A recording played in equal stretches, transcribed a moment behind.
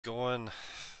Going.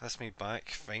 That's me back,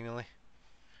 finally.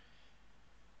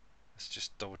 Let's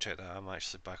just double check that I'm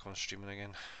actually back on streaming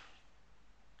again.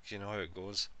 'Cause you know how it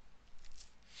goes.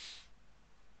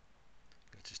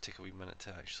 It'll just take a wee minute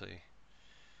to actually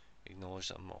acknowledge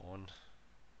that I'm on.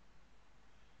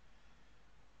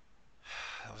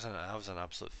 That was an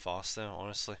absolute farce there,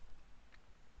 honestly.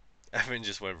 Everything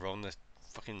just went wrong. The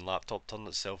fucking laptop turned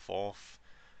itself off.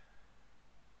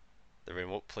 The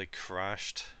remote play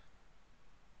crashed.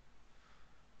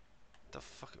 The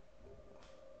fuck?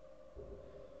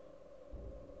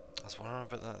 I was wondering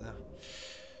about that there.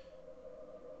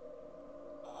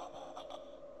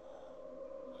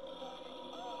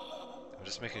 I'm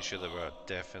just making sure that we're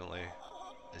definitely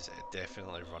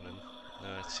running.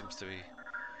 No, it seems to be.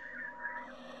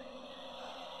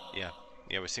 Yeah,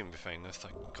 yeah, we seem to be fine now.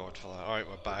 Thank God for that. Alright,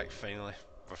 we're back finally.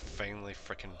 We're finally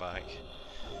freaking back.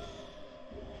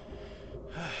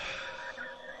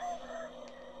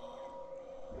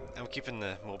 I'm keeping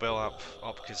the mobile app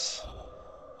up because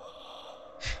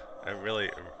it really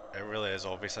is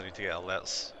obvious I need to get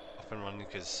alerts up and running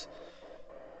because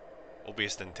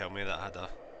OBS didn't tell me that I had a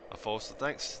fall. So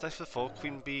thanks for the follow,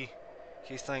 Queen Bee.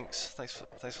 Okay, thanks for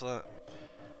that.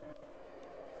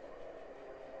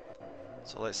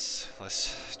 So let's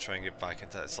try and get back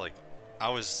into it. It's like I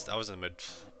was in the mid.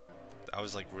 I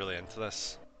was like really into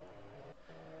this.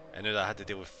 I knew that I had to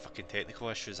deal with fucking technical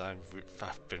issues. I've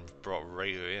been brought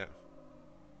right out of it.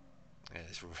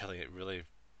 It's really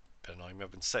been annoying me.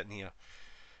 I've been sitting here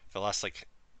for the last like,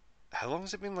 how long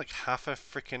has it been? Like half a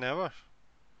freaking hour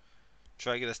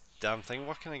trying to get this damn thing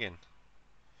working again.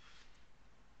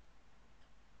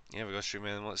 Yeah, we go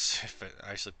streaming. Let's see if it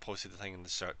actually posted the thing in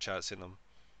the chat saying I'm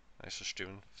actually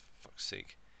streaming. Fuck's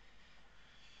sake.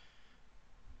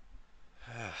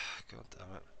 God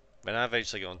damn it. When I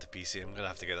eventually get onto PC, I'm gonna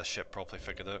have to get this shit properly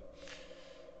figured out.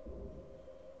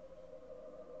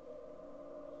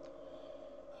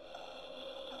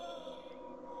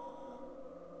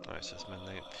 Alright, so it's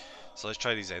midnight. So let's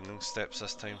try these ending steps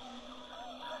this time.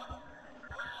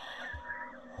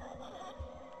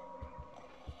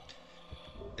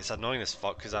 It's annoying as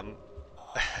fuck because I'm.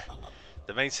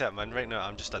 The mindset I'm in right now,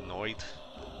 I'm just annoyed.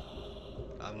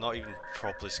 I'm not even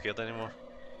properly scared anymore.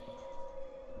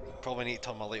 Probably need to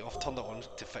turn my light off, turn it on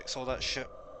to fix all that shit.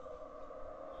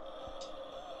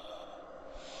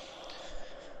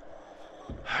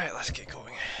 Alright, let's get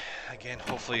going. Again,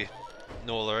 hopefully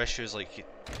no other issues like.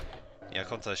 Yeah,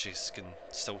 Contest can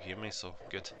still hear me, so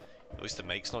good. At least the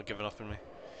mic's not giving up on me.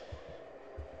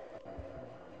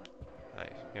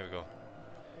 Right, here we go.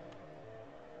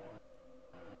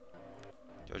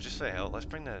 Yo, just for hell, let's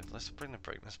bring the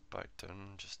brightness back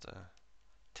down just a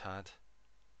tad.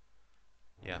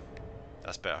 Yeah,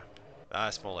 that's better.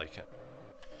 That's more like it.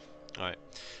 Alright,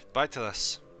 back to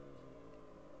this.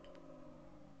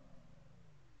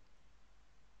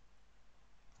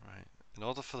 Right. In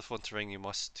order for the phone to ring, you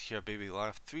must hear a baby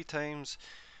laugh 3 times.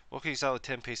 Walking exactly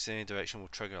 10 paces in any direction will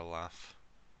trigger a laugh.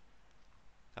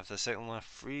 After the second laugh,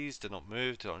 freeze, do not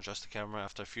move, do not adjust the camera.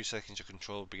 After a few seconds, your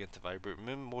controller will begin to vibrate.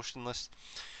 Remain motionless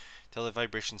till the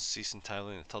vibrations cease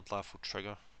entirely and the third laugh will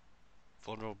trigger.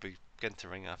 Phone will begin to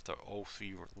ring after all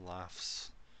 3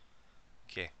 laughs.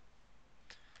 Okay,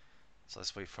 so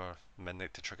let's wait for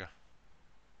midnight to trigger.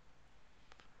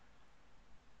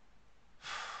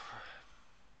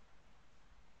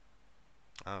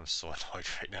 I'm so annoyed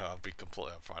right now, I'll be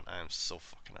completely upfront. I am so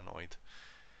fucking annoyed.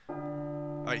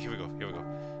 Alright, here we go, here we go.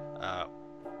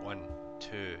 1,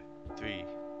 2, 3,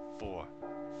 4,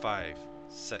 5,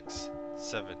 6,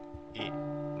 7, 8,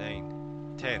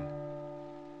 9, 10.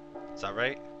 Is that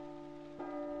right?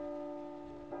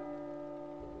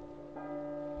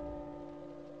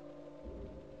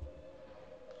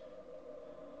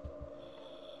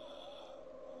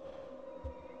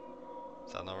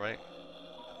 Is that not right?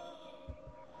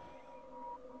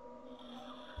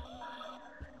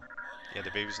 Yeah,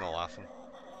 the baby's not laughing.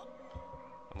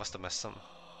 I must have missed something.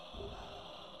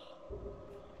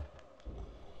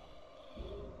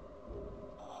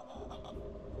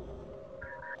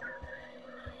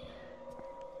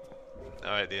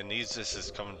 Alright, the anesthesia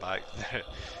is coming back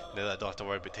now that I don't have to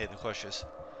worry about technical issues.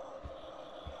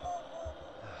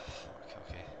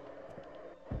 Okay.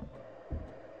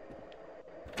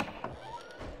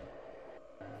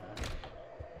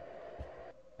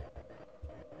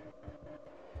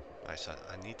 Right, so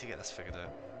I need to get this figured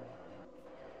out.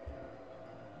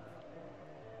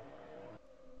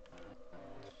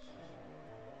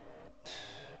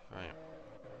 Right.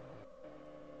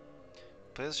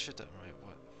 Players should. Right,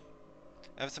 what?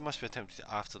 Everything must be attempted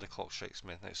after the clock strikes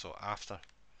midnight, so after.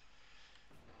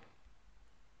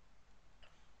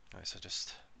 Right, so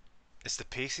just It's the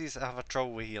paces I have a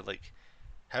trouble with here. Like,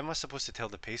 how am I supposed to tell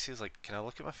the paces? Like, can I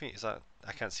look at my feet? Is that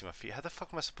I can't see my feet? How the fuck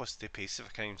am I supposed to do paces if I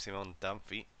can't even see my own damn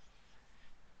feet?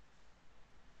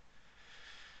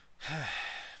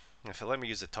 If it let me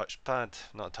use the touchpad,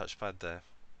 not a touchpad,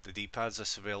 the D-pads,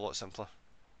 this would be a lot simpler.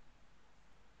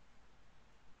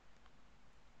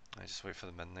 I just wait for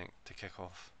the midnight to kick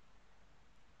off.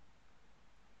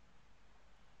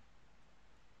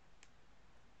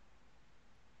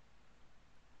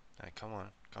 Alright, come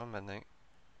on midnight.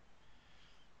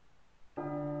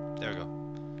 There we go.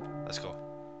 Let's go.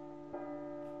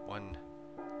 1,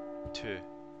 2,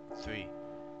 3,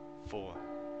 4,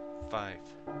 5,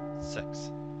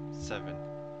 6, 7,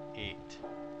 8,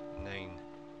 9,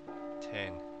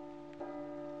 10.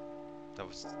 That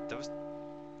was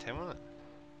 10, wasn't it?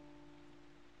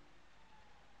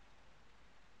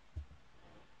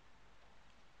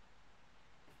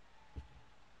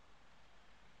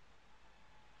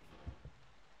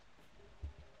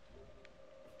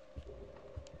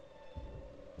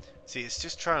 See, it's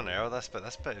just trying and error this, but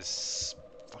this bit is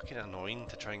fucking annoying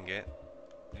to try and get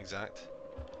exact.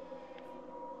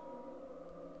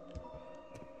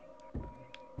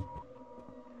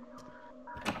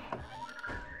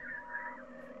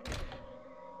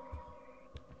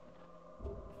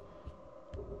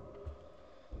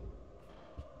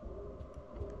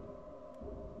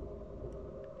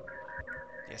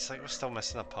 Yeah, it's like we're still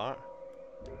missing a part,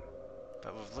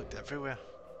 but we've looked everywhere.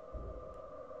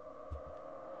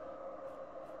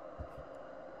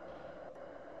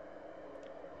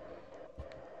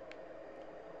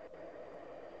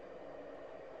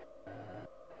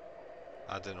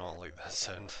 I do not like that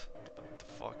sound. What the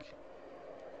fuck?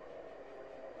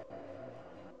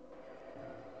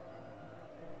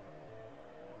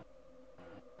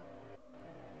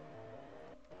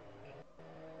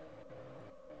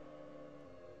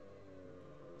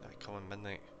 Right, come on,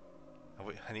 midnight.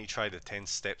 I need to try the 10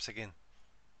 steps again.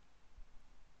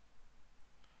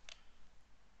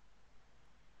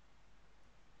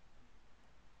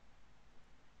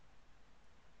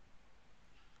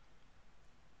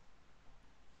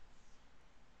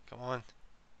 Come on.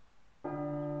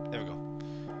 There we go.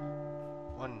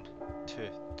 1, 2,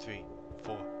 3,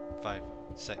 4, 5,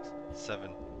 6,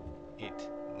 7, 8,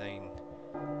 9,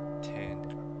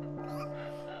 10.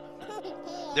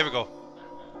 There we go.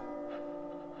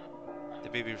 The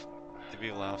baby, the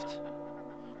baby laughed.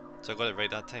 So I got it right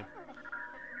that time.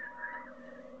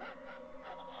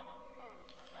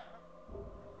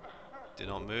 Do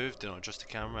not move, do not adjust the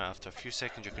camera. After a few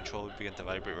seconds your controller will begin to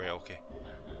vibrate. Right, okay.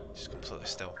 Just completely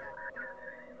still.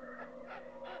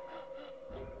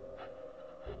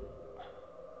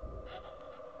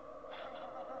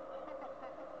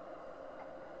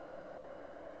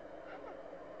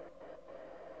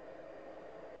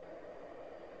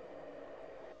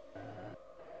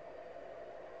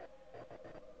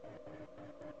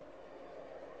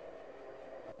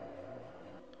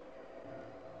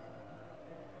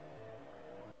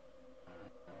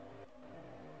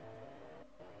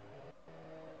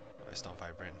 It's not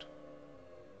vibrating.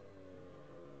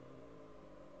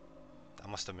 I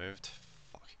must have moved.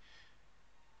 Fuck.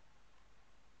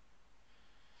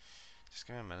 Just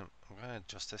give me a minute. I'm gonna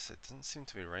adjust this. It doesn't seem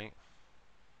to be right.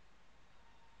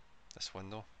 This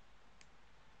window.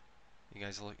 You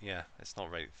guys look. Yeah, it's not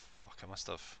right. Fuck. I must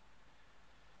have.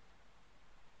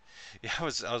 Yeah, I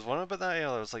was wondering about that earlier.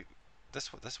 I was like,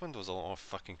 this window's a lot more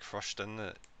fucking crushed in than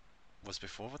it was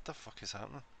before. What the fuck is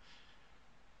happening?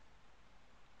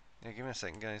 Yeah, give me a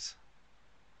second, guys.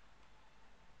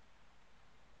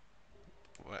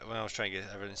 When I was trying to get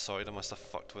everything sorted, I must have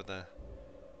fucked with the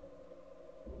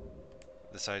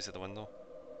size of the window.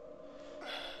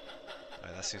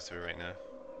 Right, that seems to be right now.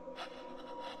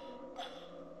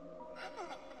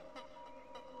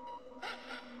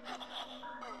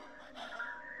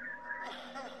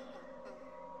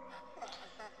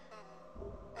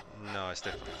 No, it's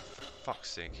definitely. For fuck's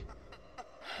sake.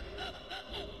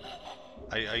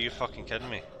 Are you fucking kidding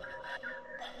me?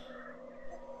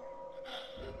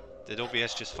 Did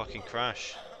OBS just fucking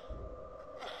crash?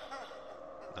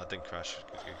 No, it didn't crash.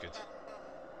 Good.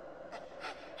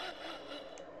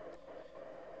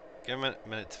 Give me a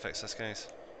minute to fix this, guys.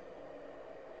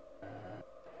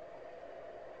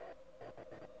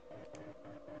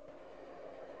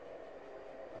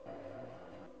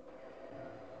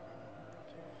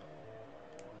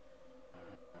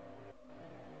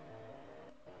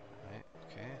 Right,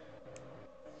 okay.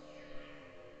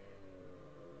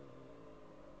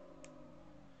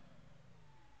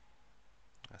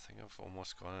 I think I've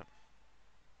almost got it.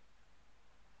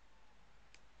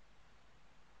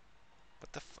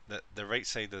 What the f- The right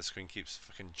side of the screen keeps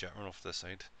fucking jittering off the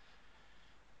side.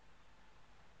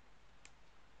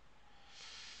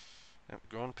 Yep,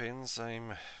 growing pains.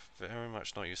 I'm very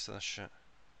much not used to this shit.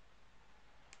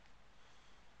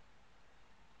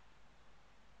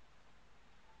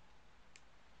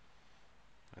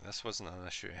 Right, this wasn't an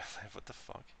issue earlier. What the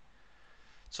fuck?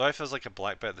 So if there's like a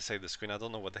black bit at the side of the screen, I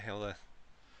don't know what the hell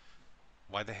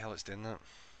why the hell it's doing that.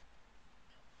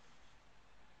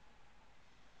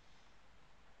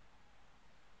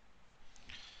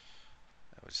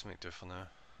 We'll just make do for now.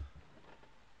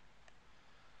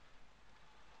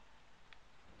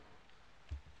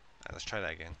 Right, let's try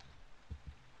that again.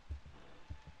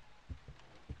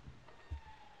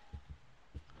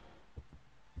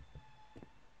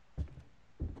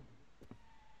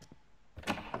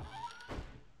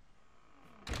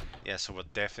 Yeah, so we're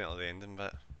definitely the ending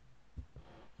bit.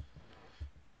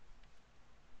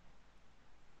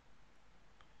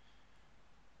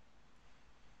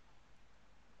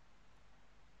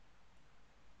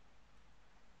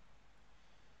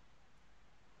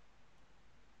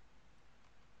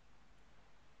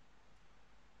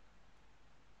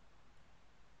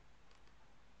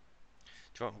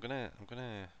 Do you know what,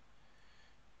 I'm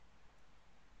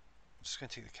just gonna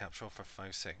take the capture off for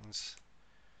 5 seconds.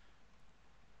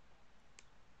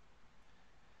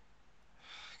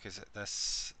 Because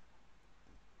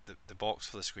the box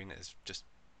for the screen is just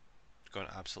going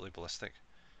absolutely ballistic.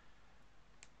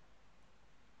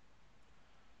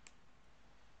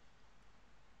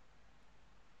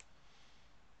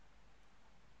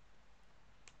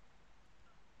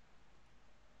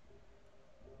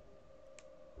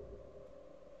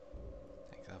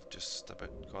 I think I've just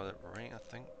about got it right, I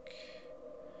think.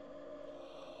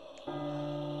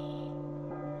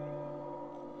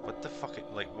 What the fuck,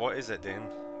 like, what is it doing?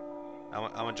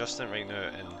 I'm adjusting right now,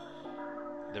 and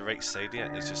the right side of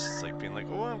it is just like being like,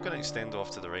 oh, I'm gonna extend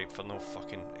off to the right for no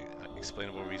fucking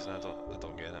explainable reason. I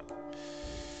don't get it.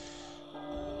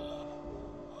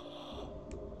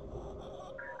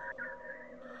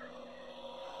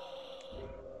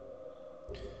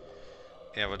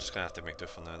 Yeah, we're just gonna have to make do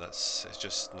for now. It's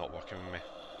just not working with me.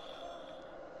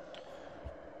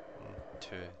 1,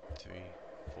 2, 3,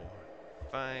 4,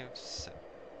 5, 6,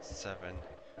 7,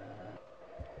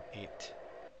 8,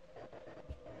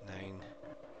 9,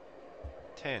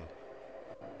 10.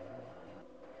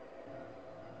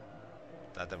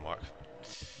 That didn't work.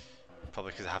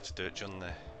 Probably because I have to do it during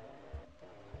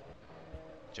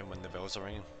when the bells are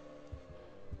ringing.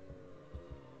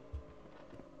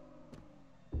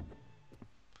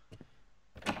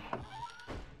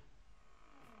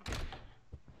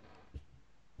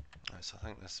 Right, so I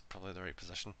think this is probably the right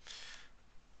position.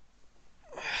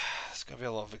 There's gonna be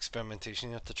a lot of experimentation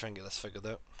here to try and get this figured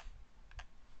out.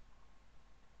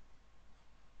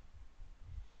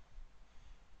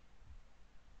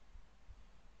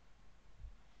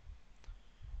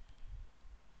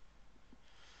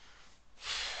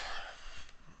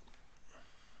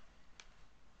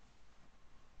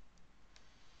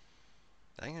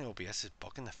 I think OBS is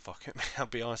bugging the fuck out me. I'll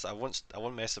be honest, I won't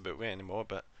mess about with it anymore,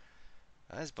 but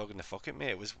that is bugging the fuck out me.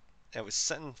 It was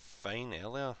sitting fine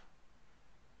earlier,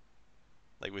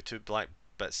 like with 2 black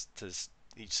bits to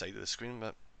each side of the screen,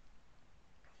 but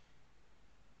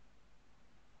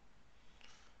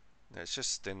it's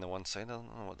just staying the one side. I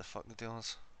don't know what the fuck the deal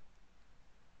is.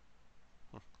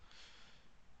 Yeah,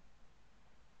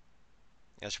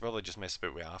 I should probably just mess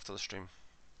about with it after the stream.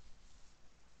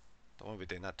 Don't want to be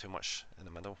doing that too much in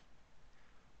the middle.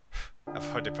 I've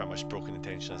already pretty much broken the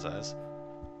tension as it is.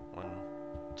 1,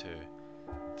 2,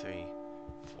 3,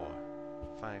 4,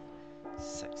 5,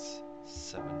 6,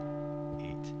 7, 8,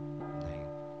 9,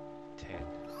 10.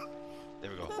 There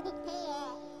we go.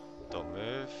 Don't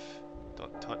move.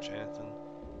 Don't touch anything.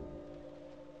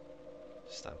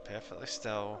 Stand perfectly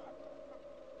still.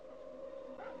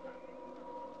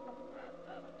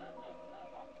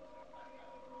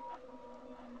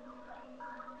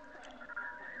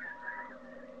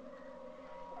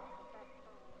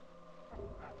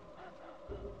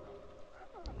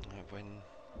 When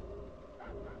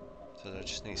so I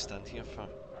just need to stand here for.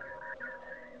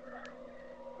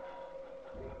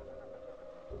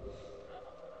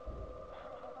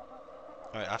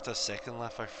 Alright, after a second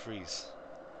laugh I freeze.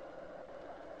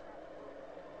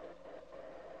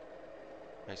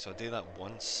 Right, so I do that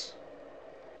once.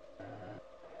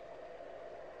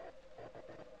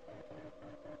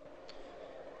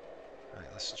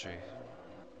 Right, let's try.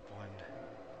 1,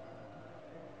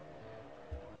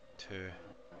 2,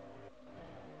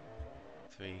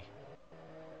 3,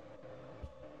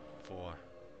 4,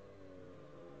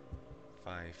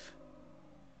 5,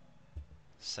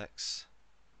 6,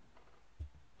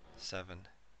 7,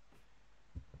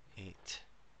 8,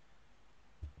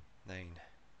 9,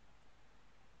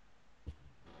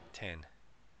 10.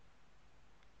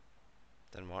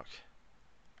 Didn't work.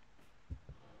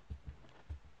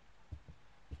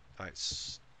 Right,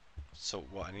 so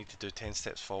what I need to do, 10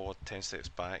 steps forward, 10 steps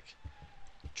back,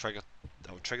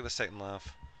 I'll trigger the second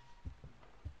laugh,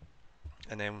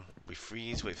 and then we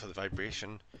freeze, wait for the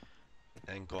vibration,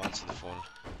 and then go answer the phone.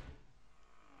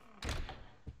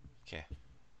 Okay.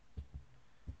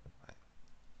 Right.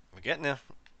 We're getting there.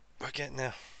 We're getting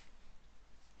there.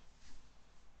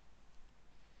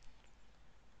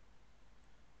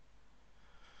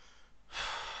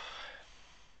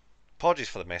 Apologies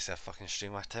for the messy fucking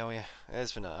stream, I tell you. It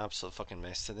has been an absolute fucking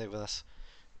mess today with this.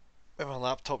 With my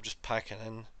laptop just packing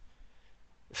in,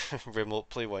 remote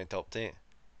play wanting to update,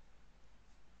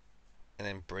 and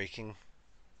then breaking.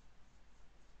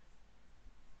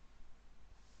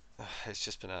 It's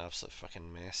just been an absolute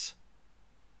fucking mess.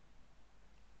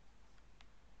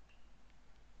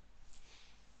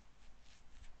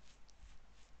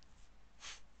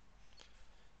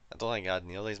 I don't think I had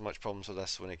nearly as much problems with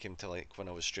this when it came to like when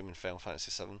I was streaming Final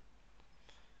Fantasy VII.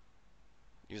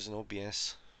 Using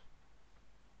OBS.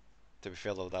 To be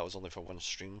fair though, that was only for one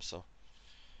stream, so.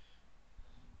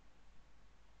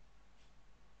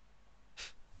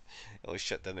 At least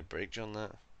shit didn't break during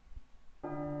that.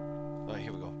 Right,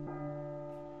 here we go.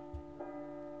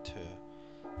 2,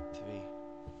 3,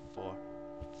 4,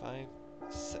 5,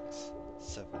 6,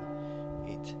 7,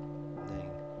 8, 9,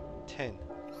 10.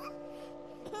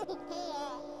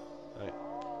 Right.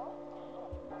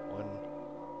 1,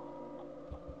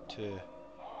 2,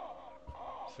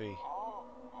 3,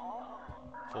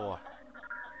 4,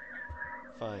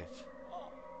 5,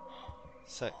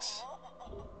 6,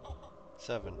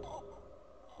 7,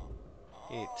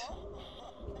 8,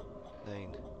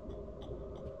 9,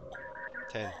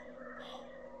 10.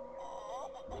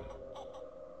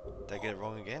 Did I get it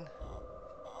wrong again?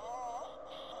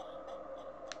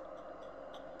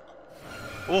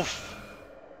 Oof!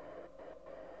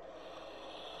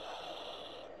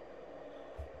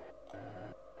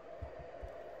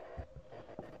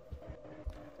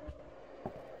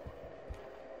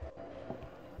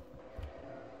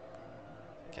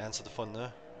 Can I answer the phone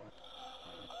now?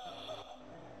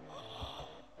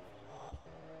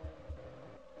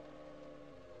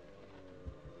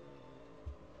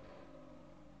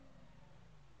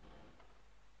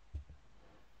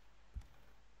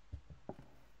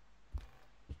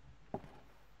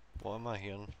 What am I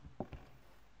hearing?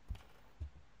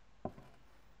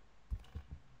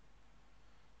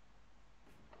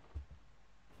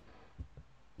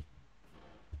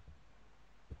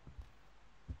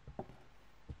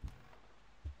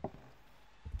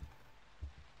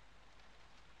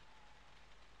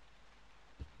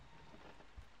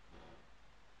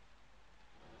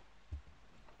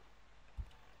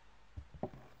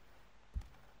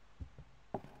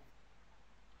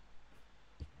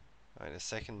 Right, the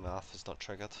second math is not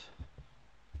triggered.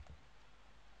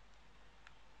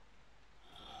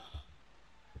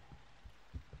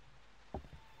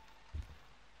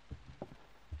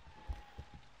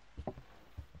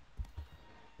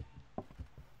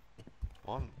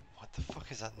 What the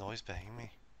fuck is that noise behind me?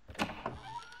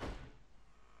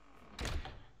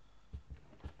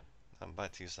 I'm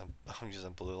back to using, I'm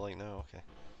using blue light now, okay.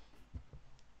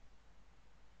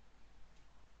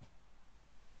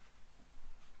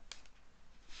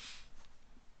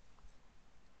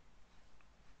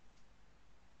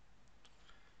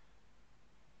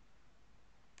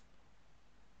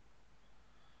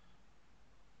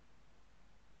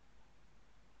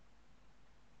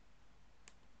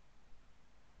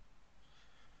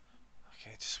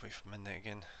 Okay, just wait for midnight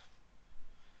again.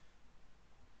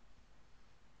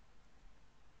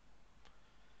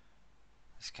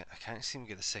 I can't seem to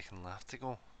get the second laugh to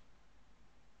go.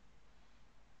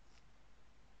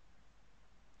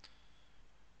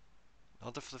 In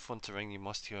order for the phone to ring, you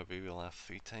must hear a baby laugh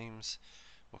 3 times.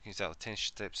 Walking exactly 10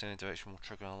 steps in any direction will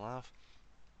trigger a laugh.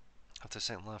 After the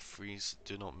second laugh, freeze,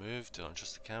 do not move, do not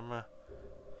adjust the camera.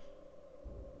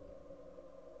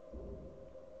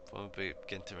 Phone will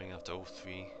begin to ring after all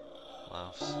 3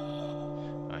 laughs.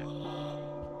 Right.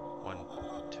 1,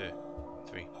 2,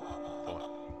 3, 4,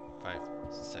 5,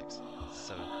 6,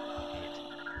 7,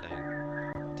 8,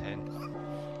 9, 10.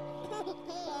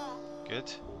 Good.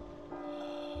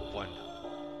 1,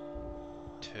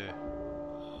 2,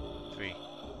 3,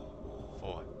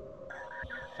 4,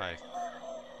 5,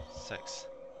 6,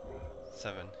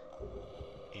 7,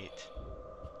 8,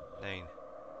 9,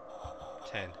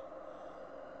 10.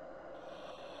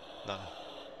 None.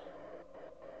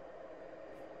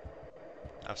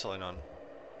 Absolutely none.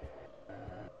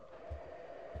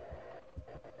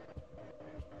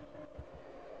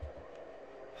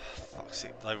 Fuck's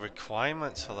sake, the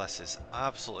requirements for this is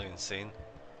absolutely insane.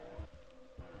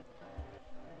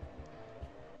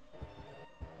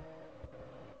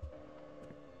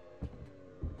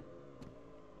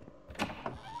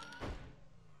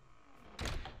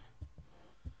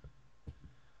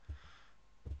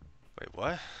 Wait,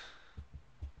 what?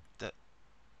 The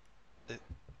the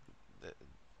the,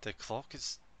 the clock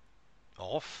is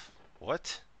off?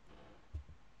 What?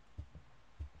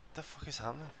 The fuck is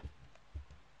happening?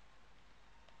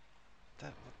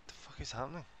 What the fuck is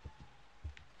happening?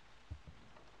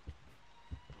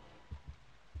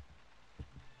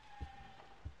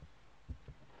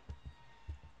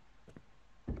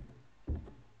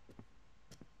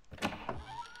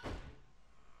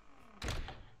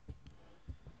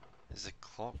 Is the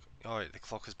clock... Alright, the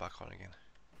clock is back on again.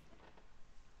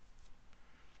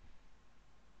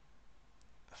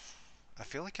 I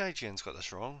feel like IGN's got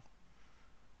this wrong.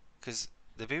 Because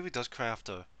the baby does cry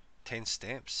after 10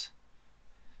 steps.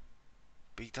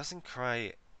 But he doesn't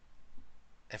cry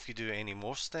if you do any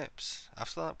more steps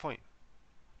after that point.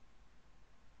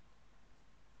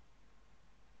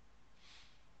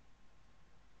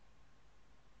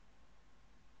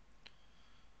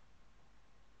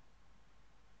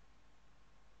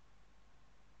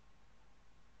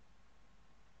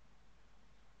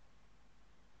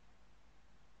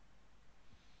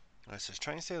 Right, so it's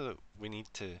trying to say that we need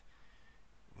to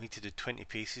do 20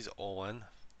 pieces all in.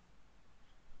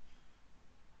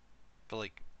 But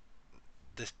like,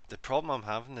 the problem I'm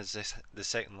having is the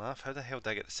second laugh. How the hell did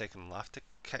I get the second laugh to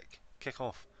kick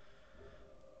off?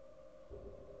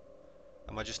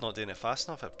 Am I just not doing it fast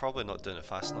enough? I'm probably not doing it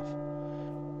fast enough.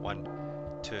 1,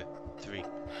 2, 3,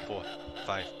 4,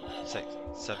 5, 6,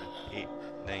 7, 8,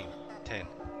 9, 10.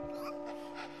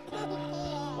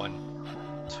 1,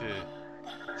 2,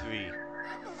 3,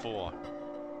 4,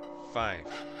 5,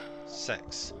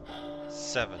 6,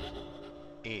 7,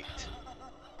 8,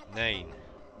 9,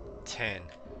 10.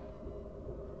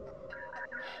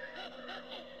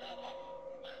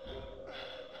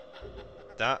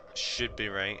 That should be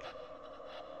right.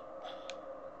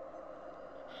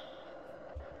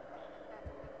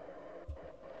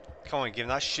 Come on, game,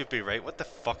 that should be right. What the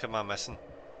fuck am I missing?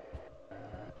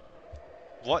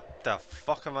 What the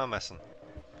fuck am I missing?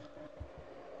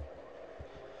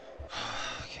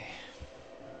 Okay.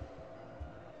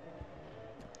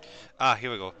 Ah,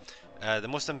 here we go. The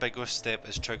most ambiguous step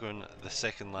is triggering the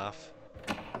second laugh.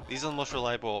 These are the most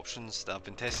reliable options that have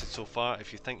been tested so far.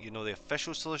 If you think you know the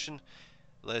official solution,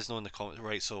 let us know in the comments.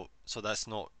 Right, so that's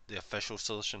not the official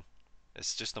solution.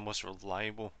 It's just the most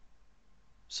reliable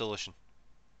solution.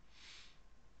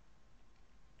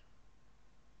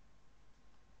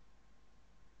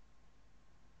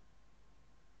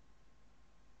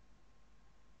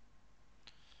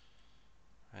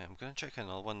 Right, I'm gonna check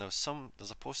another one. There's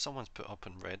a post someone's put up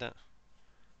on Reddit.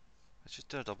 Let's just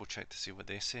do a double check to see what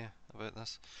they say about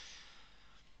this.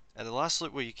 At the last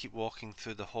loop where you keep walking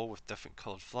through the hall with different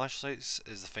coloured flashlights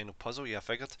is the final puzzle. Yeah, I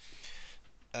figured.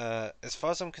 As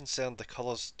far as I'm concerned, the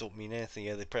colours don't mean anything.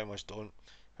 Yeah, they pretty much don't.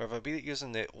 However, be it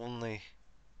using the only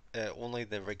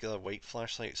the regular white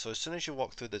flashlight. So as soon as you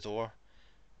walk through the door,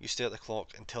 you stare at the clock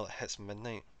until it hits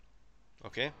midnight.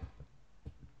 Okay?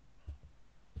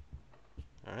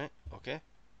 Alright, okay.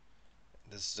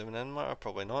 Does zooming in matter?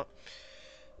 Probably not.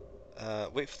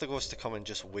 Wait for the ghost to come and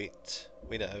just wait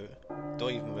it out.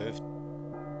 Don't even move.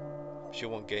 She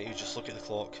won't get you, just look at the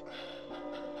clock.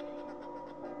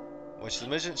 Once the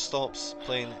music stops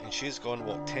playing and she's gone,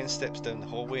 walk 10 steps down the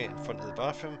hallway in front of the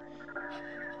bathroom.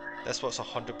 This works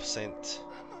 100%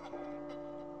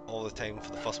 all the time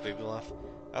for the first baby laugh.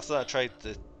 After that,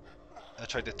 I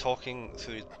tried the talking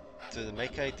through the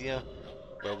mic idea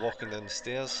while walking down the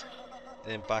stairs,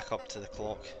 and then back up to the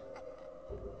clock.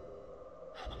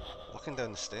 Walking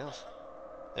down the stairs.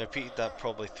 I repeated that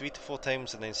probably 3 to 4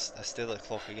 times, and then I stared at the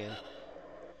clock again.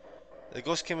 The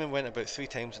ghost came and went about 3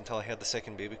 times until I heard the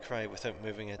second baby cry without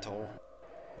moving at all.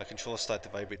 My controller started to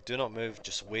vibrate. Do not move,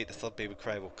 just wait, the third baby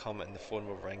cry will come and the phone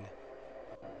will ring.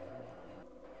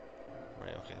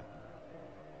 Right, okay.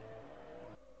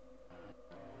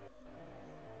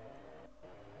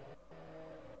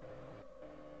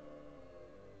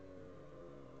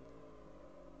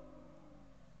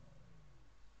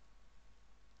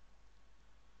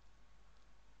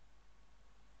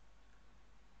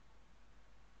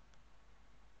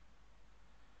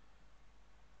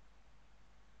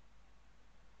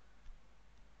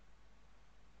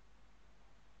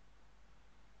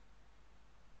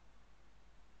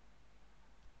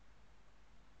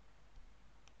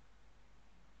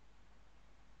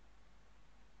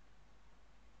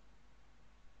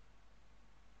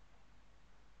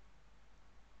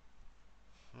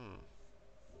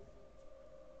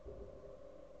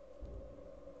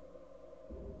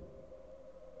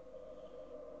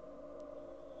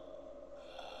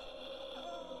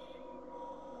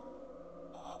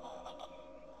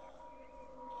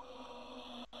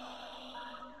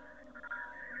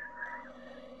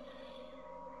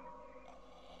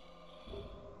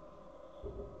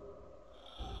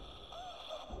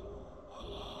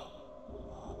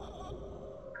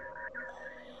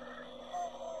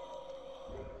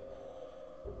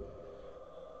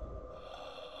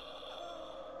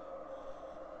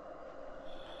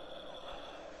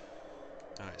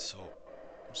 Alright, so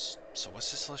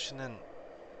what's the solution then?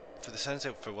 For the sounds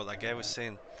out for what that guy was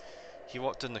saying, he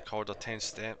walked down the corridor 10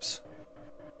 steps,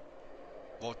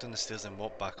 walked down the stairs and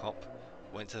walked back up,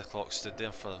 went to the clock, stood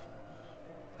there for...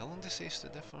 How long did he say he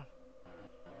stood there for?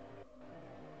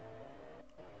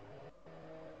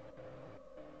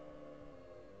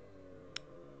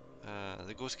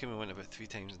 The ghost came and went about 3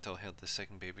 times until I heard the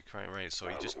second baby cry. Right, so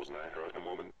he just... Wasn't there at the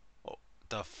moment. What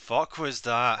the fuck was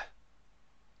that?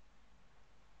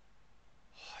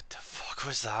 What the fuck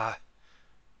was that?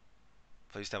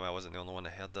 Please tell me I wasn't the only one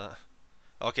that heard that.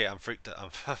 Okay, I'm freaked out.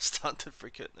 I'm starting to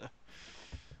freak out now.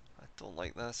 I don't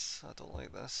like this. I don't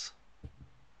like this.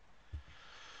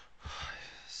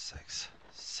 6,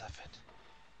 7,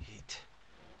 8,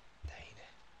 9,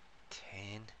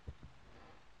 10.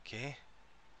 Okay.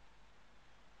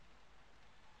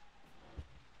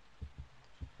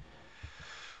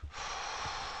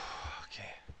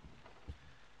 Okay.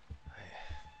 Right.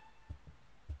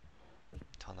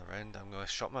 Turn around. I'm gonna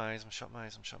shut my eyes. I'm shutting my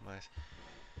eyes. I'm shutting my eyes.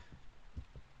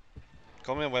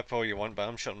 Call me a whip all you want, but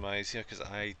I'm shutting my eyes here because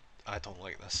I don't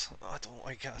like this. I don't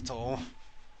like it at all.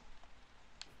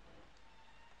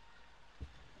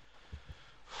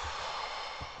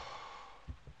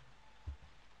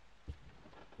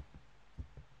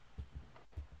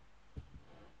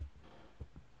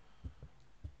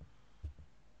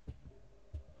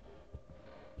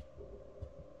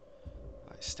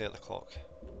 Right, stay at the clock.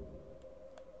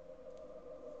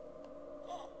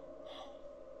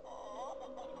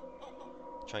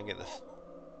 Try and get the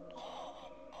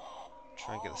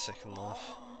second laugh.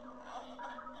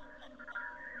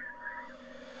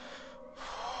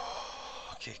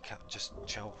 Okay, Cap, just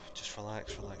chill, just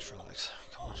relax, relax, relax.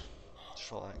 Come on,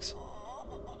 just relax.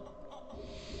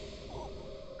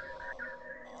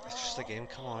 It's just a game,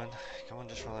 come on,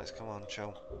 just relax, come on,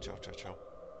 chill, chill, chill, chill.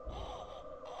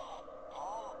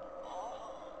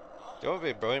 You know what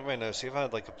would be brilliant right now? See if I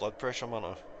had like a blood pressure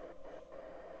monitor.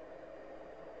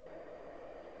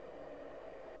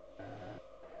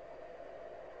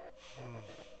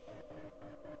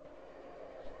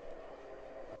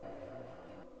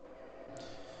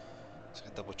 So I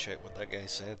can double check what that guy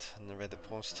said in the Reddit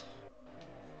post.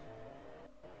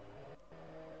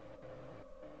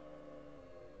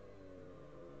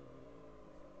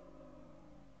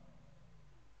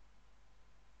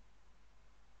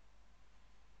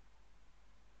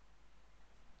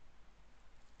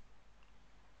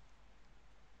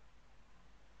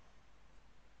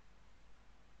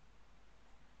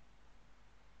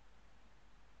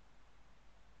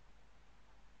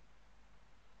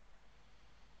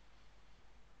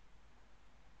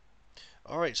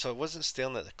 Alright, so it wasn't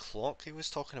staring at the clock he was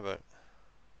talking about.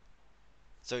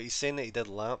 So he's saying that he did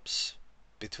laps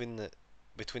between the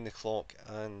clock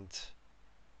and...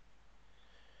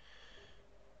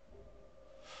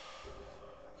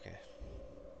 Okay.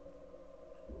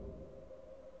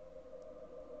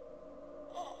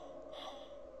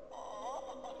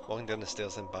 Walking down the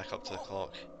stairs and back up to the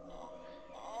clock.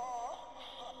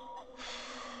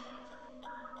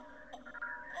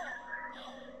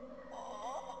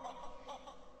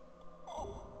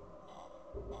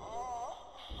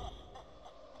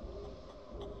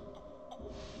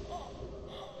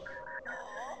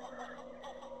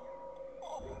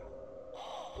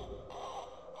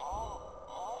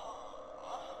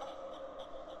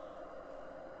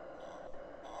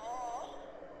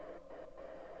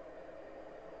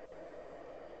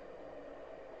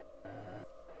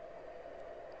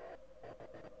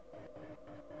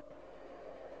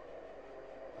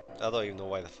 I don't even know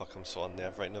why the fuck I'm so on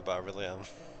nerve right now, but I really am.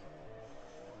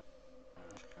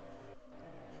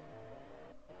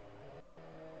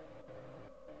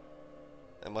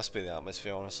 It must be the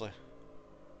atmosphere, honestly.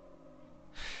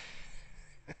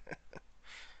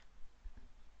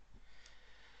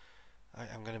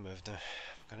 I'm gonna move now.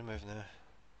 I'm gonna move now.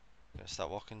 I'm gonna start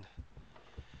walking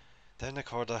down the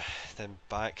corridor, then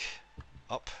back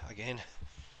up again.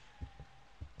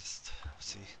 Just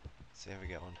see how we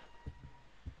get on.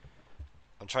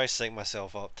 I'm trying to psych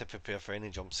myself up to prepare for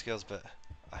any jump scares, but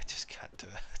I just can't do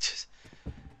it.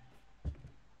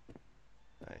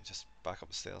 Right, just back up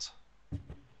the stairs. Do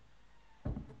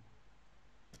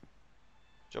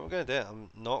you know what I'm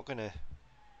gonna do?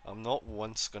 I'm not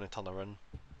once gonna turn around.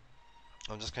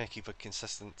 I'm just gonna keep it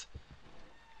consistent.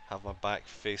 Have my back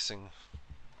facing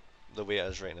the way it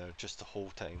is right now, just the whole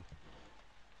time.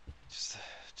 Just,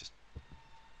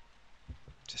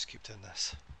 just keep doing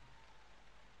this.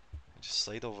 Just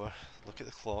slide over, look at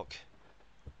the clock.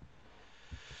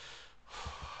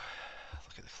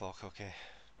 Look at the clock, okay.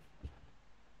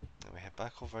 Then we head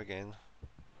back over again,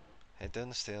 head down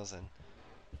the stairs and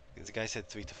The guy said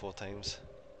 3 to 4 times.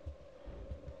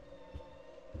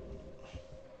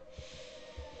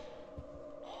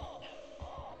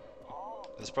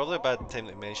 It's probably a bad time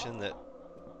to mention that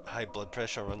high blood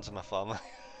pressure runs in my family.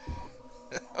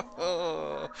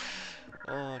 Oh,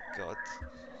 oh god.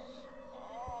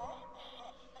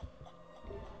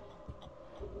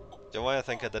 Do you know why I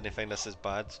think I didn't find this as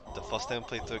bad the first time I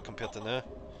played through compared to now?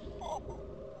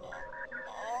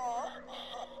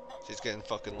 She's getting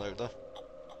fucking louder.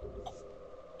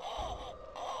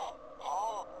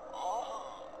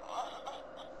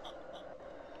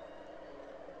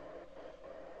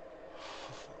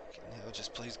 Fucking hell,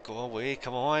 just please go away,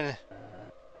 come on.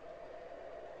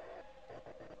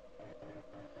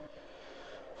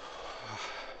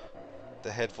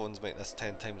 The headphones make this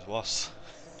 10 times worse.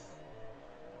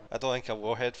 I don't think I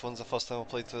wore headphones the first time I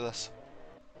played through this.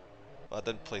 Well, I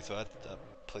didn't play through it, I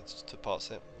played 2 parts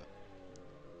of it.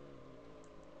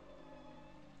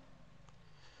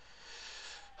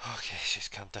 Okay, she's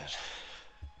calmed down.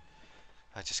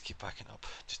 I just keep backing up.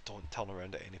 Just don't turn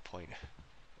around at any point.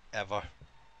 Ever.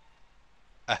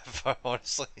 Ever,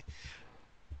 honestly.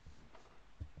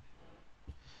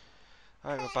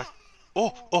 Alright, we're back.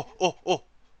 Oh, oh, oh, oh!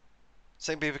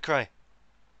 Same baby cry.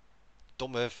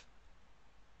 Don't move.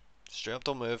 Straight up,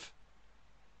 don't move.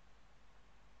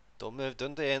 Don't move,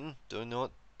 don't do anything. Do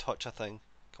not touch a thing.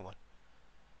 Come on.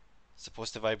 It's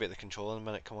supposed to vibrate the controller in a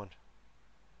minute, come on.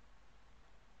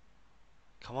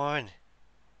 Come on.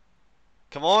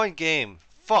 Come on, game.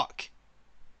 Fuck.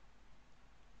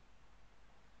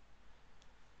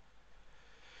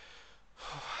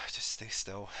 Just stay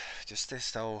still. Just stay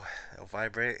still. It'll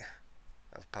vibrate.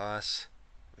 It'll pass.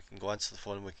 We can go answer the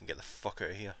phone and we can get the fuck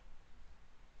out of here.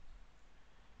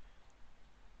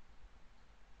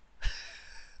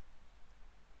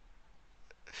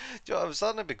 Do you know, I'm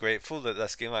starting to be grateful that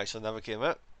this game actually never came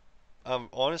out.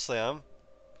 Honestly am.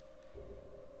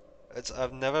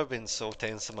 I've never been so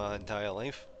tense in my entire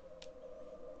life.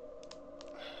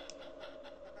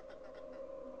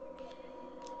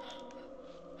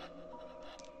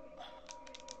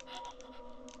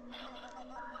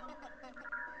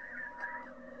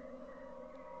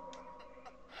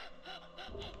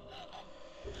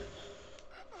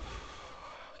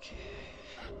 Okay.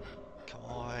 Come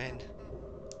on.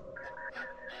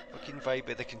 Fucking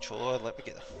vibrate the controller and let me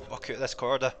get the fuck out of this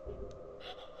corridor.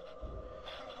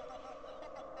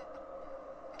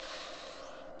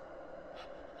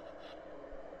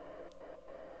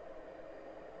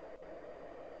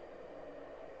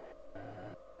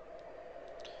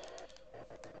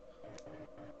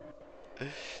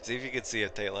 See if you can see how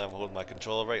tightly I'm holding my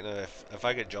controller right now. If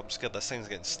I get jump scared, this thing's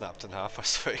getting snapped in half, I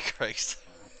swear to Christ.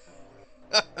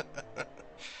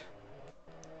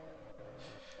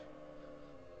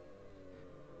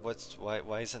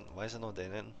 Why isn't not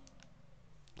doing anything?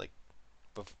 Like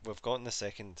we've gotten the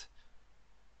second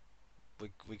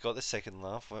we got the second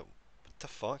laugh. What the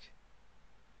fuck?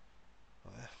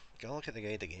 Gotta look at the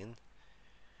guide again.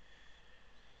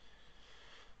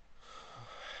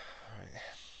 Right.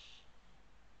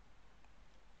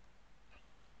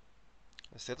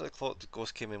 Instead of the clock, the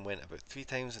ghost came and went about 3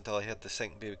 times until I heard the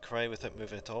second baby cry without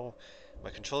moving at all. My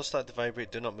controller started to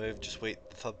vibrate. Do not move. Just wait.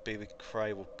 The third baby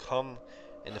cry will come,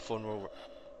 and the phone will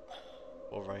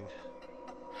ring.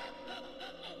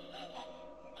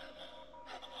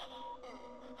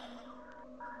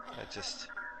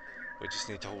 We just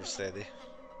need to hold steady.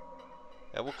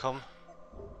 It will come.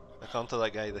 I come to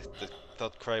that guy. The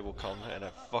third cry will come, and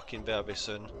it fucking better be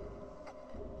soon.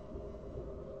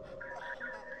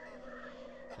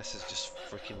 This is just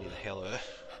freaking me the hell out.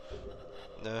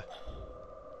 No.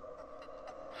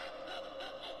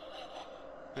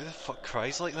 Who the fuck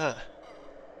cries like that?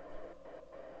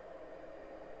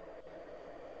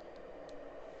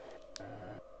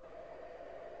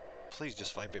 Please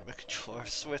just vibrate my controller. I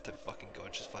swear to fucking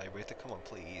god, just vibrate it. Come on,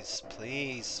 please.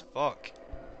 Please. Fuck.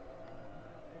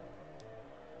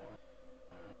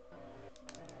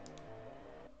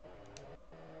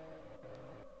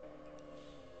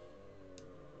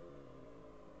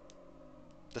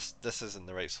 This isn't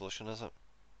the right solution, is it?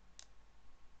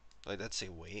 I did say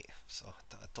wait, so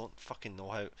I don't fucking know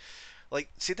how. Like,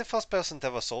 see the first person to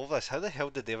ever solve this, how the hell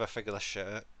did they ever figure this shit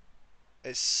out?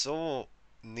 It's so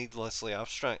needlessly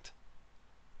abstract.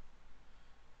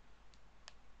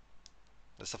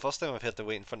 It's the first time I've had to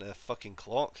wait in front of the fucking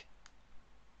clock.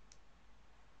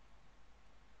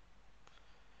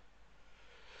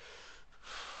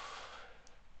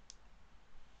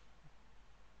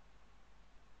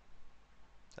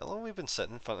 How long have we been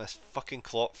sitting in front of this fucking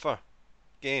clock for?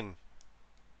 Game.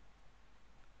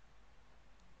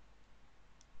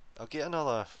 I'll get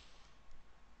another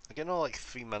Like, like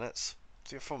 3 minutes,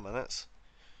 3 or 4 minutes.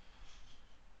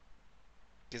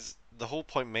 Because the whole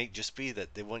point might just be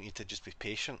that they want you to just be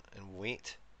patient and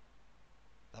wait.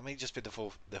 That might just be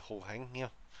the whole thing here.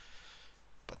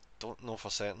 But don't know for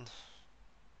certain.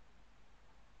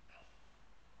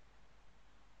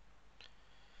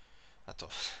 I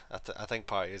don't. I think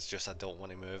part is just I don't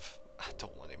want to move. I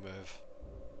don't want to move.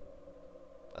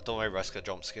 I don't want to risk a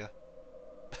jump scare.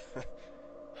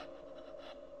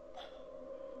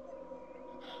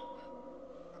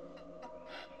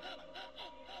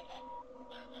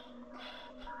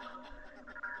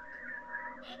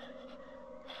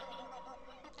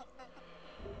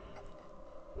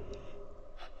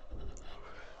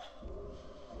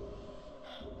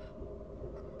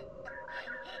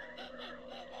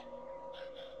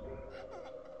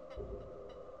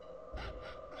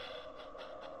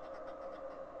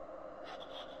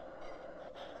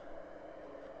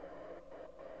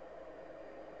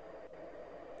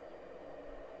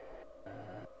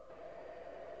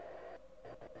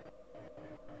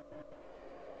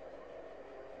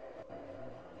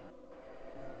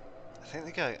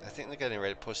 I think the guy in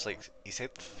Reddit post, like, he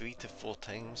said 3 to 4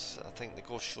 times. I think the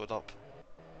ghost showed up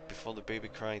before the baby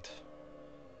cried.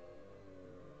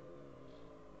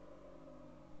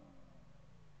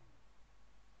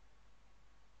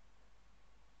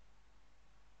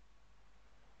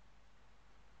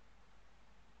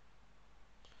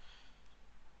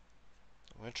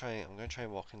 I'm gonna try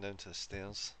walking down to the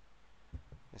stairs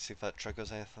and see if that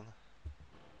triggers anything.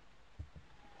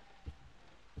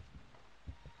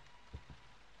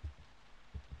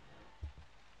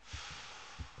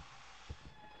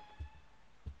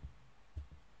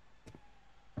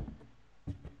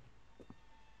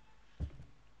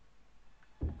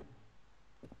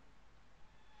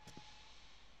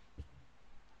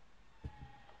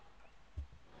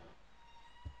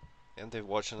 Anybody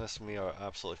watching this and me are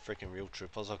absolutely freaking real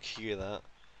troopers, I'll hear that.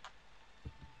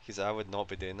 Because I would not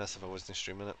be doing this if I wasn't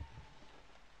streaming it.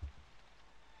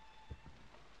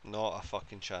 Not a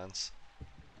fucking chance.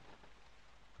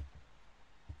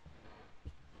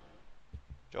 Do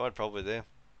you know what I'd probably do?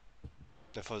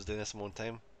 If I was doing this in my own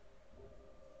time?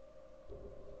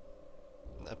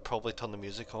 I'd probably turn the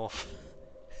music off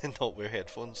and not wear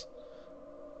headphones.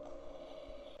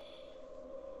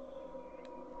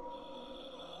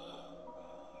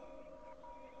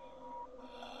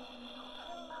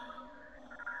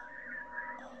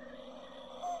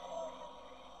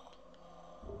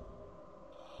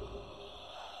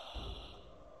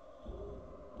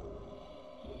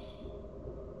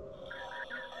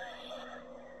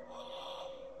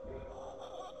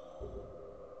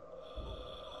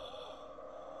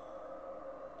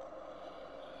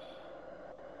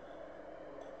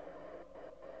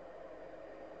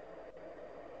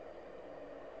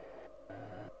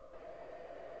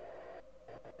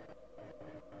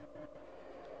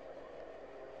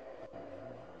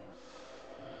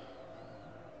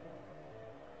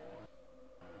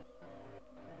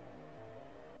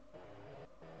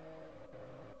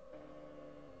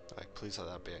 Like, please let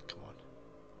that be it, come on.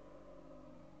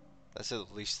 That's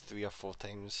at least 3 or 4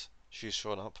 times she's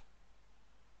shown up.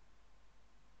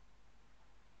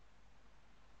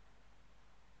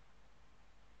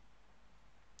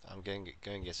 I'm going to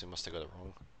guess we must have got it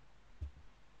wrong.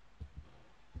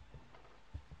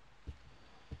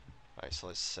 Right, so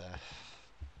let's,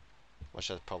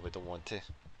 which I probably don't want to.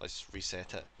 Let's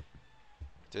reset it.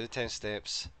 Do the 10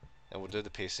 steps, and we'll do the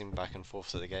pacing back and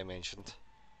forth that the guy mentioned.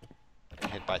 And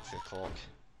head back to the clock.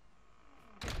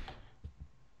 Right,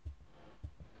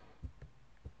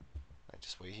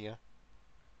 just wait here.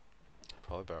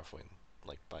 Probably better if waiting,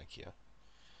 like, back here.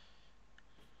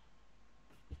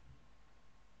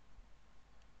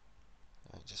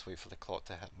 Right, just wait for the clock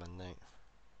to hit midnight.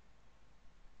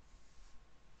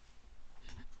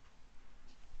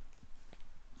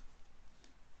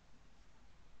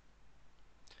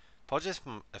 Apologies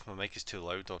if my mic is too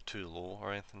loud or too low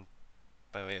or anything.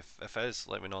 By the way, if it is,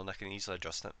 let me know and I can easily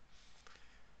adjust it.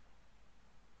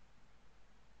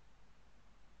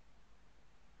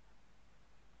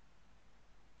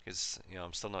 Because, you know,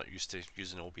 I'm still not used to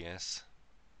using OBS.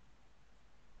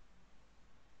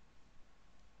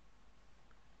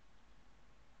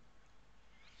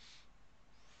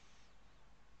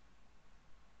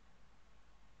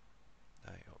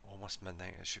 Right, almost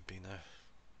midnight it should be now.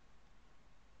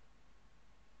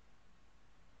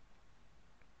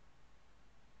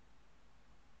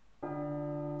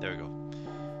 There we go.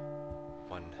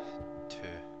 1, 2,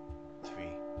 3,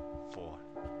 4,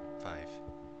 5,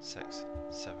 6,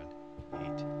 7, 8,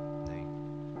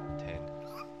 9, 10.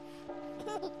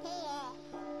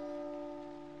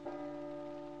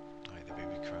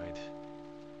 cried.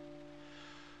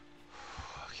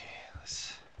 Okay,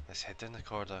 let's head down the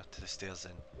corridor to the stairs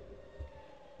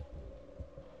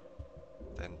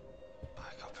then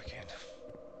back up again.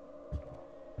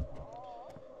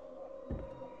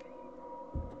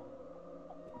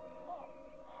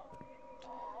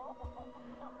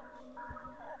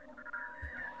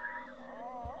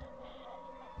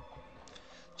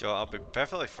 Joe, I'll be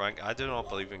perfectly frank, I do not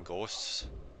believe in ghosts.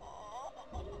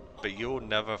 But you'll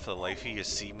never for the life of you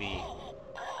see me.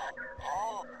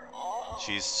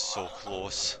 She's so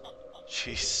close.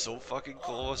 She's so fucking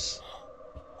close.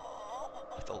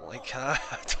 I don't like her.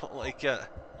 I don't like it.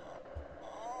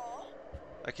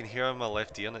 I can hear her in my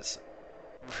left ear and it's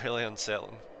really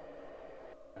unsettling.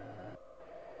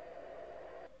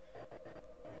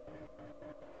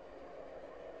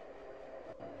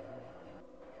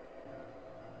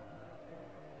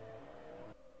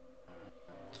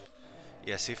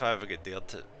 Yeah, see if I ever get dared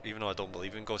to, even though I don't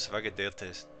believe in ghosts, if I get dared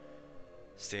to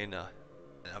stay in an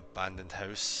abandoned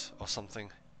house or something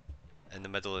in the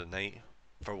middle of the night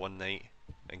for one night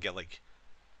and get like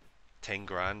 10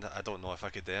 grand, I don't know if I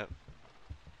could do it.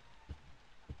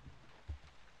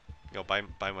 You know,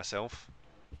 by myself.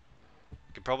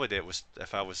 Could probably do it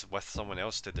if I was with someone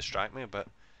else to distract me, but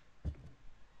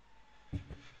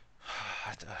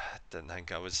I didn't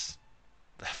think I was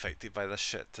affected by this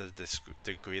shit to the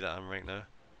degree that I'm right now.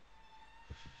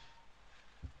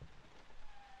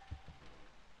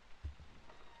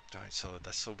 Right, so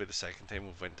this will be the second time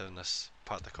we've went down this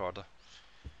part of the corridor.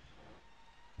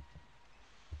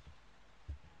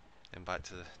 And back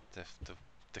to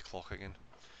the clock again.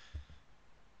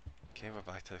 Okay, we're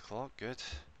back to the clock, good.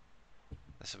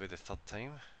 This will be the third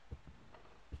time.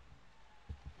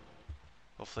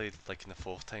 Hopefully, like in the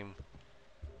fourth time,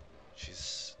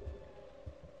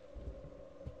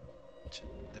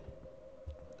 the,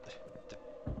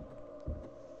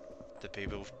 the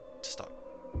baby will start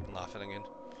laughing again.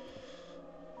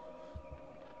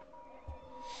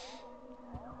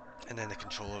 And then the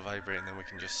controller will vibrate and then we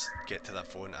can just get to that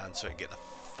phone, answer it and get the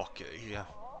fuck out of here.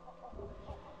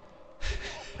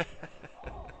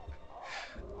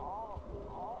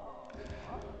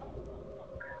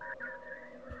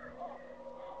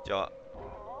 Yeah.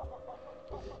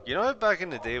 You know back in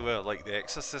the day where like The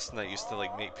Exorcist and that used to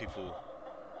like make people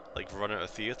like run out of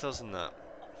theatres and that?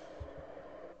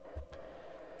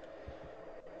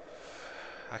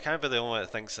 I can't be the only one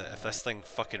that thinks that if this thing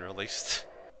fucking released,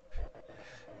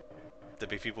 there'd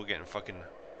be people getting fucking, you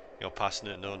know, passing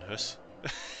out in their own house.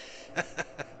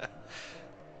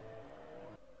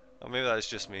 Or maybe that's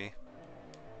just me.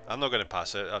 I'm not gonna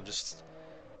pass out, I'm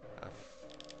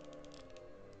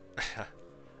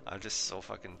just so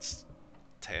fucking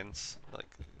tense. Like,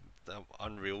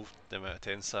 unreal the amount of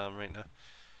tense I am right now.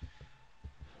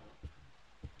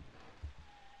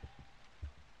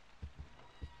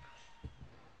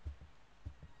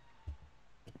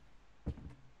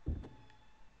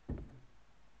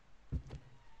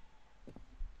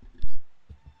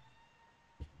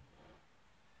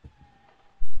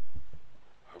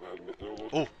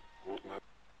 Oh!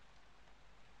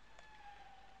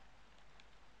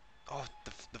 Oh,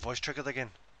 the voice triggered again.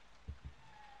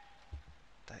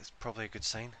 That is probably a good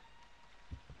sign.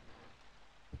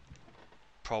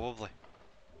 Probably.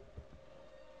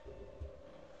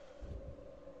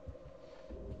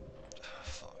 Oh,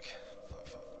 fuck.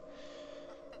 Fuck.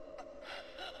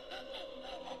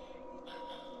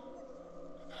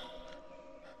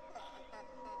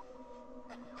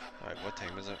 Alright, what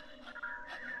time is it?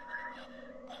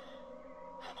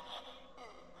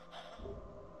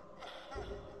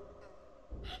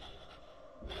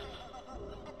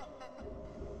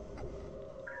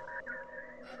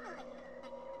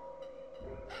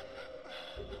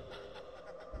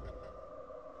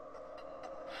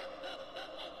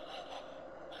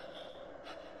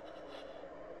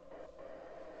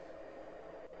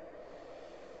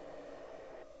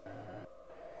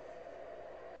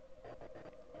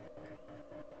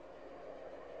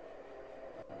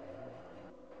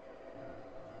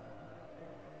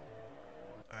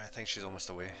 Alright, I think she's almost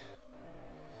away.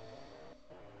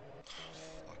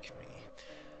 Fuck me.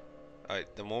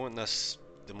 Alright, the moment this,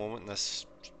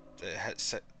 it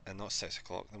hits not 6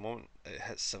 o'clock, the moment it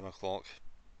hits 7 o'clock,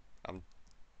 I'm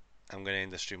gonna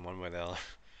end the stream one way or the other.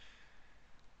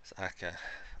 So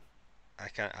I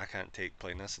can't take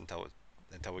playing this until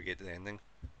we get to the ending.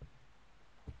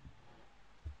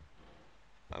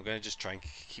 I'm gonna just try and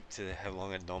keep to how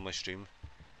long I'd normally stream,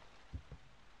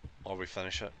 or we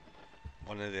finish it,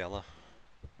 one or the other.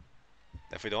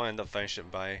 If we don't end up finishing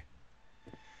it by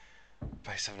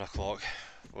 7 o'clock,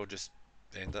 we'll just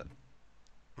end it.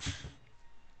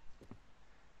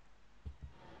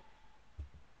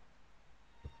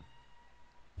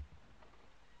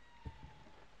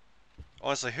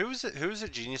 Honestly, who was it? Who was the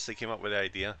genius that came up with the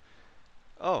idea?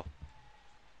 Oh,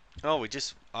 oh, we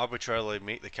just arbitrarily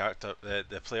make the character,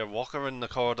 the player, walk around the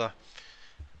corridor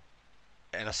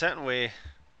in a certain way,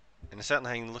 in a certain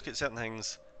thing, look at certain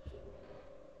things,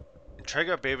 and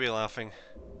trigger baby laughing.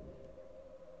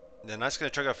 Then that's gonna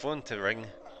trigger a phone to ring,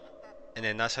 and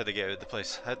then that's how they get out of the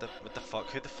place. What the fuck?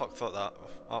 Who the fuck thought that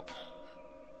up?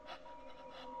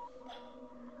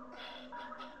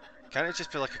 Can't it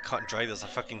just be like a cut and dry? There's a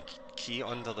fucking key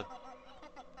under the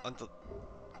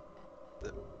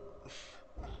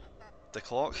the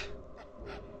clock.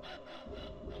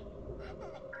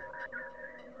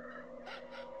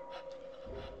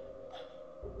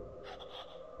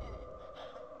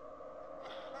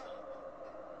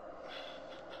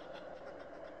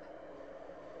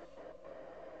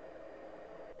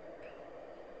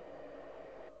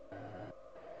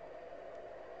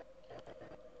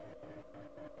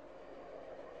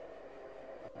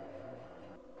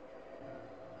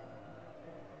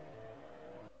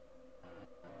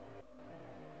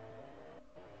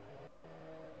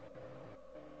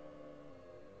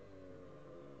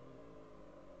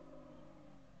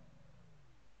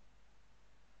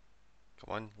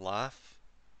 Come on, laugh,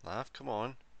 laugh. Come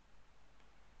on.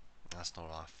 That's not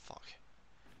laugh. Fuck.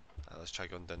 Right, let's try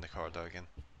going down the corridor again.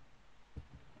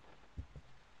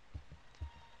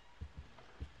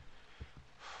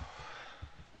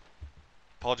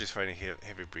 Apologies for any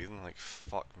heavy breathing. Like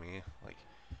fuck me. Like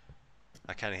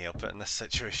I can't help it in this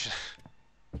situation.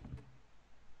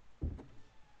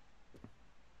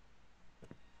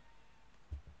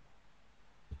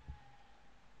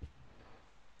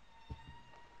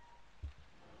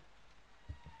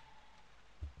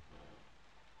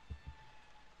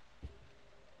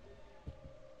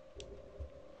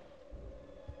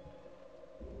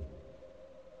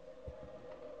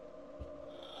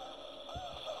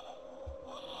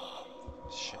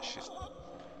 Shit, she's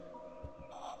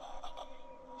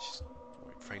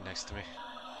right next to me.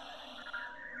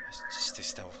 Just stay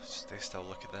still. Stay still.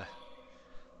 Look at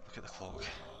the clock.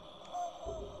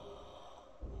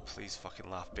 Please fucking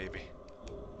laugh, baby.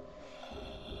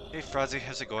 Hey Frazzy,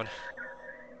 how's it going?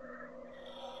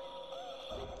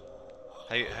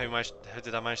 How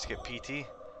did I manage to get PT?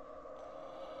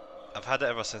 I've had it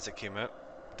ever since it came out.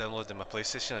 Downloaded my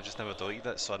PlayStation, I just never deleted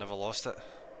it, so I never lost it.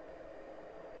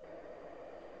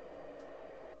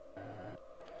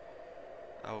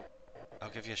 I'll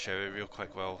I'll give you a shout out real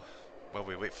quick while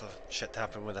we wait for shit to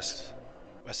happen with this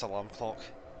alarm clock.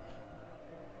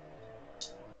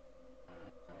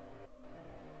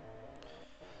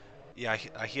 Yeah,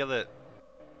 I hear that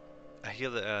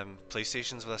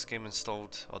PlayStations with this game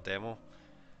installed or demo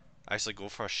actually go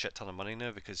for a shit ton of money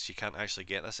now because you can't actually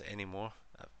get this anymore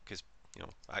because you know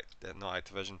not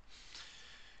Activision,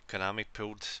 Konami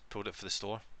pulled it for the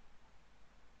store.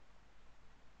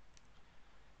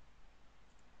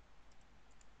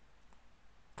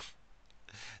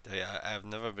 I've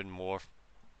never been more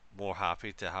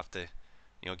happy to have to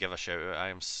give a shout out. I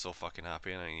am so fucking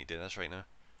happy and I need to do this right now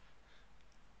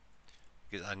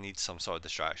because I need some sort of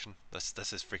distraction.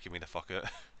 This is freaking me the fuck out.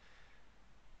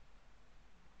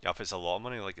 Yep, it's a lot of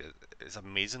money. Like it's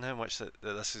amazing how much that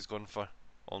this is going for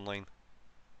online.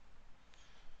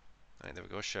 Right, there we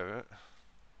go. Shout out.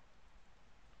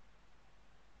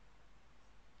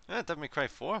 Yeah, Devil May Cry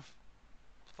 4.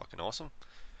 Fucking awesome.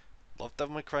 Love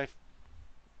Devil May Cry.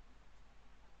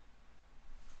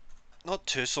 Not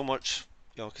 2 so much,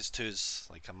 because 2 is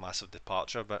like a massive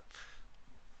departure, but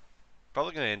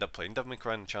probably gonna end up playing Devil May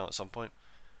Cry on the channel at some point.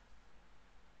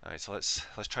 Alright, so let's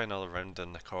try another round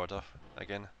in the corridor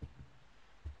again.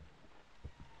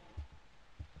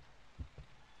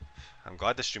 I'm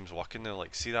glad the stream's working now.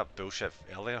 Like, see that bullshit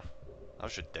earlier? That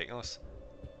was ridiculous.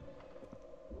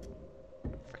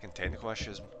 Freaking technical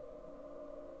issues.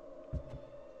 I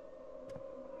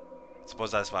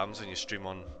suppose that's what happens when you stream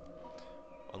on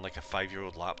like a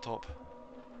 5-year-old laptop.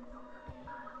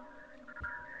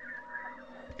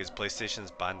 Because PlayStation's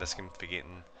banned this game for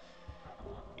getting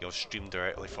streamed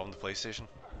directly from the PlayStation.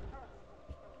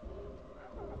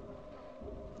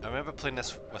 I remember playing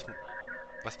this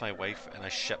with my wife and I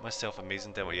shit myself.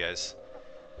 Amazing demo. Yes,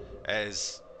 it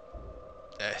is.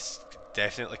 It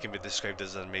definitely can be described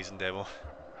as an amazing demo.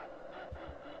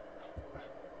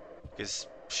 Because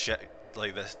shit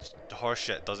like this, horse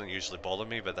shit doesn't usually bother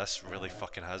me, but this really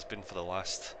fucking has been for the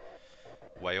last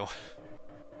while.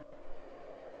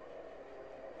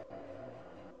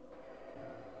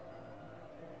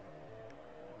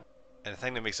 And the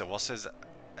thing that makes it worse is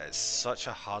it's such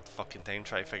a hard fucking time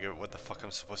trying to figure out what the fuck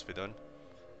I'm supposed to be doing.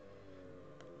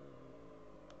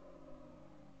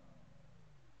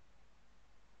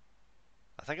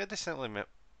 I think I distinctly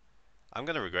I'm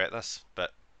gonna regret this,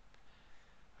 but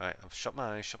right, I've shut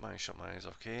my eyes, shut my eyes, shut my eyes.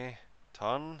 Okay,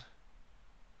 turn.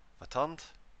 Have I turned?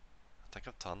 I think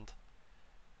I've turned.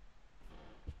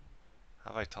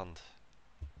 Have I turned?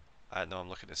 I no, I'm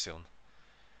looking at the ceiling.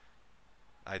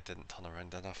 I didn't turn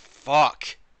around, did I?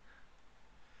 Fuck!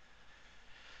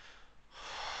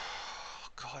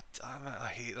 God damn it, I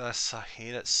hate this. I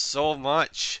hate it so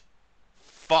much.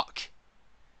 Fuck!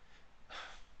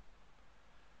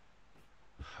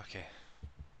 Okay.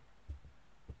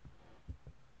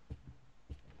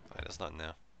 Right, there's nothing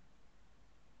there.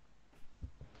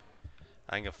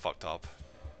 I think I've fucked up.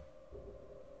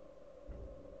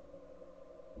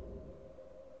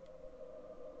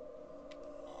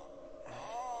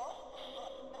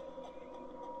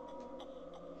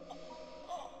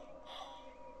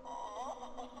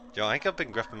 Yo, I think I've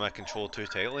been gripping my controller too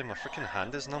tightly. My freaking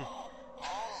hand is numb.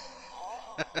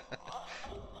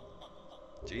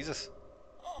 Jesus.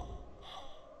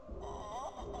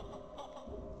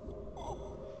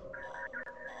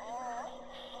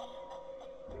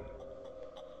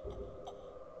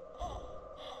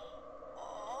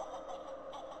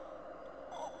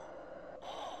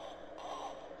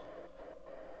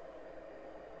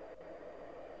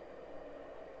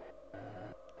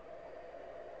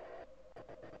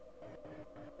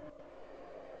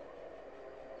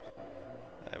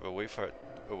 Right, we'll wait for it.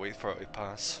 We'll wait for it to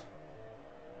pass.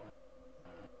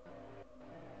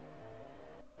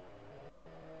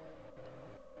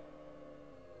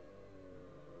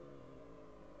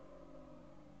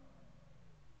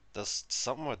 There's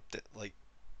something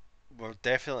we're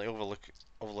definitely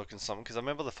overlooking something, because I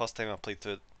remember the first time I played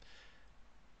through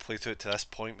it to this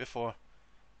point before.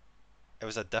 It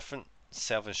was a different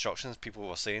set of instructions people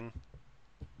were saying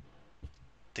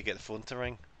to get the phone to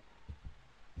ring.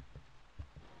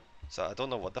 So I don't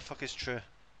know what the fuck is true.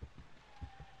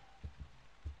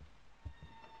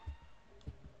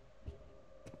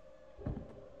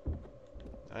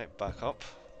 Alright, back up.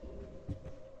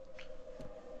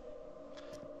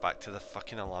 Back to the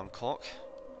fucking alarm clock.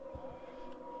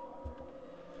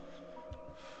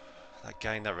 That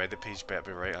guy in that Reddit page better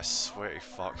be right, I swear to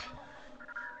fuck.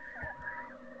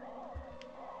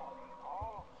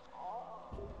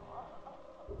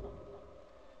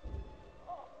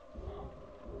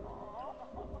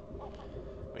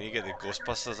 When you get the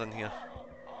Ghostbusters in here,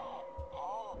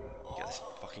 get this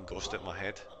fucking ghost out my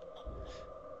head.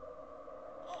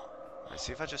 Let's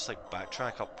see if I just like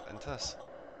backtrack up into this.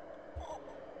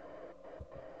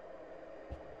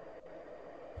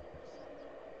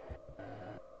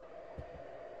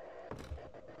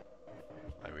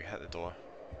 Right, we hit the door.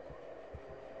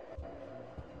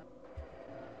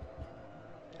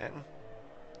 Anything?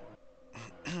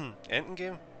 Anything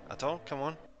game? At all? Come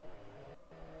on.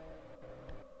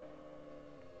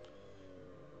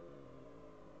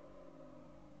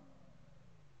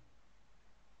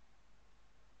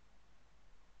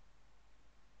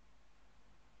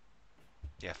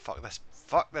 Yeah, fuck this.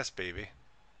 Fuck this baby.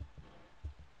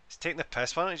 He's taking the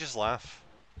piss, why don't you just laugh?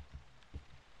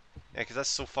 Yeah, because that's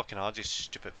so fucking hard, you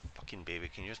stupid fucking baby.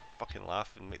 Can you just fucking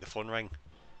laugh and make the phone ring?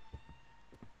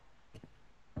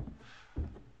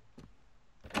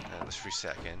 Let's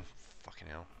reset again. Fucking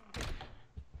hell.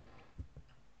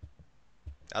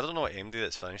 I don't know what MD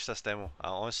that's finished this demo. I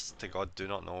honest to God do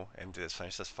not know MD that's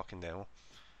finished this fucking demo.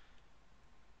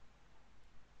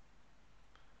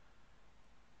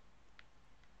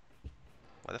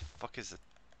 Why the fuck is it?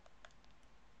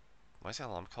 Why is the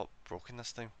alarm clock broken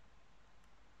this time?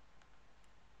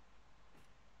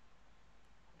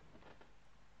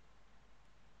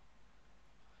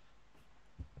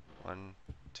 One,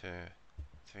 two,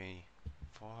 three,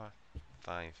 4,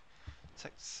 5,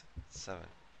 6, 7,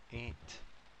 8,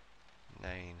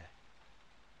 9,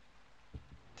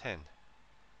 10.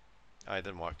 Ah, it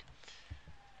didn't work.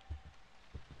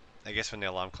 I guess when the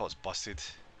alarm clock's busted,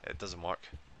 it doesn't work.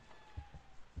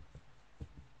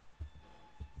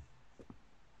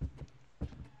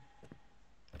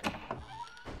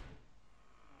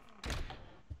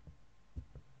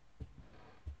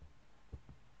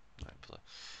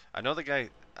 I know the guy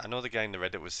in the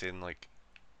Reddit was saying like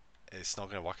it's not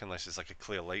gonna work unless it's like a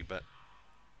clear light, but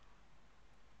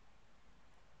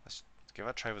let's give it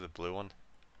a try with the blue one.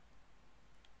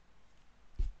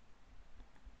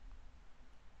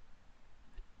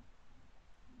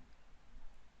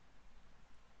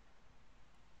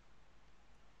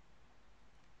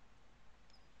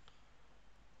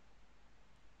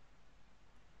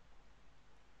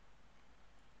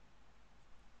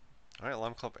 Alright,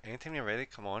 alarm clock, anytime you're ready,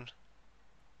 come on.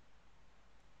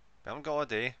 We haven't got all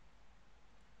day.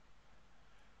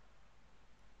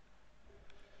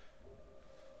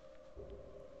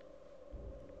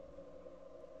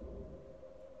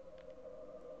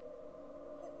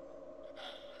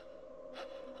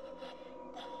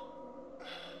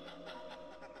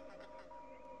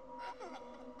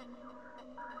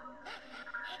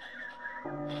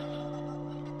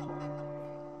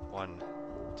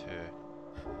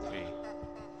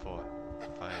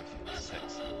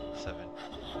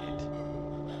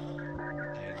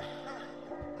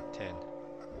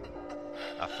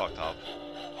 fucked up.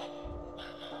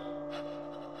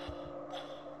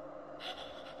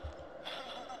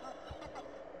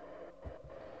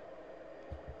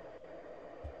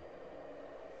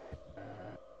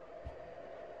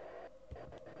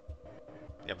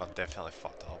 Yeah, I've definitely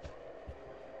fucked up.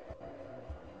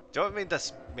 Do you know what made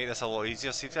this a lot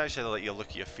easier? See if they actually let you look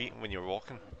at your feet when you're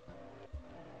walking.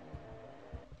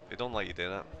 They don't let you do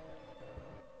that.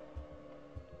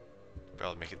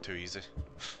 Better make it too easy.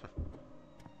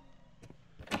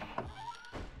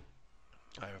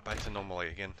 Alright, we're back to normal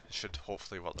light again. Should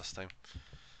hopefully work this time.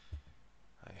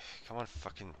 Aye, come on,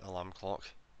 fucking alarm clock.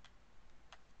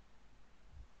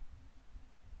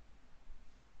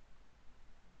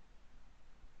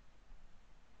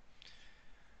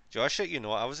 Do you know, shit, you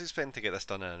know, I was expecting to get this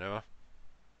done in an hour.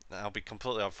 I'll be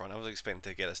completely upfront, I was expecting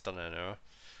to get this done in an hour.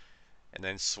 And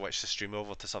then switch the stream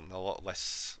over to something a lot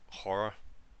less horror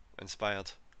inspired.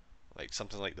 Like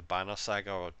something like the Banner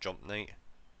Saga or Jump Night.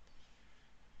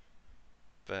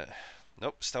 But,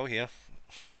 nope, still here.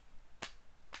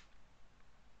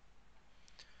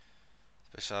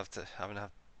 Especially after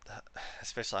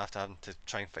having to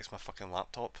try and fix my fucking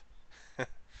laptop.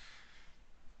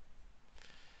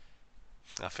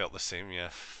 I felt the same, yeah.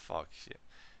 Fuck yeah.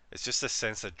 It's just this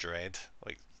sense of dread.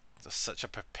 Like, there's such a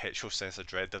perpetual sense of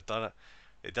dread. They've done it.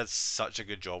 They did such a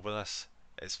good job with this.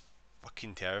 It's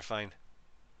fucking terrifying.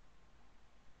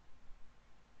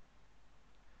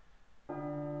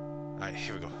 Alright,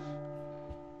 here we go.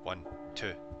 1,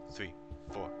 2, 3,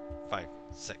 4, 5,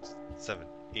 6, 7,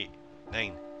 8,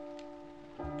 9,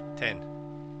 10.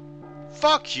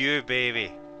 Fuck you,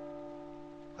 baby!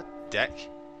 What dick?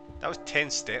 That was 10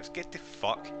 steps. Get the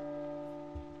fuck.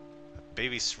 That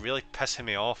baby's really pissing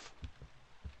me off.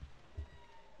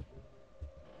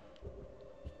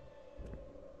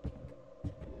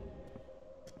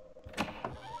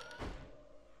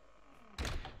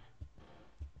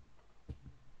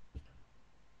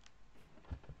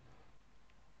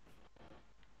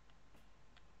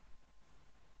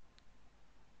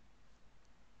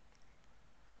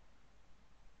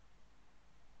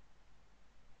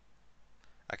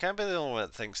 I can't be the only one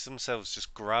that thinks to themselves,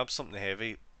 just grab something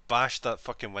heavy, bash that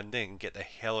fucking window and get the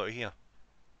hell out of here.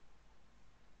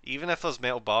 Even if there's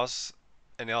metal bars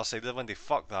on the other side of the window,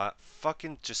 fuck that.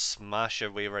 Fucking just smash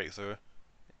your way right through.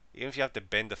 Even if you have to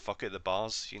bend the fuck out of the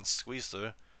bars, you can squeeze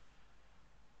through.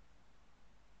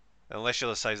 Unless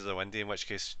you're the size of the window, in which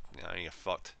case, you're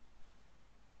fucked.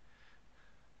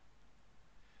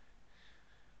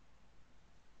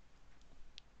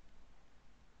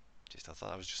 Jeez, I thought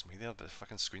that was just me there, but the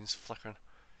fucking screen's flickering.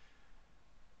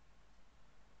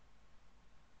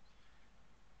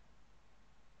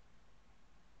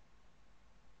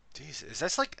 Jeez, is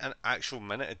this like an actual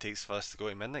minute it takes for us to go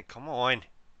to midnight? Come on!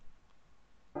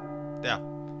 There.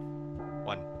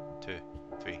 1, 2,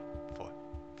 3, 4,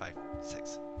 5,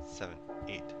 6, 7,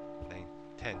 8, 9,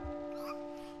 10.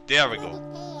 There we go.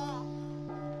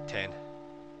 10.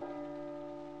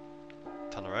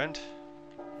 Turn around.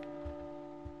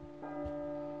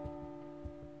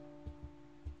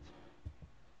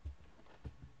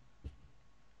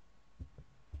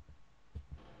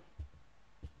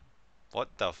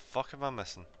 What the fuck am I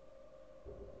missing?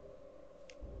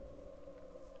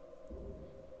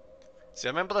 See,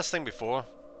 I remember this thing before.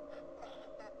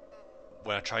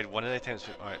 When I tried one of the attempts.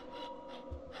 Alright.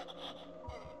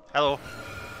 Hello.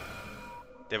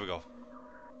 There we go.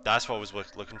 That's what I was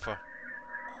looking for.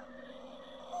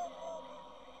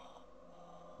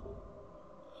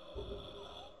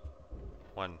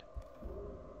 One,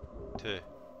 2,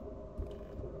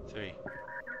 3,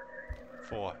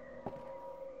 4,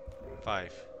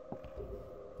 5,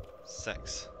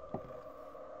 6,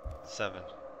 7,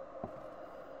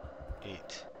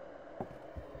 8,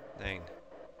 9,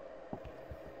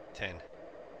 10.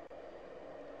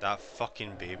 That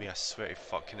fucking baby, I swear to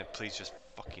fucking it, please just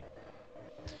fucking...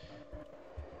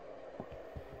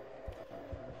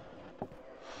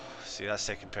 See that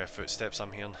second pair of footsteps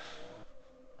I'm hearing?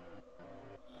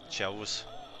 Chills.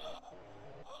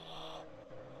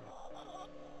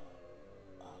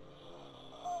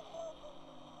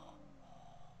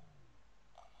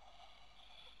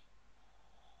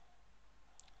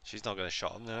 She's not gonna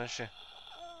shut up now, is she?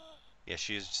 Yeah,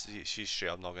 she's straight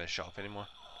up not gonna shut up anymore.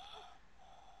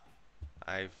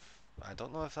 I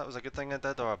don't know if that was a good thing I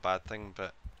did or a bad thing,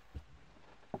 but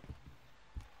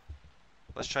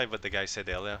let's try what the guy said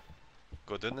earlier.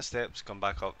 Go down the steps, come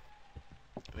back up.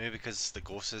 Maybe because the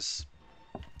ghost is,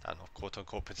 I don't know, quote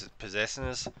unquote possessing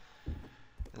us,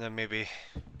 and then maybe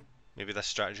this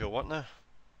strategy will work now.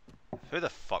 Who the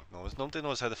fuck knows? Nobody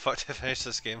knows how the fuck to finish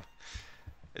this game.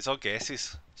 It's all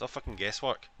guesses. It's all fucking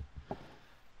guesswork.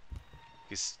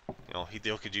 He's, you know,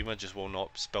 Hideo Kojima just will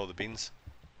not spill the beans.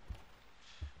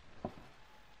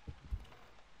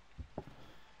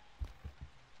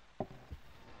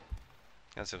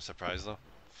 Can't say I'm surprised though.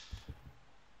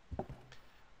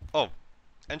 Oh,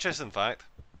 interesting fact.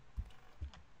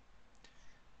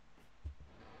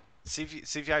 See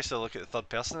if you actually look at the third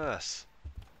person of this.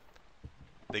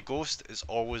 The ghost is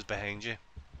always behind you.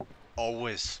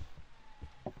 Always.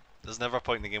 There's never a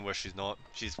point in the game where she's not.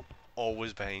 She's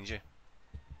always behind you.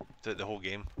 Throughout the whole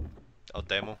game. Or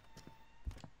demo.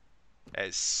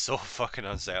 It's so fucking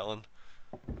unsettling.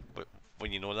 But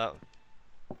when you know that.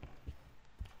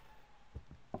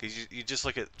 Because you just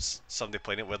look at somebody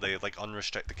playing it where they like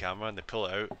unrestrict the camera and they pull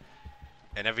it out.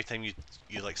 And every time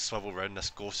you like swivel around, this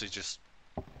ghost is just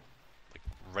like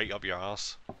right up your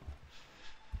ass.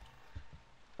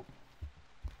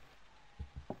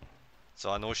 So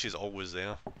I know she's always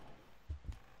there.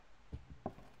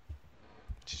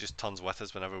 She just turns with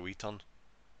us whenever we turn.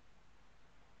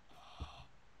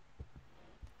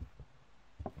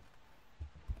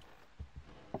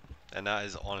 And that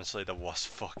is honestly the worst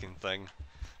fucking thing.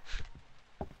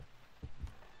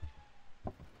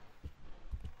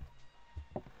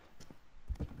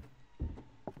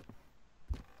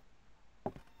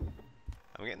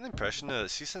 I'm getting the impression that,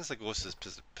 see, since the ghost is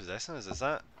possessing us, is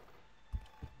that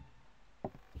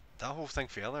whole thing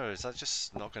for earlier, is that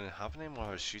just not going to happen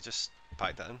anymore, or is she just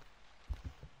packed it in?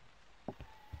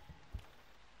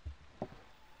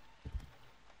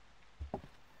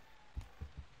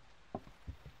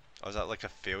 Or is that like a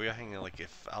failure thing, like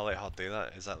if I let her do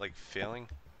that, is that like failing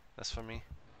this for me?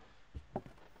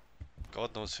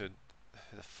 God knows how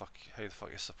the fuck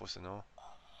you're supposed to know.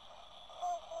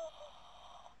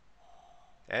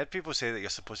 I heard people say that you're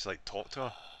supposed to like talk to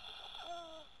her.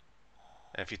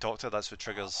 And if you talk to her, that's what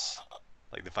triggers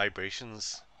like the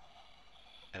vibrations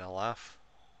and a laugh.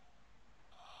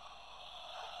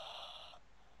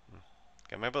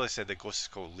 I remember they said the ghost is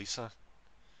called Lisa.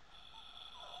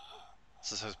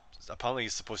 So apparently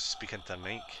he's supposed to speak into a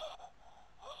mic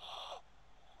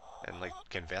and like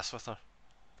converse with her.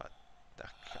 But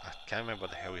I can't remember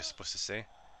what the hell you're supposed to say.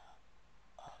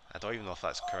 I don't even know if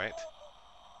that's correct.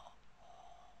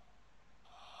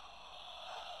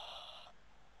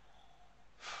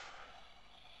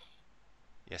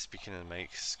 Yeah, speaking in the mic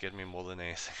scared me more than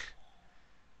anything.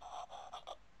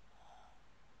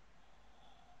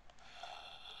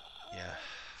 Yeah,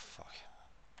 fuck.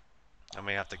 I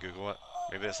may have to Google it.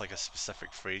 Maybe it's like a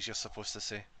specific phrase you're supposed to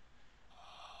say.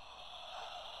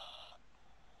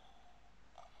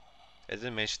 I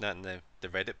didn't mention that in the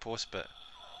Reddit post, but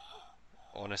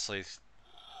honestly,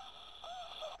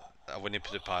 I wouldn't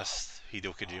put it past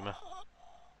Hideo Kojima.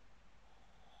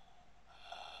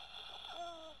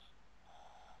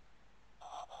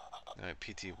 Alright,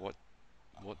 PT, what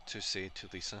to say to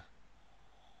Lisa?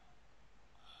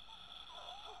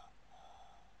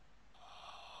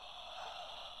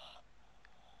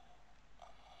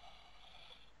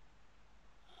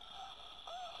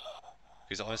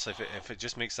 Because honestly, if it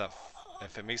just makes that,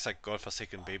 if it makes that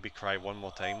godforsaken baby cry one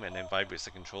more time and then vibrates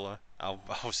the controller,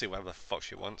 I'll say whatever the fuck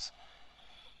she wants.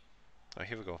 Alright,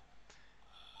 here we go.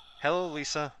 Hello,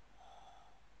 Lisa.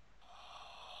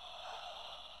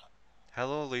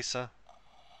 Hello, Lisa.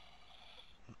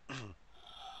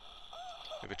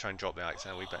 Maybe try and drop the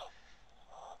accent a wee bit.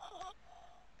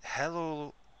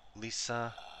 Hello,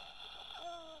 Lisa.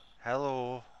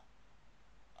 Hello.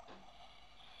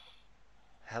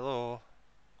 Hello.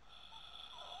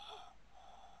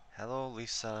 Hello,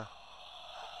 Lisa.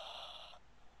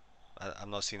 I'm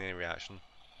not seeing any reaction.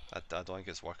 I don't think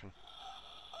it's working.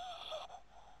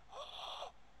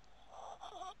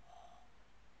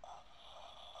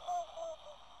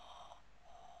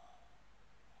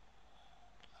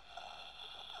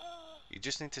 You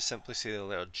just need to simply say the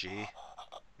letter J,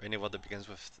 or any word that begins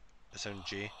with the sound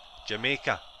J.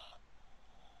 Jamaica.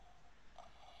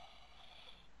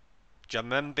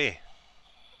 Jamimbi.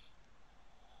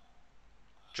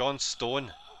 John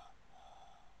Stone.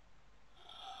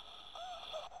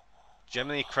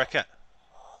 Jiminy Cricket.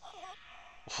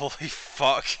 Holy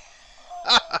fuck.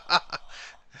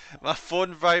 My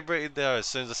phone vibrated there as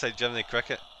soon as I said Jiminy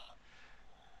Cricket.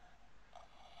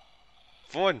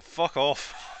 Phone, fuck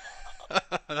off.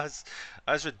 that's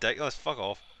ridiculous. Fuck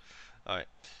off. Alright.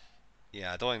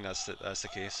 Yeah, I don't think that's the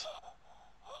case.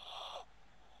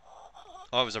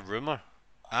 Oh, it was a rumour.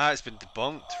 Ah, it's been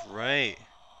debunked. Right.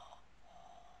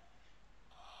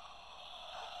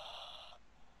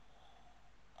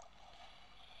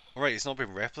 Right, it's not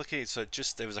been replicated, so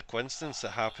it was a coincidence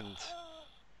that happened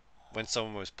when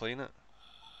someone was playing it.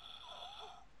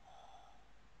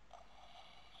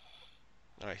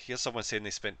 Alright, here's someone saying they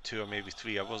spent 2 or maybe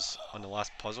 3 hours on the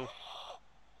last puzzle.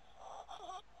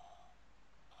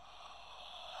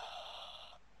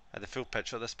 I had the full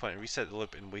picture at this point. I reset the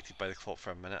loop and waited by the clock for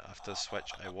a minute. After the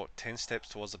switch, I walked 10 steps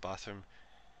towards the bathroom.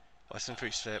 Listened for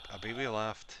each step. A baby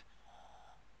laughed.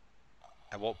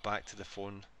 I walked back to the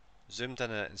phone, zoomed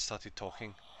in on it and started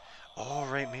talking. Oh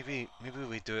right, maybe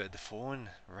we do it at the phone.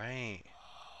 Right.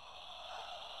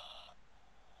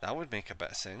 That would make a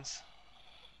bit of sense.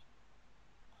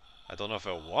 I don't know if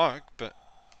it'll work, but...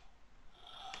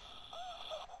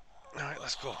 Alright,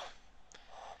 let's go.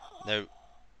 Now,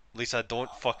 Lisa, don't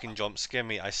fucking jump scare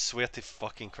me. I swear to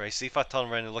fucking Christ. See if I turn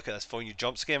around and look at this phone, you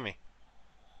jump scare me.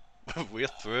 We're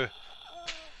through.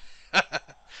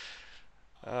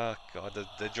 Oh god,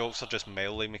 the jokes are just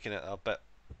mildly making it a bit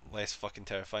less fucking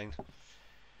terrifying.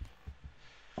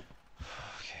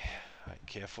 Okay, right,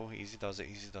 careful. Easy does it,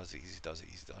 easy does it, easy does it,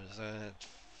 easy does it.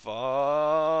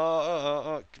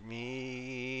 Fuck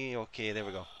me. Okay, there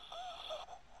we go.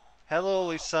 Hello,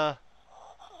 Lisa.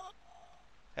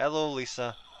 Hello,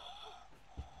 Lisa.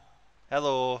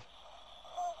 Hello.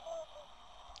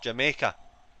 Jamaica.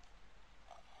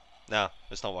 No,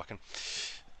 it's not working.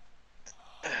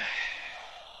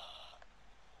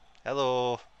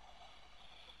 Hello.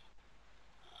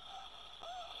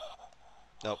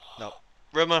 Nope, nope.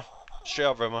 Rumor. Straight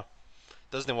up rumor.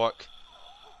 Doesn't work.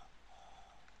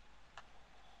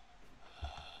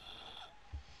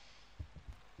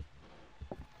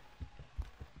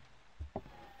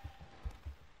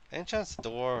 Any chance the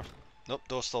door... Nope,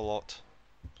 door's still locked.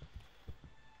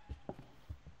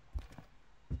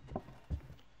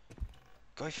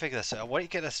 Gotta figure this out. I want to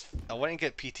get this... I want to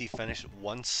get PT finished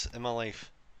once in my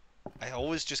life. I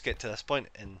always just get to this point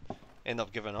and end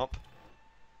up giving up.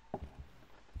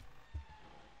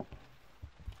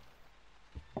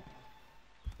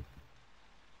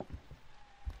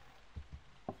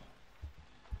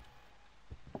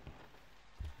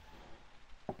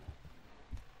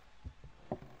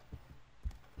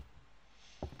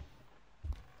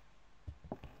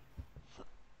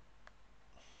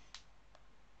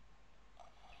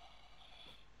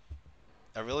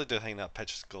 I really do think that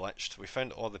pitch is glitched. We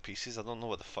found all the pieces. I don't know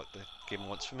what the fuck the game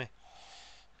wants from me.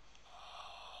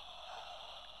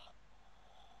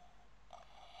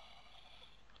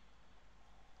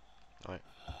 Alright.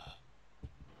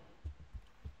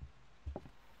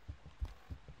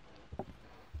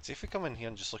 See if we come in here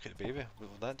and just look at the baby. Will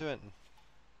that do it?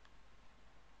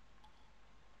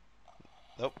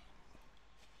 Nope.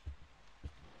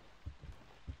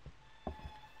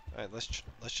 Alright, let's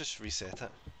just reset it.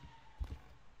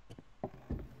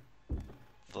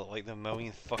 For like the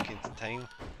millionth fucking time.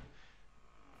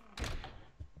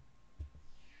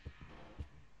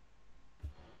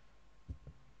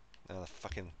 Now the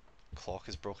fucking clock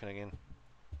is broken again.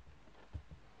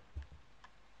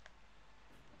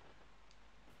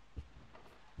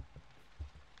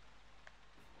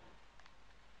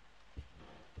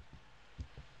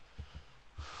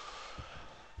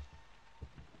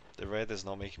 The red is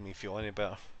not making me feel any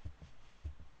better.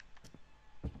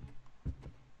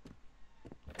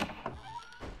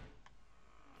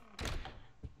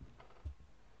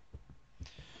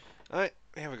 Alright,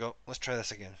 here we go. Let's try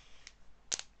this again.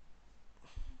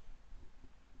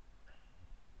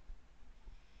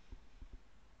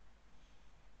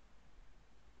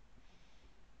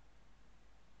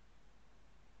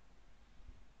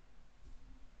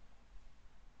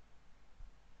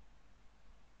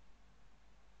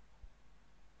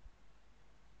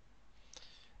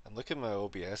 I'm looking at my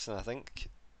OBS and I think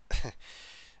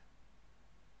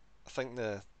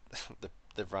the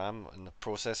the RAM and the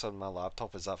processor on my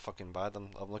laptop is that fucking bad.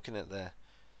 I'm looking at the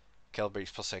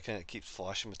kilobytes per second. It keeps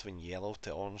flashing between yellow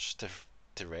to orange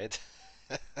to red.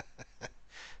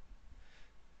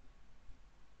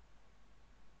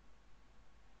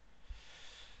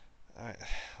 Alright,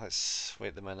 let's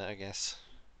wait a minute, I guess.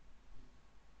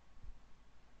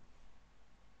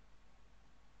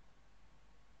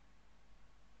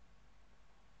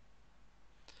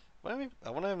 I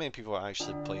wonder how many people are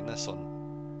actually playing this on...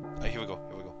 Oh, here we go,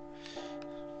 here we go.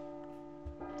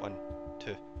 1,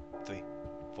 2, 3,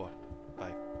 4,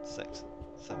 5, 6,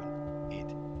 7, 8,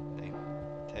 9,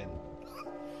 10.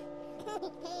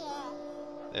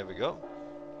 There we go.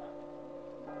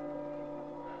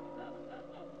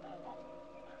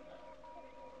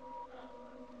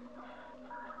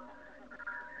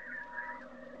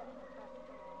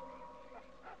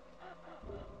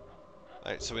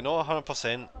 Right, so we know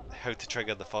 100% how to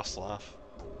trigger the first laugh.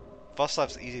 First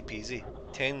laugh's easy peasy.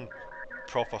 10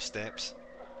 proper steps.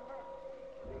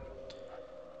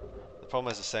 The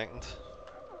problem is the second.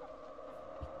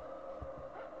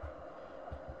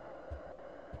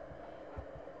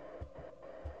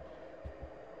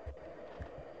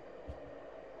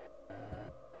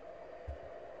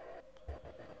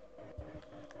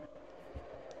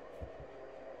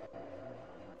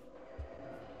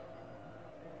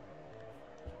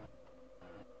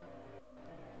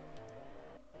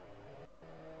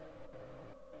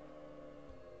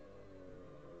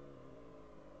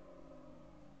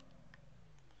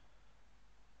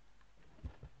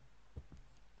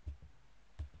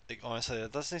 Like, honestly, there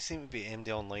doesn't seem to be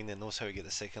anybody online that knows how to get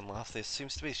the second laugh. There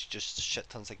seems to be just shit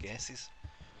tons of guesses.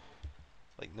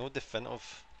 Like, no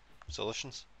definitive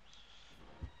solutions.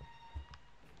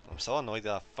 I'm still annoyed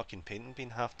that fucking painting being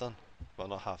half done. Well,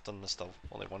 not half done, there's still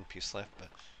only one piece left, but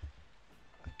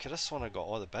I could have sworn I got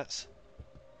all the bits.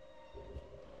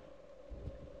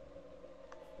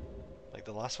 Like,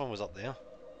 the last one was up there.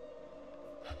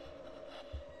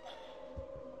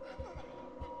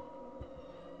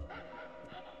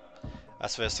 I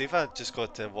swear, see if I just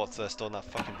got to watch this on that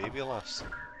fucking baby laughs.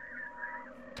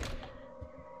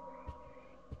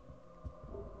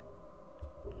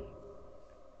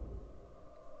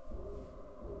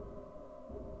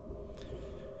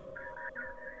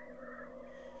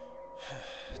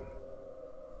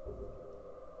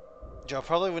 Yeah, I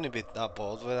probably wouldn't be that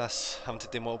bored with this, having to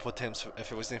do multiple attempts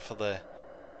if it wasn't for the,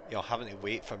 you know, having to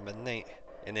wait for midnight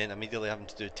and then immediately having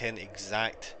to do 10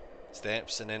 exact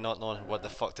steps and then not knowing what the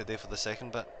fuck to do for the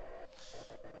second bit.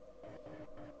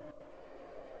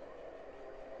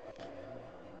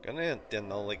 Gonna do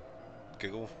another like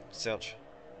Google search.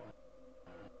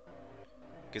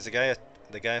 Because the guy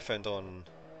I found on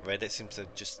Reddit seems to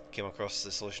just came across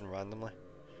the solution randomly.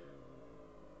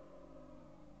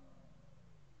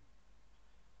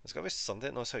 There's gotta be somebody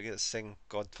that knows how to get this thing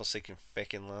godforsaken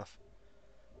feckin' laugh.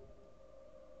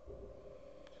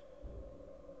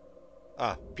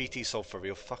 Ah, PT solved for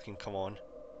real, fucking come on.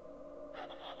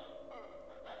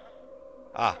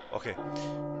 Ah, okay.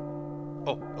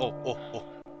 Oh.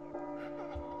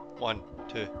 1,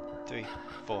 2, 3,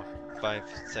 4, 5,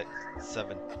 6,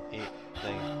 7, 8,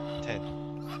 9, 10.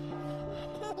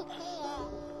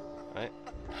 Right?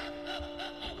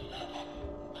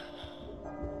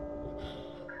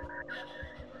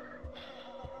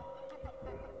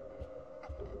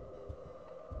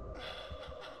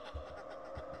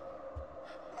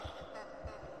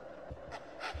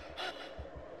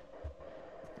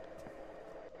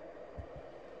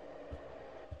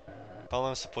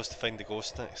 Apparently I'm supposed to find the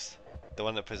ghost next. The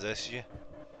one that possesses you.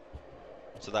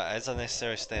 So that is a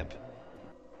necessary step.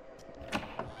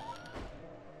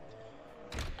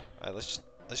 Alright, let's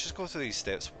just go through these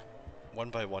steps one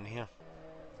by one here.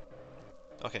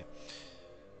 Okay.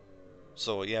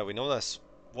 So yeah, we know this.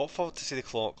 Walk forward to see the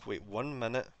clock, wait 1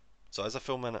 minute. So that's a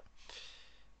full minute.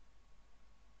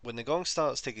 When the gong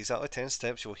starts, take exactly 10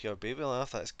 steps, you will hear a baby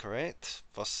laugh, that is correct.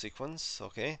 First sequence,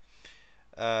 okay.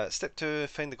 Step 2,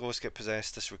 find the ghost, get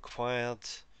possessed, this required.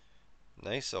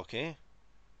 Nice, okay.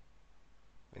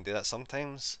 We can do that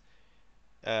sometimes.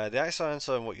 The actual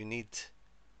answer on what you need,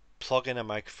 plug in a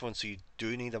microphone, so you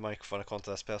do need a microphone according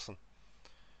to this person.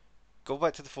 Go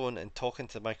back to the phone and talk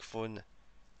into the microphone.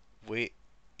 Wait,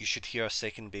 you should hear a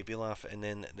second baby laugh and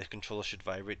then the controller should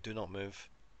vibrate, do not move.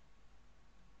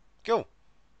 Go!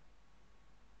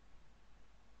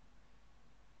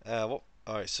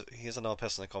 Alright, so here's another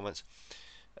person in the comments.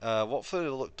 Walk through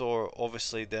the locked door,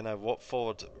 obviously, then I walked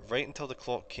forward right until the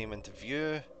clock came into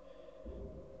view.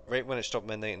 Right when it struck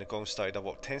midnight and the gong started, I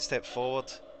walked 10 steps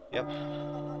forward. Yep.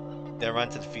 Then I ran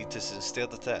to the fetus and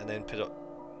stared at it and then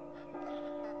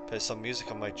put some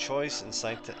music on my choice and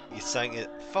he sang it.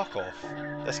 Fuck off.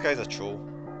 This guy's a troll.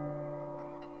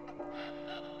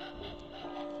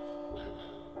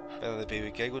 Then the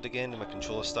baby giggled again and my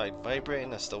controller started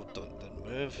vibrating. I still didn't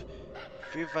move.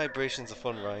 A few vibrations, the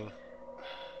phone rang.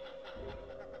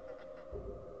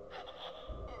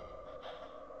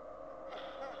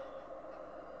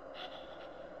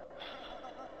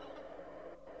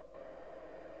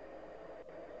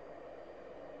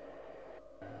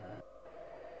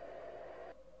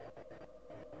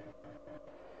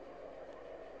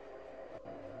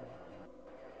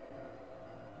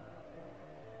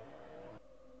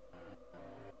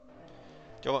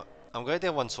 Do you know what? I'm going to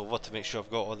do once over to make sure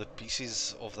I've got all the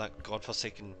pieces of that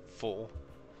godforsaken photo.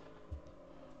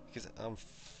 Because I'm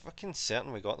fucking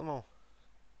certain we got them all.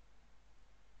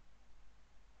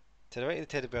 To the right of the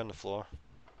teddy bear on the floor.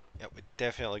 Yep, we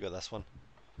definitely got this one.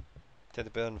 Teddy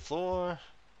bear on the floor.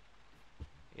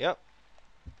 Yep.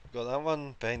 Got that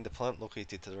one. Behind the plant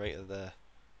located to the right of the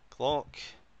clock.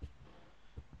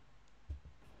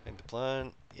 Behind the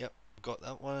plant. Yep. Got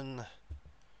that one.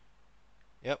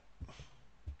 Yep.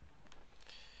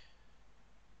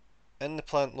 In the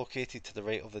plant located to the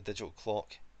right of the digital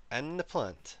clock. In the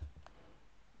plant.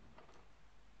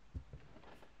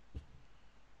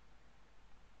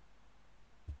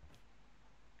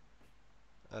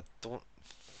 I don't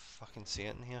fucking see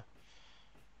it in here.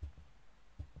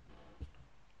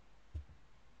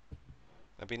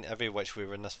 I've been every which way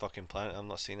around this fucking planet, I'm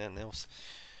not seeing anything else.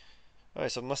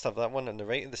 Alright, so I must have that one on the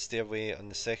right of the stairway on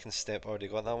the second step, already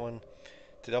got that one.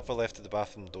 To the upper left of the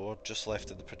bathroom door, just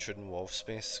left of the protruding wall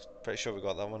space. Pretty sure we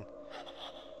got that one.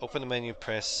 Open the menu,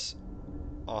 press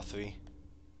R3.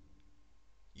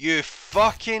 You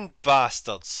fucking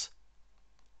bastards!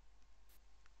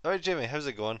 Alright, Jamie, how's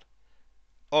it going?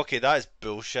 Okay, that is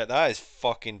bullshit. That is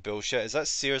fucking bullshit. Is that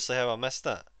seriously how I missed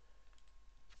that?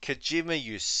 Kojima,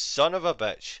 you son of a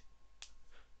bitch.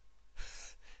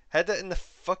 Hid it in the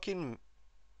fucking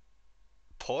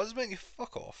pause menu?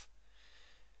 Fuck off.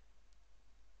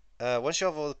 Once you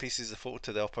have all the pieces, the photo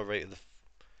to the upper right of the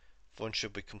phone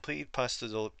should be completed. Pass through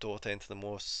the door to enter the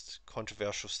most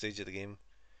controversial stage of the game.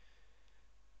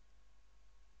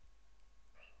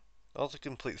 In order to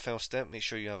complete the final step, make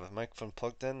sure you have a microphone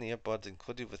plugged in, the earbuds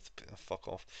included with... fuck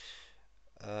off.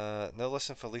 Now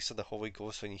listen for Lisa the Holy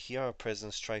Ghost. When you hear our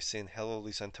presence, try saying hello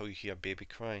Lisa until you hear baby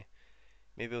cry.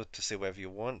 Maybe able to say whatever you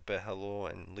want, but hello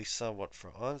and Lisa work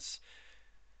for us.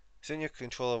 Soon your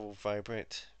controller will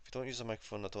vibrate. If you don't use a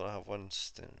microphone, I don't have one.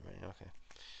 Right, okay.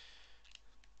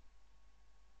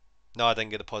 No, I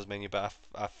didn't get the pause menu, but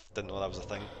I didn't know that was a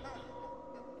thing.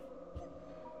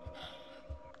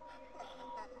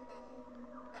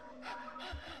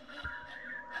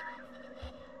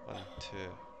 One, two.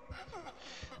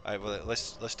 Alright, well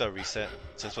let's do a reset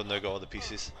since we've now got all the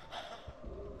pieces.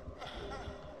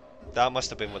 That must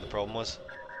have been what the problem was.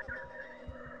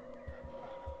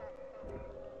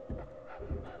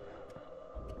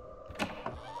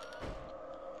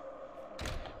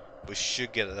 We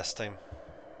should get it this time.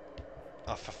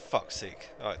 Oh, for fuck's sake.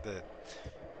 Alright,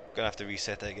 gonna have to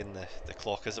reset it again, the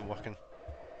clock isn't working.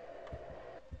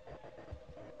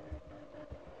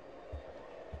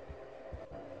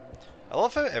 I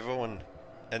love how everyone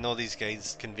in all these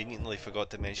guides conveniently forgot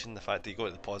to mention the fact that you go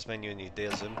to the pause menu and you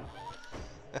dare zoom.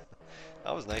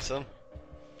 That was nice of them.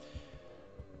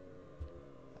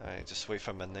 Alright, just wait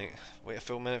for midnight. Wait a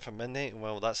full minute for midnight, and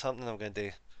while that's happening I'm going to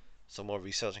do some more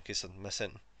research in case I miss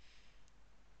it.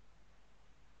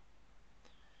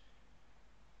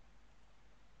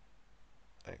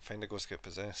 Right, find a ghost get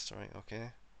possessed, right,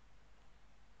 okay.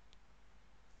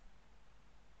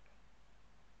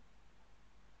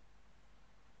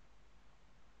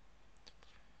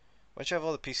 Once you have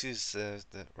all the pieces,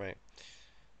 right.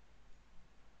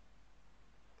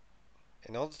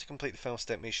 In order to complete the final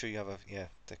step, make sure you have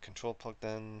the control plugged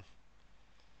in.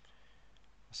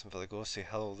 Listen for the ghost, say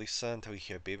hello Lisa until you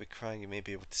hear baby cry. You may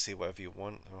be able to say whatever you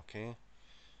want, okay.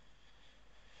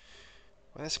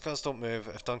 When the scars don't move,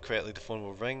 if done correctly, the phone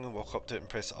will ring. Walk up to it and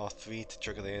press R3 to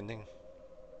trigger the ending.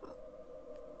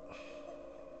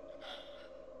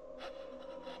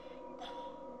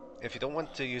 If you don't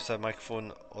want to use a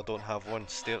microphone or don't have one,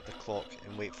 stare at the clock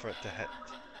and wait for it to hit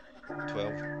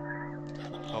 12.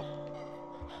 Oh.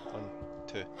 1,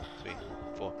 2, 3,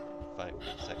 4, 5,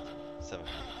 6, 7,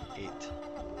 8,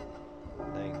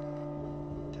 9,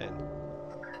 10.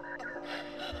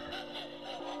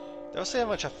 Did I say how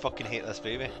much I fucking hate this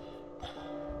baby?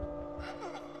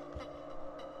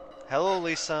 Hello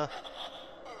Lisa.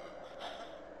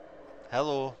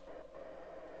 Hello.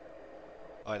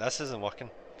 Alright, this isn't working.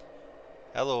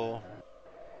 Hello.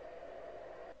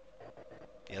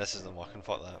 Yeah, this isn't working,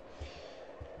 fuck that.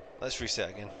 Let's reset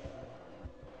again.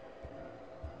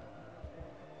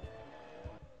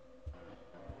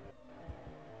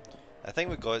 I think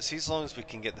we've got it. See, as long as we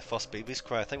can get the first baby's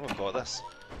cry, I think we've got this.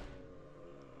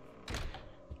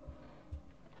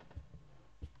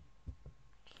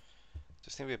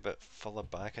 Just need to be a bit further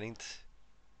back. I need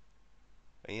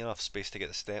enough space to get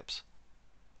the steps.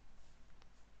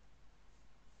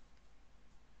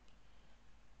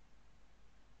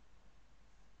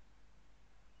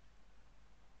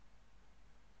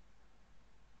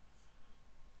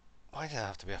 Why did it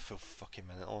have to be a full fucking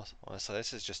minute? Honestly,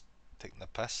 this is just taking the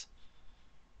piss.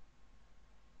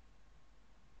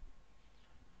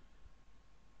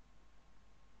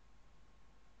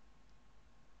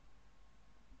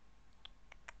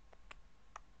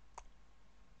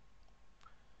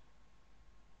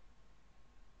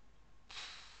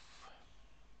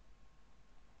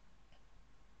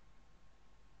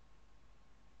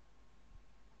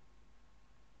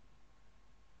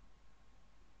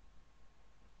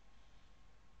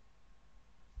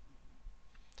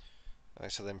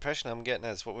 Right, so the impression I'm getting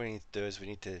is what we need to do is we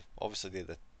need to obviously do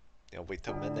wait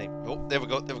till midnight. Oh, there we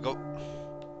go, there we go.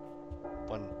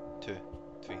 1, 2,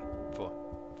 3, 4,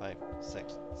 5,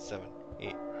 6, 7,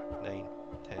 8, 9,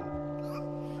 10.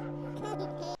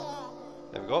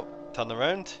 There we go. Turn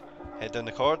around, head down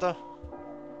the corridor.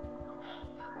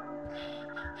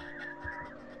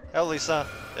 Hello Lisa,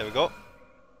 there we go.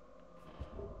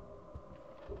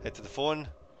 Head to the phone.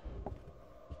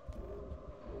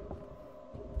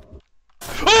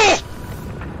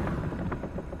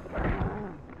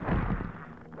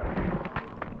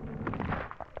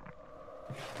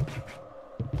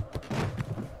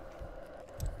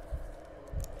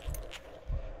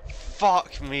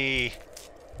 Fuck me!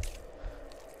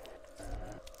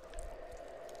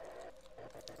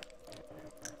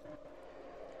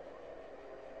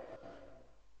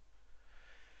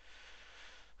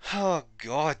 Oh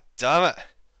god damn it!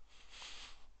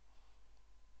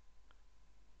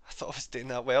 I thought I was doing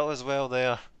that well as well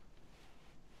there.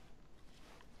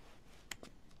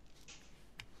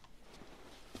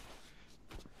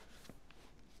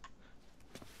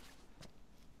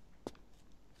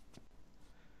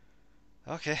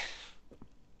 Okay.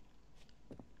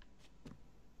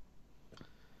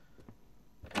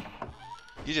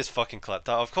 You just fucking clipped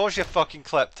that. Of course you fucking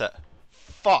clipped it.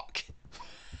 Fuck.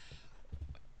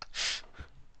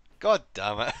 God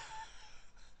damn it.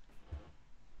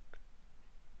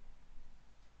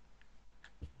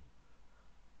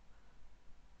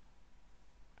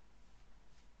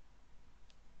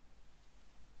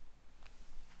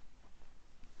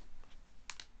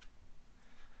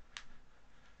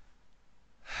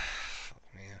 Fuck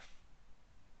me.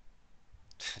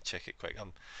 Check it quick.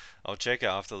 I'll check it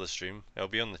after the stream. It'll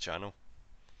be on the channel.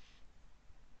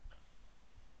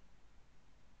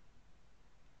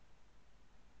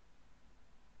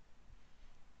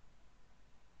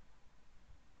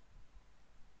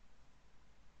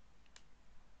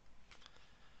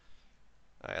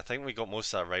 Right, I think we got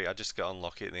most of that right. I just got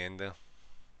unlucky at the end there.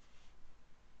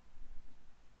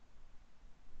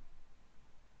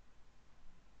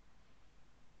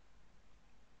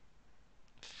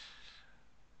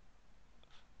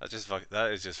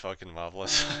 That is just fucking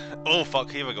marvelous. Oh fuck!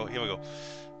 Here we go. Here we go.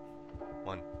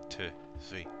 1, 2,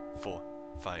 3, 4,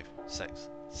 5, 6,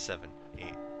 7,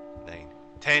 8, 9,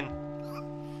 10.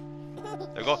 There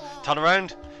we go. Turn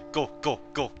around. Go, go,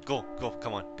 go, go, go.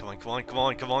 Come on, come on, come on, come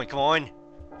on, come on, come on.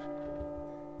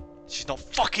 She's not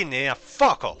fucking there.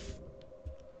 Fuck off.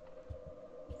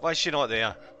 Why is she not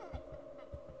there?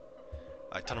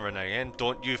 I turn around again.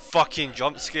 Don't you fucking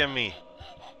jump scare me.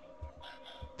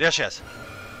 There she is.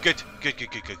 Good, good,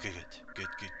 good, good, good, good, good,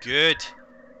 good, good.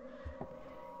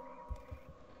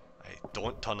 Right,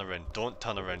 don't turn around. Don't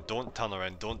turn around. Don't turn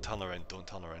around. Don't turn around. Don't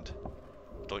turn around.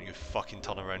 Don't you fucking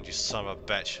turn around, you son of a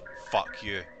bitch. Fuck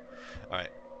you. Alright.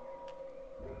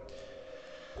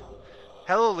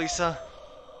 Hello, Lisa.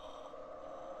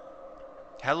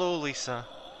 Hello, Lisa.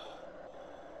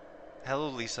 Hello,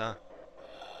 Lisa.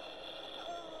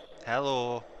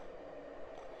 Hello.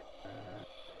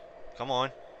 Come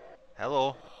on.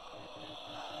 Hello.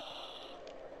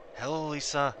 Hello,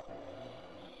 Lisa.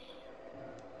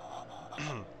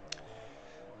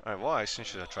 Alright, what action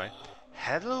should I try?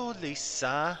 Hello,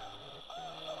 Lisa.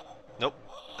 Nope.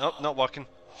 Nope, not working.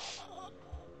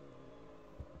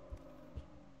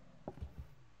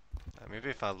 Maybe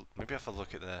if I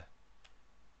look at the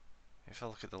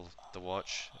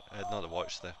watch, not the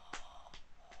watch, the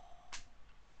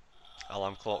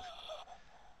alarm clock.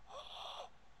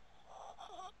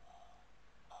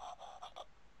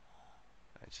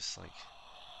 I just like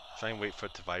try and wait for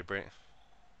it to vibrate.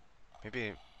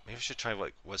 Maybe I should try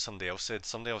like what somebody else said.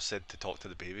 Somebody else said to talk to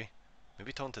the baby.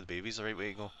 Maybe talking to the baby is the right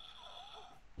way to go.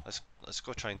 Let's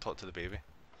go try and talk to the baby.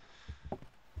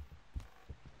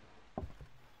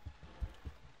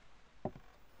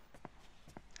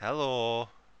 Hello.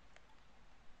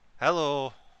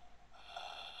 Hello.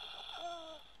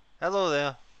 Hello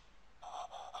there.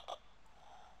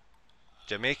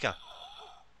 Jamaica.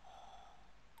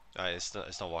 Alright, it's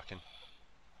not working.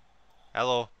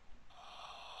 Hello.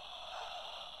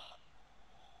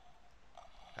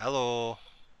 Hello.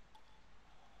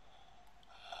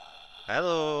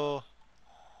 Hello.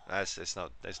 It's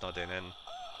not doing anything.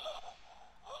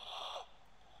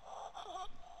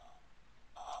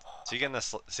 So you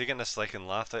getting this like and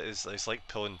laugh at is it's like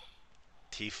pulling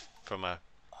teeth from a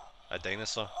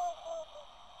dinosaur.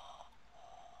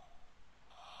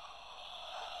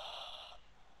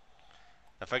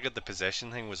 I figured the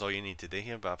possession thing was all you need to do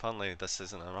here, but apparently this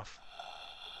isn't enough.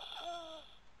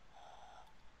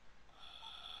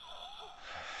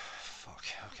 Fuck.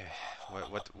 Okay.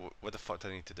 What the fuck do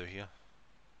I need to do here?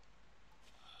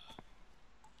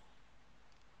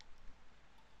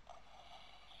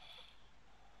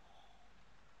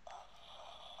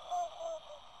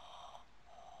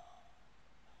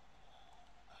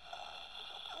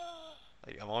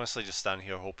 Like, I'm honestly just standing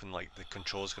here hoping like the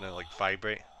control's gonna like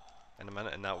vibrate in a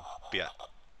minute and that'll be it.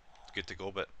 Good to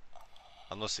go, but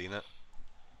I'm not seeing it.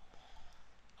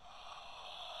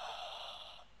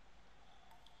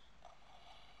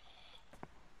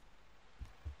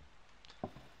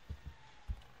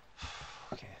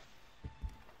 Okay.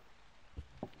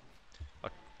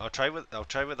 I'll try what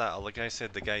that other guy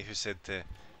said. The guy who said to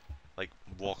like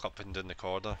walk up and down the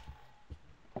corridor,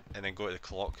 and then go to the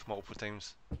clock multiple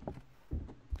times.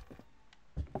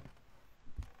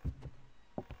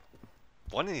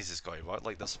 One of these has got to work.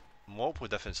 Like, there's multiple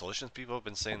different solutions people have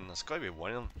been saying. There's got to be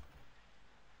one of them.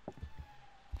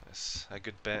 It's a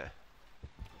good bet.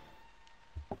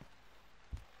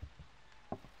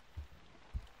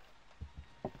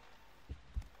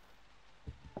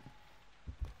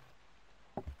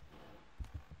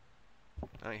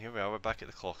 Alright, here we are. We're back at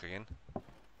the clock again.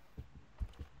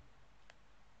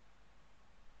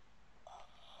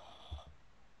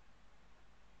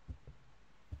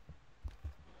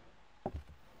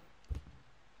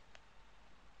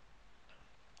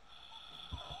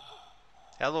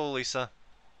 Hello, Lisa.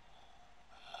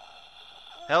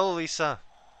 Hello, Lisa.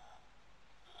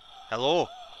 Hello.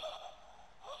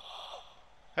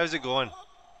 How's it going?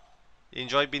 You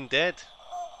enjoy being dead?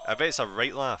 I bet it's a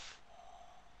right laugh.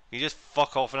 You just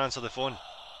fuck off and answer the phone.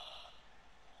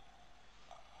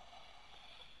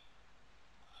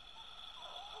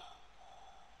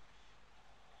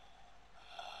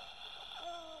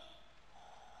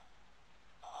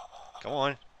 Come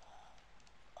on.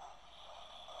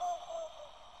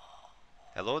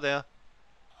 Hello there.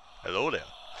 Hello there.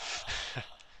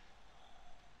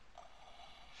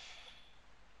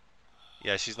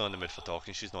 Yeah, she's not in the mood for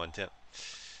talking. She's not into it.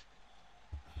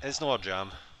 It's not a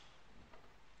jam.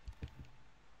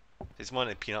 It's more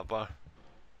into peanut butter.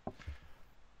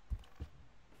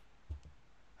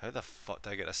 How the fuck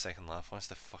did I get a second laugh? Honest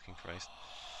to fucking Christ.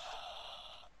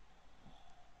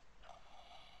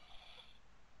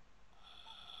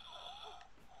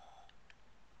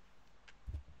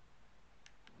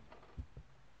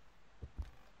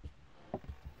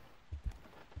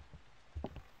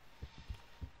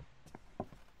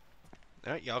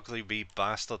 Alright, you ugly wee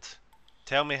bastard.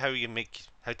 Tell me how to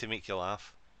make you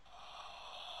laugh.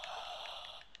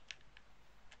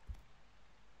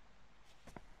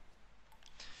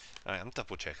 Alright, I'm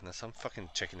double checking this. I'm fucking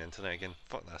checking the internet again.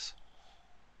 Fuck this.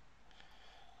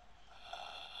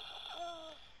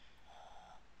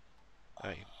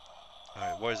 Alright,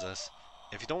 what is this?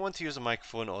 If you don't want to use a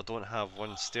microphone or don't have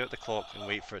one, stare at the clock and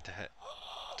wait for it to hit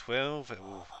 12. It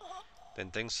will then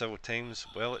ding several times.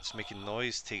 While it's making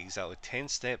noise, take exactly 10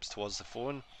 steps towards the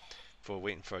phone before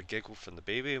waiting for a giggle from the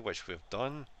baby, which we've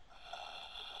done.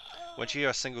 Once you hear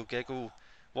a single giggle,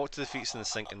 walk to the feet in the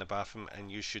sink in the bathroom and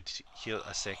you should hear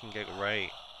a second giggle. Right.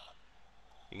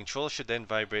 Your controller should then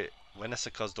vibrate. When this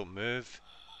occurs, don't move.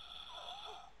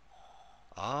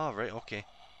 Ah, right, okay.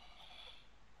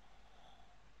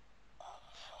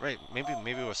 Right,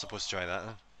 maybe we're supposed to try that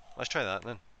then. Let's try that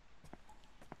then.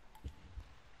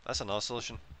 That's another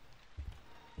solution.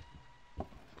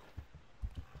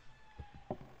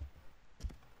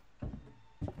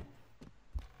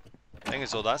 Thing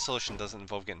is though, that solution doesn't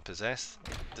involve getting possessed.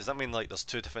 Does that mean like there's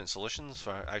two different solutions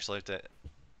for actually how to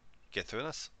get through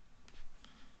this?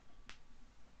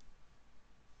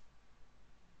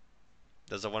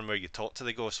 There's the one where you talk to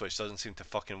the ghost, which doesn't seem to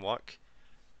fucking work.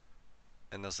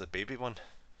 And there's the baby one.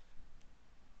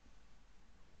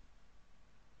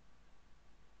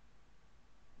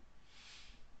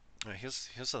 Right,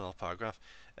 here's another paragraph.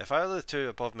 If either of the two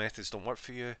above methods don't work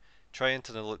for you, try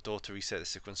entering the locked door to reset the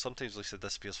sequence. Sometimes Lisa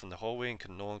disappears from the hallway and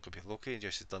can no longer be located.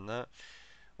 Yes, she's done that.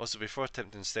 Also, before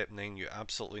attempting step 9, you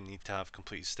absolutely need to have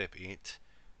completed step 8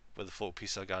 with the photo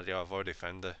piece. I've already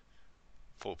found the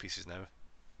photo pieces now.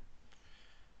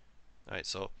 Alright,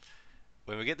 so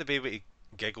when we get the baby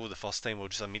to giggle the first time, we'll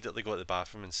just immediately go to the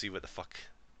bathroom and see what the fuck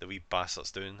the wee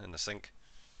bastard's doing in the sink.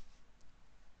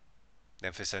 Then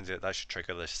if it sounds like that should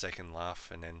trigger the second laugh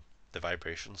and then the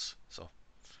vibrations. So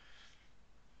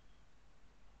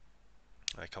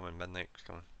I come in midnight,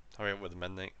 come on. Hurry up with the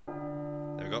midnight.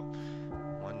 There we go.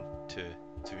 1, 2,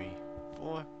 3,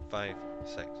 4, 5,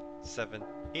 6, 7,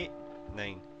 8,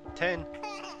 9, 10.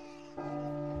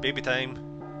 Baby time.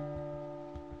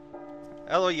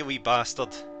 Hello, you wee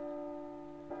bastard.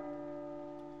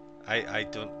 I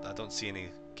don't see any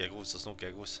giggles. There's no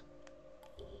giggles.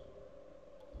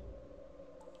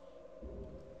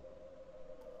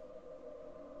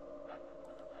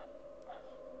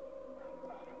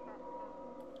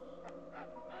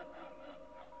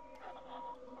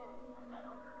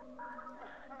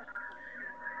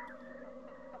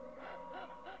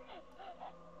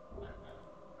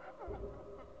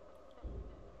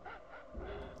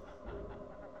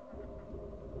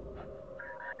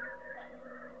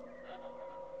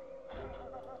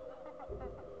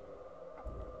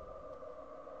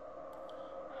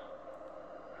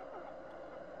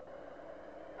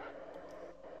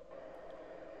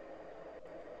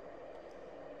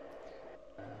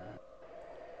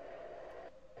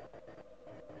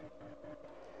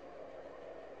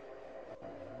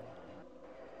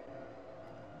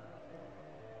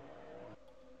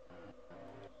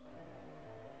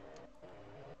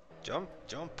 Do you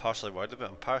know I'm partially worried about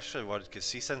it? I'm partially worried because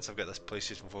see, since I've got this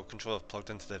PlayStation 4 controller plugged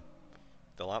into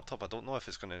the laptop, I don't know if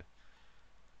it's going to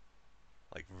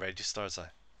like register as a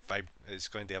it's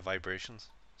going to have vibrations.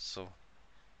 So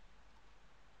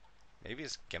maybe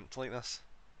it's gimped like this.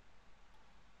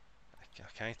 I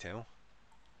can't tell.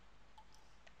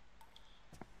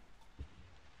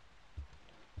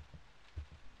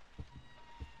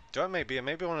 Do you know what it might be? It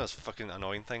might be one of those fucking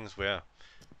annoying things where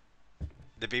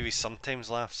the baby sometimes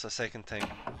laughs a second time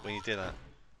when you do that.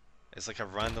 It's like a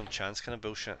random chance kind of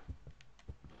bullshit.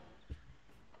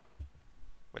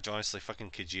 Which honestly, fucking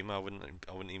Kojima, I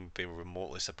wouldn't even be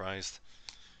remotely surprised.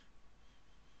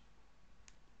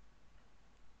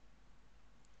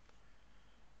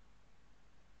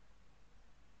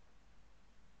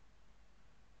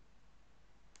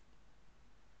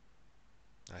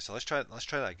 Alright, so let's try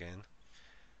that again.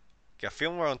 Okay, I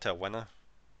feel we're onto a winner.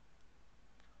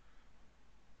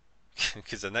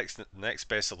 Because the next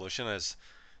best solution is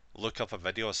look up a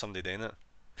video of somebody doing it.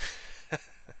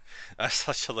 That's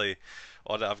literally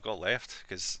all that I've got left.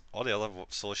 Because all the other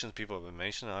solutions people have been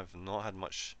mentioning, I've not had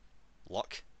much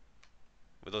luck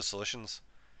with those solutions.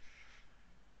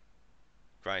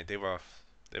 Right, they were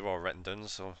all written down,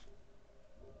 so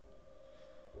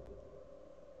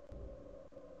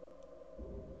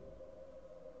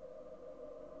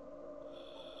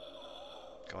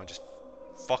come on, just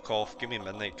fuck off. Give me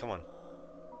midnight. Come on.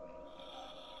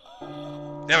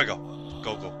 There we go.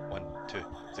 Go go. 1, 2,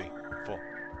 3, 4,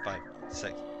 5,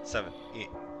 6, 7, 8,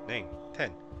 9,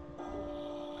 10.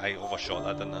 I overshot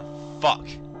that, didn't I? Fuck.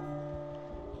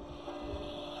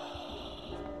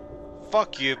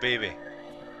 Fuck you, baby.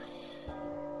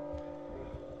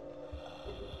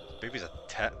 Baby's a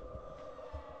tit.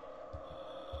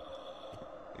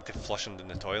 Need to flush him down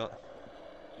the toilet.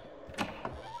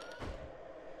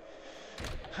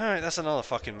 Alright, that's another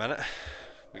fucking minute.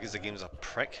 Because the game's a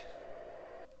prick.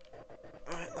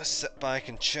 Alright, let's sit back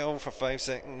and chill for 5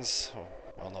 seconds. Oh,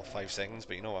 well, not 5 seconds,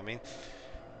 but you know what I mean.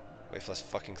 Wait for this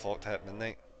fucking clock to hit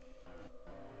midnight.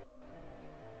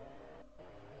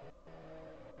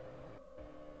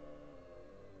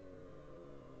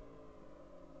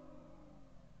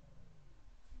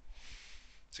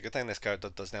 It's a good thing this character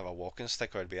doesn't have a walking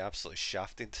stick, or I'd be absolutely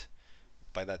shafted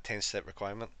by that 10-step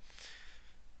requirement.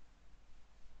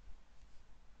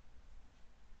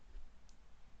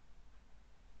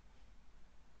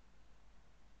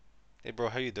 Hey bro,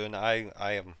 how you doing? I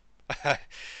am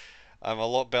I'm a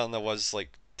lot better than I was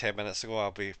like 10 minutes ago, I'll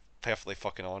be perfectly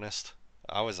fucking honest.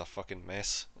 I was a fucking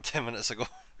mess 10 minutes ago.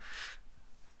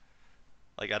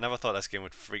 Like I never thought this game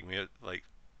would freak me out like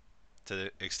to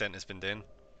the extent it's been doing.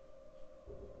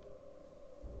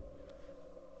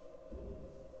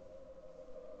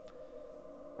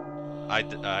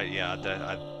 Yeah, I did.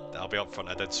 I'll be up front.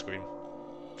 I did scream.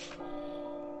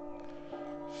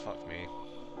 Fuck me.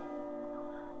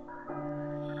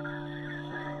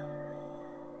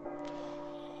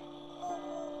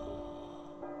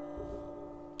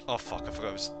 Oh fuck! I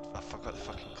forgot the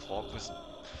fucking clock was.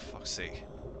 Fuck's sake.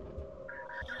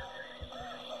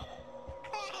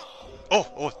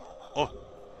 Oh oh oh!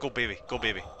 Go baby, go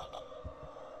baby.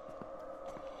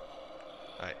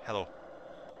 Alright, hello.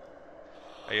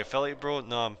 Are you affiliate, bro?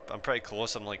 No, I'm pretty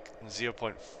close. I'm like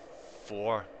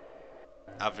 0.4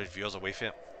 average viewers away from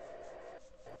it.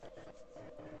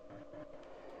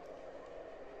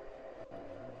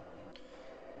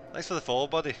 Thanks for the follow,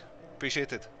 buddy.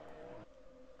 Appreciate it.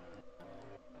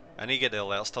 I need to get the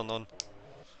alerts turned on.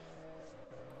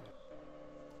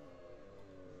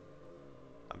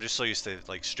 I'm just so used to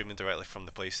like streaming directly from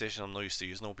the PlayStation. I'm not used to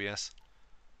using OBS.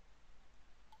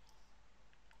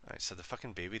 Right, so the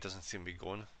fucking baby doesn't seem to be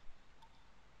going.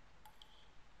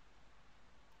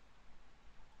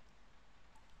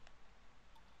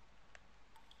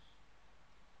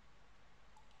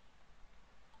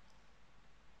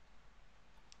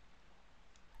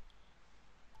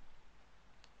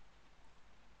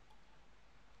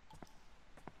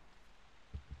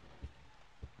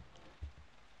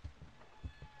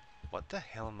 What the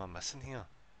hell am I missing here?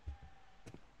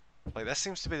 Like this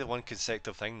seems to be the one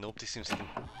consecutive thing nobody seems to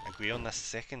agree on. This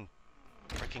second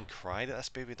freaking cry that this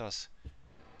baby does.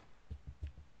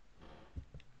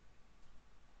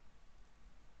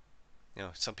 You know,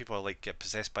 some people are like get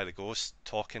possessed by the ghost.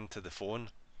 Talking to the phone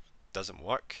doesn't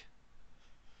work.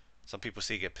 Some people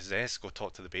say get possessed, go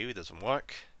talk to the baby, doesn't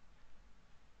work.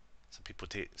 Some people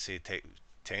say take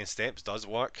 10 steps, does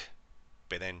work,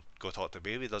 but then go talk to the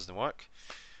baby, doesn't work.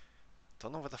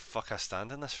 Don't know where the fuck I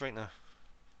stand in this right now.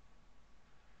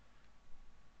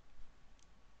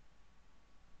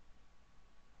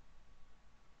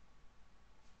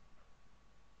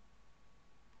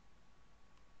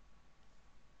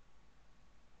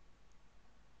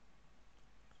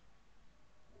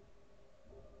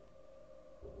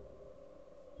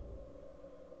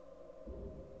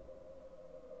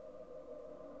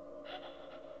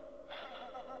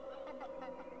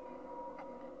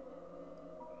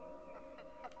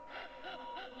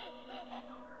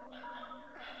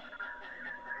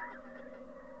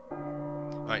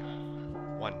 Right.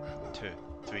 1, 2,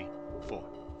 3, 4,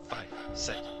 5,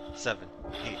 6, 7,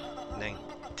 8, 9,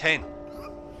 10.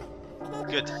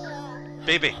 Good.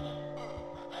 Baby.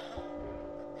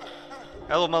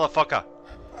 Hello, motherfucker.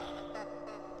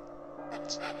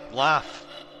 Laugh.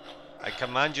 I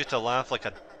command you to laugh like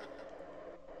an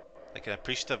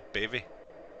appreciative baby.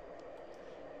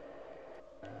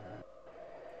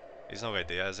 He's not gonna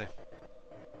do it, is he?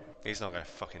 He's not gonna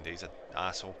fucking do it. He's an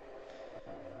asshole.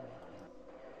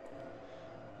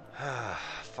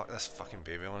 Fuck this fucking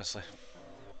baby, honestly.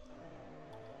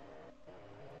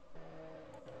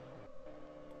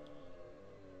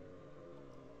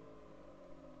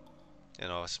 You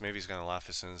know, maybe he's gonna laugh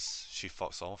as soon as she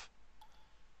fucks off.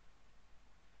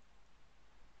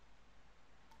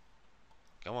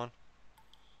 Come on.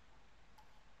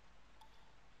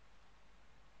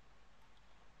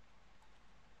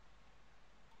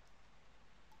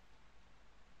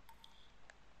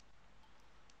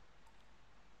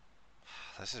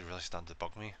 This is really starting to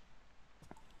bug me.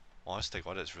 Honest to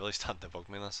God, it's really starting to bug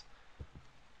me, this.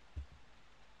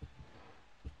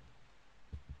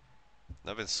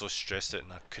 I've been so stressed out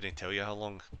and I couldn't tell you how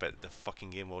long, but the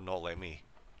fucking game will not let me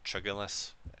trigger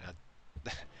this.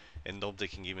 And nobody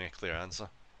can give me a clear answer.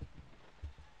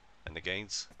 In the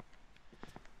guides.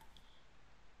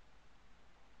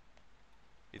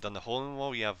 You done the hole in the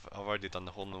wall? Yeah, I've already done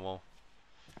the hole in the wall.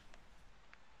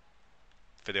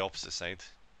 For the opposite side.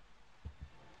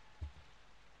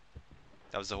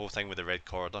 That was the whole thing with the red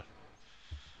corridor.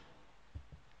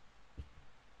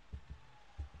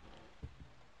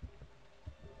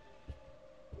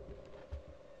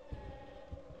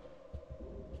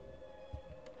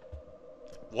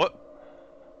 What?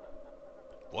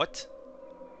 What?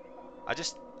 I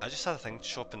just had a thing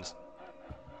show up in this.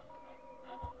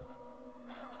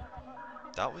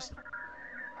 That was...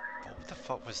 What the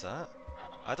fuck was that?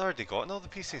 I'd already gotten all the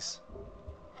pieces.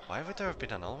 Why would there have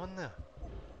been another one there?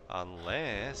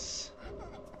 Unless...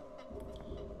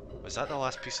 Was that the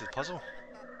last piece of the puzzle?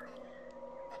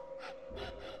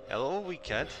 Hello, wee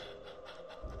kid.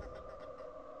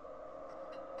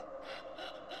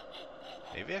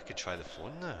 Maybe I could try the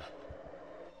phone now.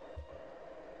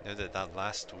 Now that that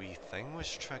last wee thing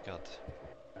was triggered.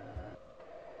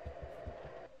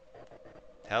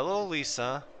 Hello,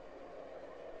 Lisa.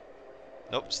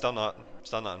 Nope, still not.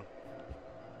 Still not.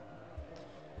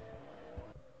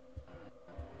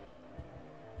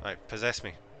 Right, possess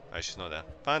me. Right, she's not there.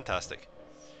 Fantastic.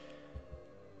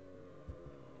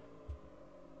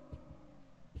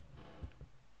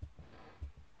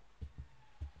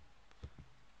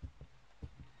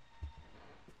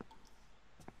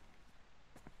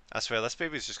 I swear, this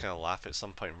baby's just gonna laugh at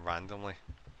some point randomly.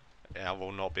 And I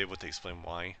will not be able to explain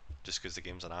why, just because the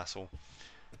game's an asshole.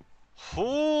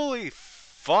 Holy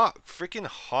fuck! Freaking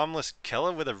harmless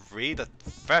killer with a raid at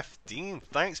 15.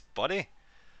 Thanks, buddy.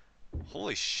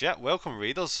 Holy shit, welcome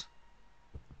raiders.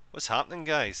 What's happening,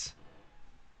 guys?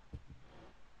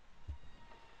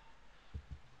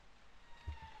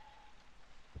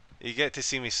 You get to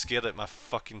see me scared at my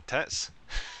fucking tits.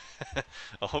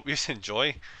 I hope you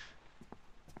enjoy.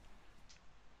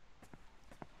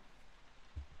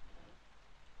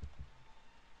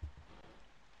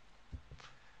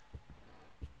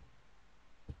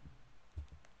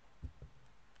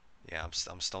 Yeah,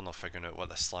 I'm still not figuring out what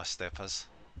this last step is.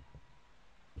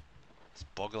 It's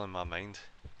boggling my mind.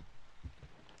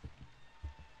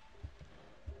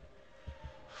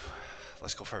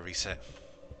 Let's go for a reset.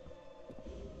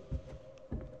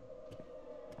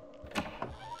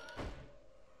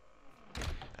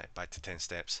 Right, back to 10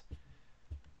 steps.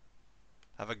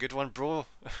 Have a good one, bro.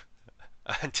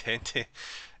 I intend to.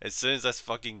 As soon as this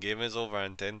fucking game is over, I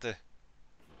intend to.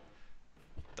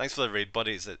 Thanks for the raid,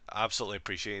 buddies. It's absolutely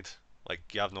appreciated. Like,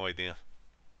 you have no idea.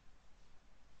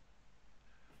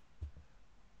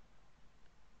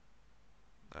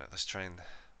 Alright, let's try and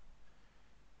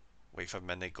wait for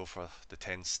midnight, go for the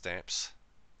 10 steps.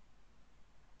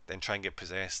 Then try and get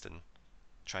possessed and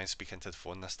try and speak into the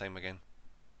phone this time again.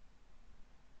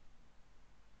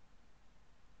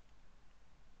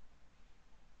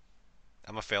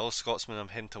 I'm a fellow Scotsman, I'm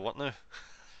heading to work now.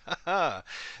 Haha!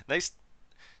 Nice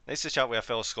to chat with a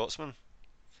fellow Scotsman.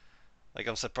 Like,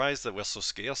 I'm surprised that we're so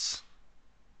scarce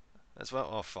as well.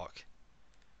 Oh fuck.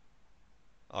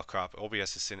 Oh crap,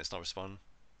 OBS is saying it's not responding.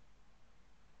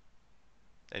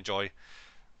 Enjoy.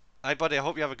 Hi buddy, I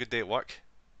hope you have a good day at work.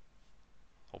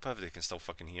 Hope everybody can still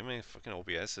fucking hear me. Fucking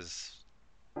OBS is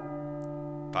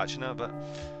patching it a bit.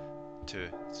 2,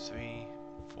 3,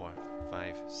 4,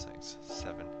 5, 6,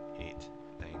 7, 8,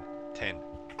 9, 10.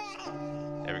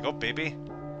 There we go, baby.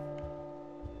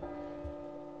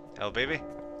 Hello, baby.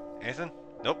 Anything?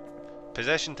 Nope.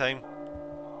 Possession time.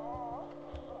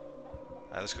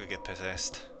 Alright, let's go get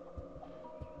possessed.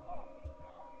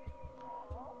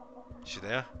 Is she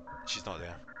there? She's not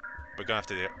there. We're gonna have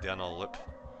to do another loop.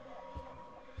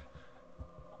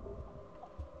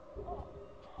 Oh!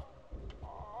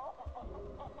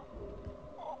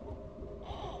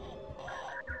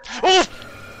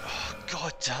 Oh!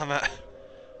 God damn it.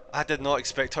 I did not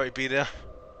expect her to be there.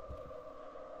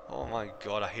 Oh my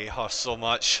god, I hate her so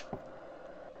much.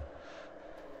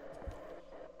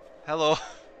 Hello.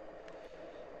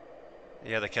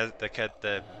 Yeah,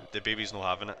 the baby's not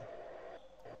having it.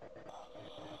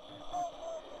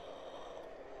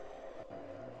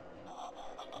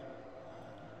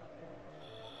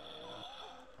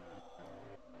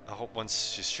 I hope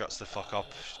once she shuts the fuck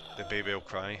up, the baby will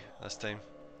cry this time.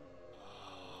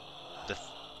 The,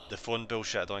 the phone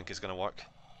bullshit I don't think is gonna work.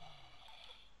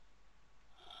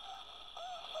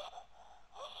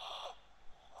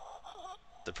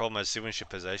 The problem is, see when she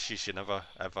possesses, she never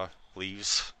ever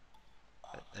leaves.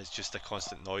 It's just a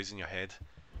constant noise in your head.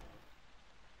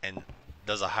 And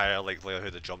there's a higher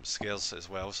likelihood of jump scares as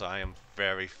well, so I am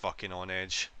very fucking on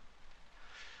edge.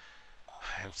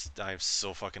 I am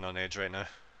so fucking on edge right now.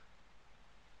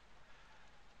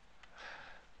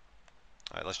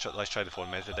 Alright, let's try the phone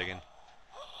method again.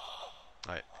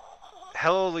 Alright.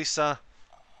 Hello, Lisa.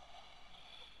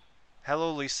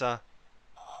 Hello, Lisa.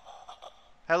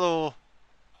 Hello.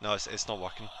 No, it's not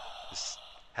working. It's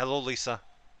hello, Lisa.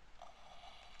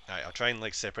 Alright, I'll try and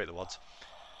like separate the words.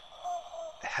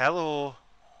 Hello,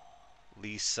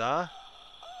 Lisa.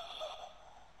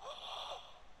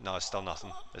 No, it's still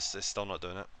nothing. It's still not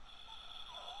doing it.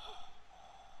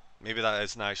 Maybe that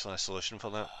isn't actually a solution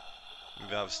for that.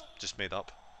 Maybe that was just made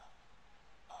up.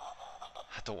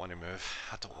 I don't want to move.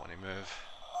 I don't want to move.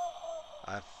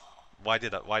 Why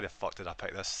the fuck did I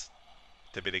pick this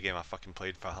to be the game I fucking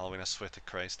played for Halloween? I swear to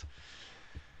Christ.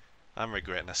 I'm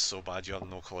regretting this so bad, you have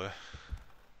no clue.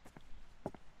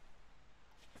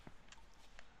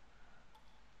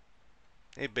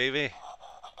 Hey baby.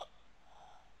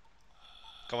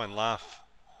 Come on, laugh.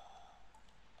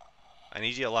 I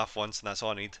need you to laugh once and that's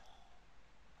all I need.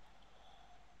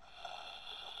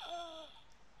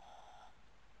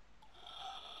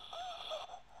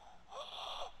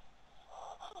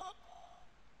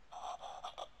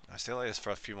 I stay like this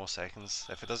for a few more seconds.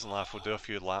 If it doesn't laugh, we'll do a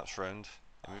few laps round,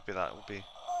 and maybe that will be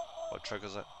what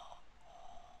triggers it.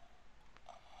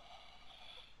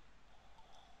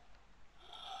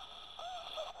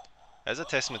 It is a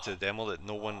testament to the demo that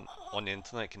no one on the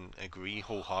internet can agree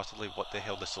wholeheartedly what the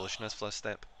hell the solution is for this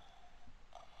step.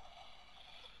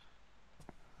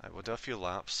 Right, we'll do a few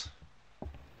laps.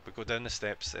 We'll go down the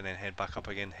steps and then head back up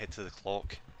again, head to the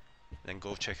clock, and then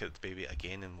go check out the baby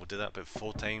again, and we'll do that about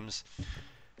 4 times.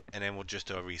 And then we'll just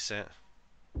do a reset.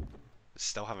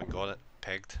 Still haven't got it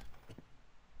pegged.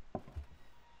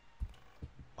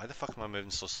 Why the fuck am I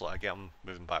moving so slow? I get I'm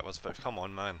moving backwards, but come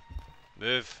on, man.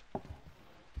 Move. You're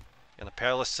in a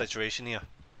perilous situation here.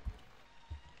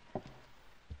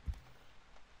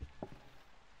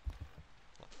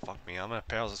 Fuck me, I'm in a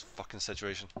perilous fucking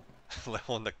situation. Let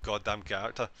alone the goddamn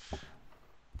character.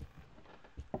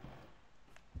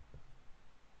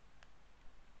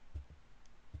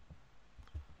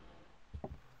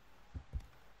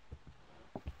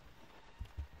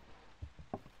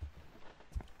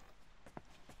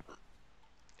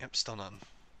 Yep, still nothing.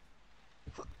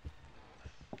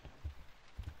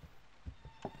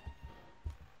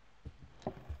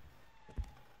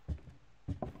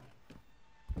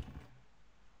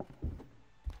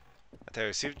 I tell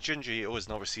you, see if Junji Ito has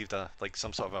not received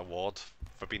some sort of award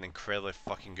for being incredibly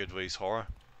fucking good with his horror.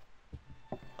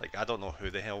 Like, I don't know who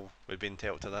the hell would be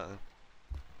entitled to that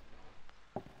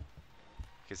then.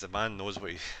 Because the man knows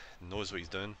what he's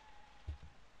doing.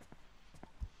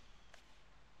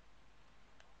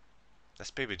 This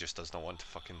baby just does not want to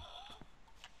fucking...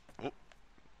 Oh,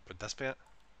 would this be it?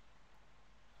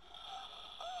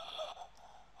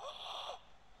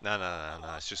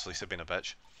 Nah, it's just Lisa being a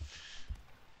bitch.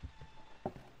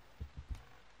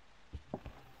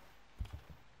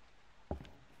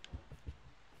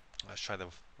 Let's try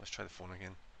the phone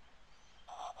again.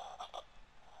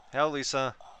 Hello,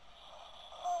 Lisa.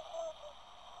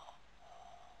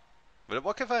 Would it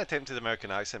work if I attempted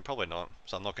American accent? Probably not,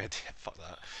 so I'm not going to do it. Fuck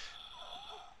that.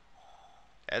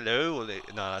 Hello.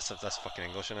 No, that's fucking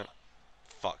English, isn't it?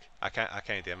 Fuck. I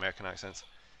can't do American accents.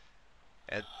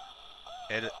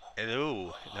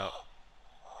 Hello. No.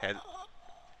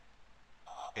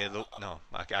 Hello. No.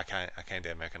 I can't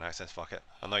do American accents. Fuck it.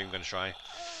 I'm not even going to try.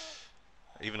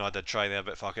 Even though I did try there,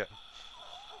 but fuck it.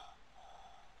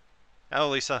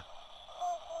 Hello, Lisa.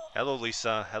 Hello,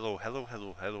 Lisa. Hello, hello,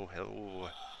 hello, hello, hello.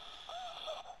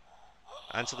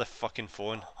 Answer the fucking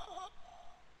phone.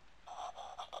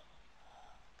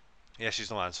 Yeah,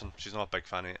 she's not answering. She's not a big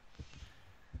fan of it.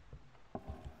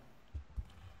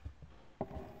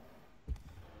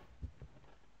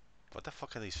 What the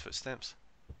fuck are these footsteps?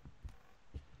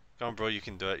 Come on, bro, you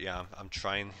can do it. Yeah, I'm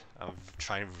trying. I'm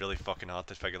trying really fucking hard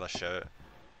to figure this shit out.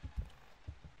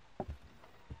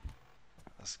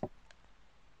 That's...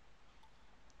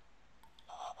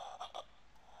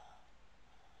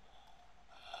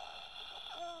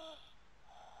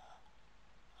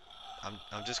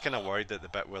 I'm just kind of worried that the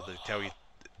bit where they tell you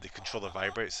the controller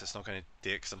vibrates, it's not going to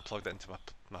do it because I'm plugged it into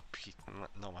not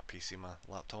my PC, my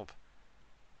laptop.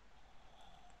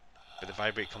 But the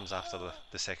vibrate comes after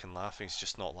the second laugh, and he's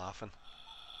just not laughing.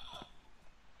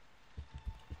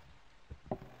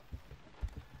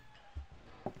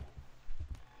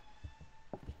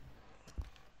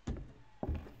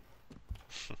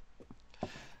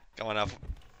 Come on,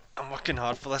 I'm working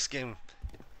hard for this game.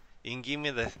 You can give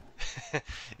me the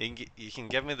you can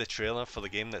give me the trailer for the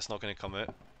game that's not going to come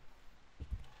out.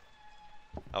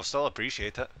 I'll still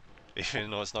appreciate it,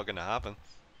 even though it's not going to happen.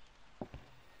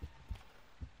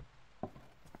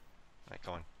 Right,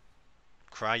 come on.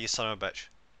 Cry, you son of a bitch.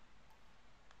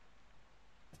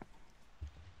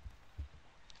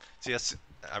 See,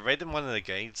 I read in one of the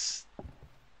guides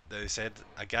that they said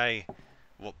a guy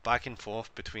walked back and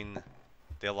forth between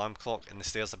the alarm clock and the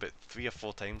stairs about 3 or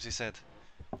 4 times, he said.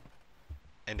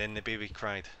 And then the baby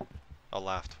cried. Or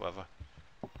laughed, whatever.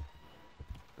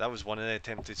 That was one of the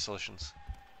attempted solutions.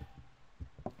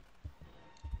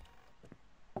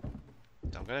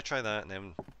 I'm gonna try that and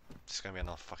then it's gonna be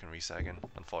another fucking reset again,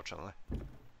 unfortunately.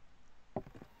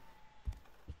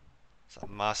 It's a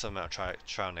massive amount of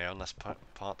trial and error on this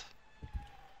part.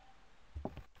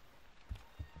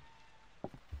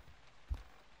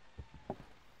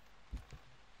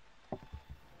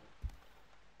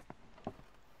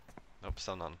 Nope,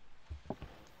 still none.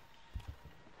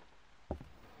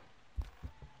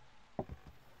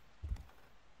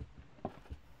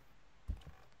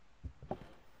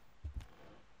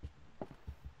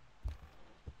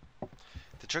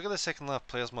 To trigger the second laugh,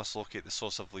 players must locate the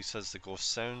source of Lisa's the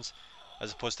ghost sounds,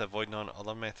 as opposed to avoiding on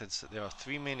other methods. There are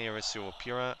 3 main areas they will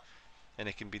appear at, and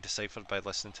it can be deciphered by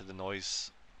listening to the noise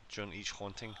during each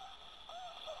haunting.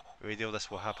 Radio, this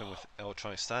will happen with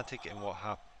electronic static and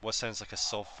what sounds like a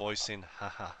soft voice saying ha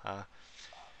ha ha.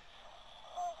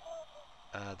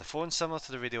 The phone, similar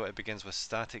to the radio, it begins with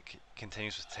static,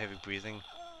 continues with heavy breathing.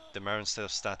 The mirror, instead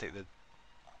of static, the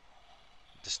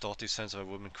distorted sounds of a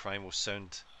woman crying will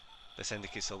sound. This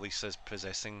indicates that Lisa is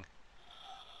possessing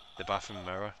the bathroom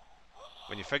mirror.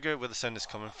 When you figure out where the sound is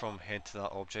coming from, head to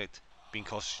that object, being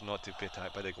cautious not to be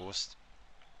attacked by the ghost.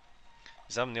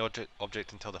 Examine the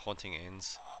object until the haunting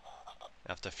ends.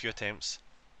 After a few attempts,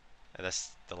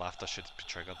 the laughter should be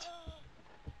triggered.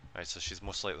 Right, so she's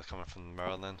most likely coming from the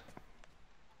mirror then.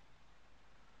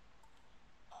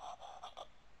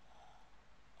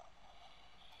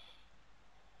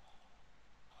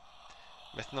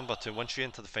 Myth number 2, once you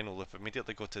enter the final loop,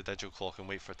 immediately go to the digital clock and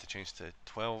wait for it to change to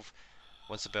 12.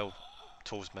 Once the bell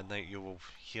tolls midnight, you will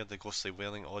hear the ghostly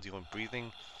wailing, audio and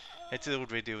breathing. Head to the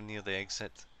old radio near the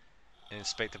exit and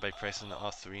inspect it by pressing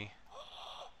R3.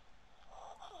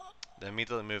 Then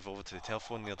immediately move over to the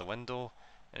telephone near the window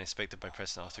and inspect it by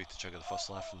pressing R3 to trigger the first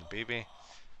laugh from the baby.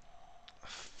 Oh,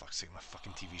 fuck's sake, my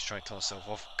fucking TV's trying to turn itself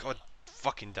off. God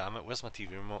fucking damn it, where's my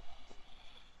TV remote?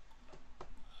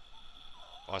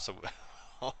 Oh, it's a...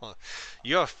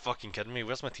 You're fucking kidding me,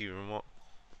 where's my TV remote?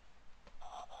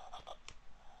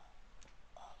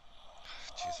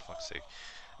 Jeez, fuck's sake.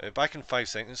 Back in 5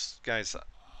 seconds, guys.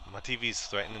 My TV's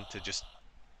threatening to just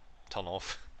turn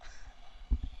off.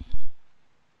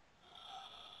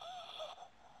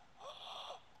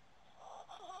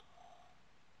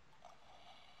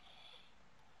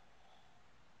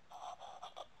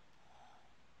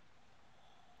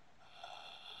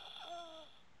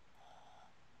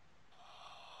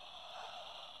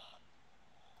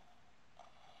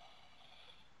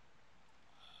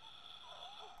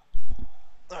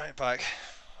 Alright, back.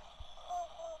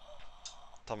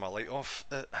 Turn my light off.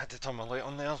 I had to turn my light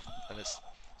on there, and it's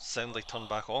soundly turned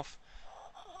back off.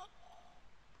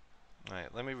 Right,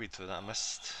 let me read through that.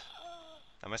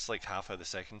 I missed like half of the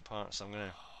second part, so I'm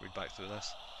gonna read back through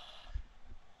this.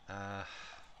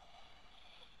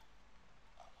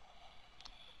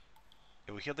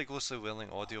 You will hear the ghostly wailing,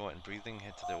 audio and breathing.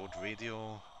 Head to the old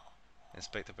radio.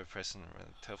 Inspect it by pressing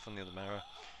the telephone near the mirror.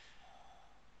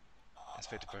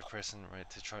 Inspect it by pressing right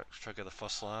to trigger the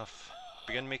first laugh.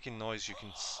 Begin making noise. You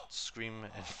can scream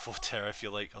in full terror if you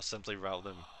like, or simply rattle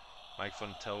them microphone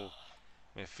until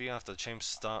minute 3 after the chimes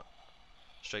start.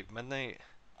 Strike midnight.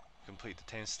 Complete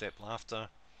the 10-step laughter.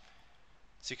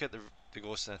 Seek out the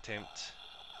ghost and attempt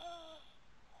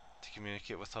to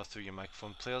communicate with her through your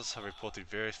microphone. Players have reported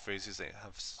various phrases that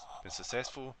have been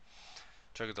successful.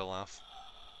 Triggered a laugh,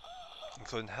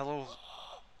 including "Hello,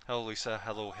 hello Lisa,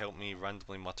 hello, help me,"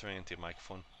 randomly muttering into your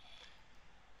microphone.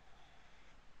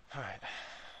 Alright.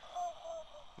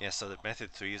 Yeah, so the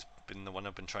method 3 has been the one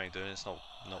I've been trying to do and it's not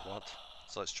worked.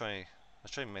 So let's try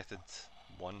method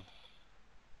 1.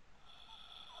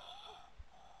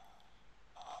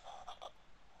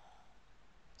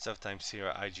 Several times here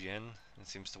at IGN, it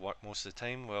seems to work most of the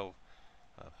time. Well,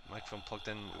 microphone plugged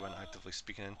in, we weren't actively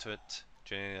speaking into it,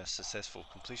 generating successful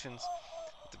completions.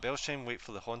 At the bell chime, wait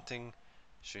for the haunting.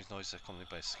 Strange noise accompanied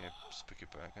by spooky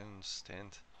backgrounds.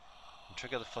 And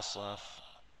trigger the first laugh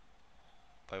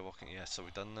by walking. Yeah, so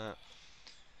we've done that.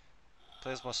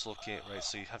 Players must locate, right,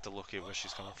 so you have to locate where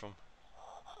she's coming from.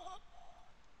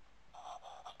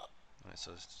 Right,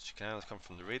 so she can either come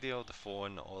from the radio, the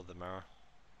phone, or the mirror.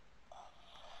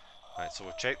 Right, so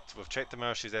we've checked the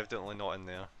mirror, she's evidently not in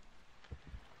there.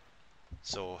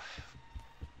 So,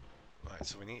 right,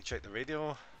 so we need to check the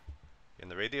radio. In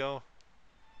the radio.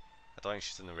 I don't think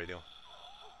she's in the radio.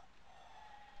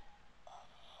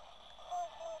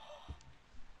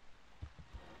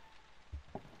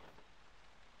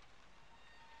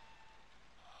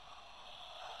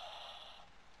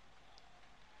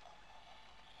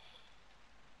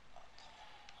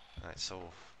 Right, so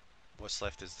what's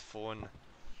left is the phone.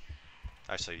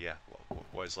 Actually, yeah,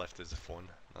 what is left is the phone.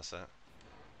 That's it.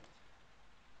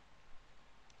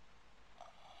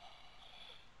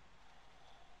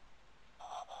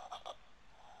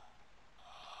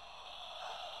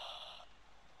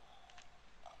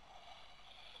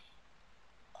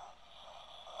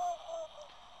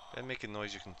 By making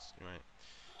noise, you can. Right.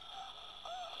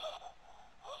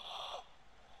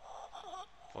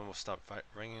 Phone will start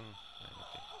ringing. Right,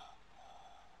 okay.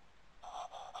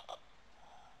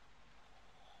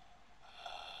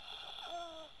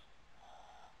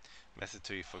 Method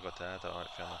 2 you forgot to add. Alright,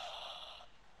 fair enough.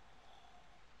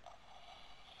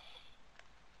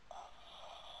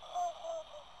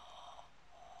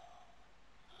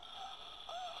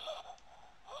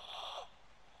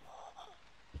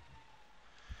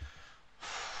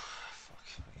 Fuck.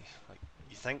 Like,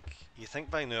 you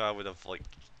think by now I would have like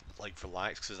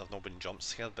relaxed because I've not been jump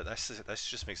scared, but this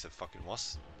just makes it fucking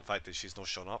worse. The fact that she's not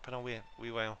shown up in a wee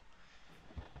while.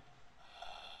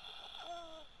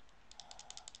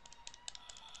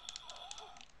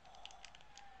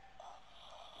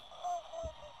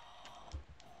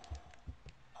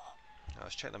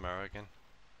 Let's check the mirror again.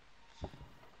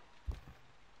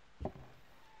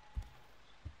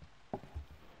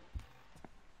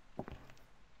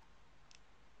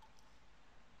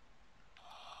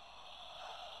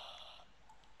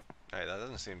 Right, that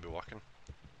doesn't seem to be working.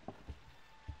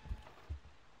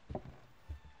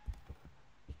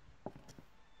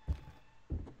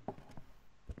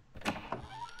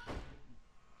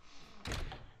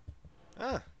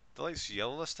 Ah, the light's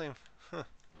yellow this time. Huh.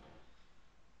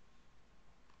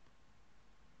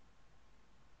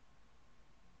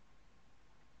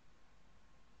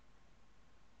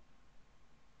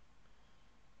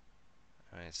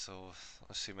 Right, so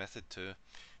let's see method 2.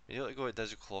 Immediately go to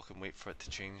digital clock and wait for it to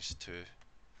change to.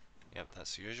 Yep,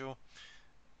 that's the usual.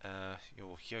 You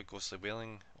will hear ghostly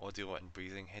wailing, audio and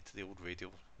breathing. Head to the old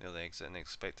radio near the exit and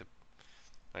expect it.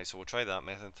 Right, so we'll try that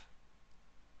method.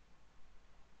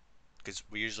 Because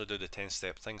we usually do the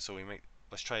 10-step thing, so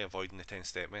let's try avoiding the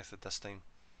 10-step method this time.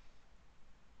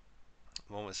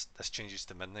 The moment this changes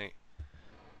to midnight,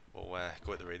 we'll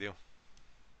go to the radio.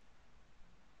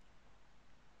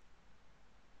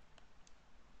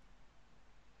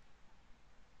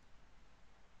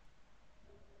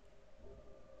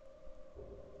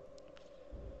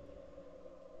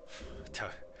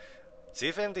 See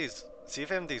if MD's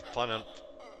planning on.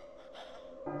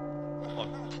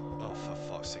 Oh, for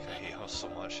fuck's sake, I hate her so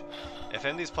much. If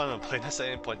MD's planning on playing this at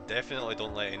any point, definitely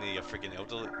don't let any of your freaking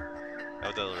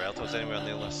elderly relatives anywhere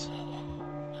near this.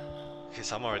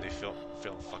 Because I'm already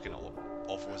feeling fucking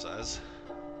awful as it is.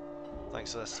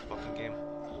 Thanks to this fucking game.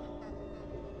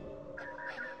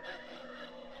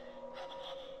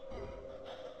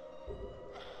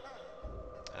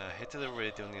 Head to the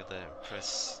radio near the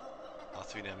press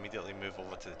R3 to immediately move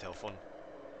over to the telephone.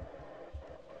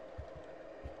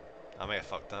 I might have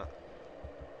fucked that.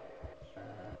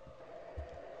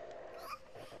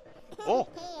 Oh!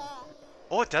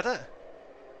 Oh, it did it!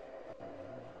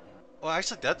 Oh, it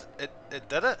actually did. It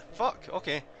did it? Fuck,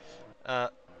 okay. Right,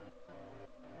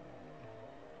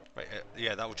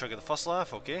 Yeah, that will trigger the first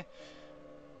laugh, okay.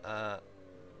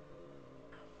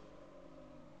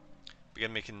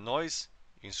 Begin making noise.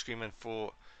 You can scream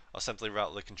info or simply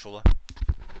rattle the controller.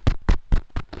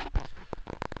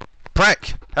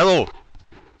 Prick! Hello!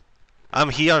 I'm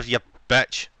here, you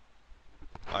bitch!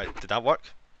 Alright, did that work?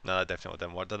 No, that definitely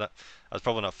didn't work, did it? I was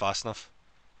probably not fast enough.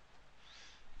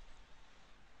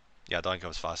 Yeah, I don't think I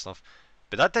was fast enough.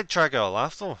 But that did trigger a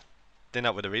laugh though. Doing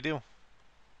that with the radio.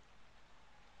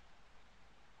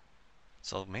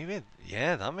 So maybe,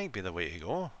 yeah, that might be the way to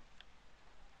go.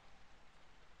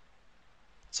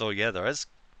 So yeah, there is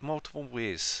multiple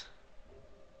ways.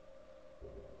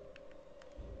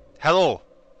 Hello!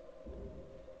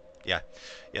 Yeah.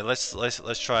 Yeah, let's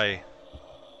try.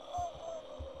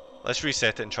 Let's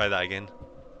reset it and try that again.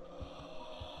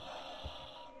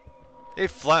 Hey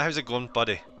Flat, how's it going,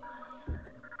 buddy?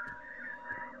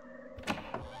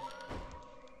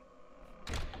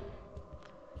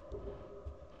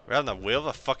 We're having a whale of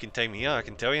a fucking time here, I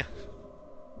can tell you.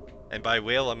 And by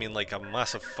whale, I mean like a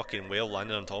massive fucking whale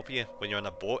landing on top of you when you're in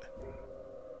a boat.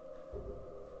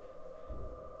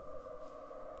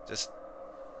 Just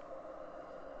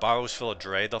barrels full of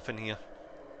dread up in here.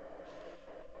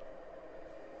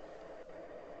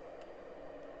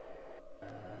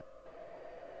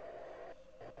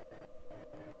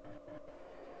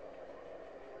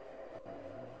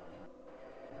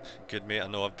 Good mate, I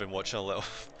know I've been watching a little.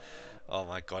 Oh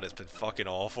my god, it's been fucking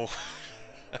awful.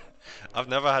 I've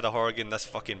never had a horror game this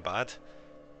fucking bad.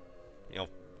 You know,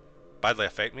 badly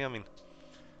affect me, I mean.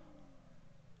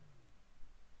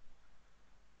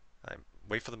 Right,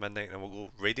 wait for the midnight, then we'll go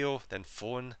radio, then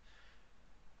phone,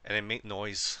 and then make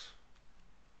noise.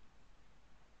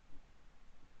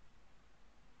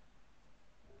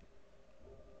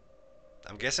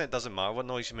 I'm guessing it doesn't matter what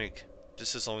noise you make,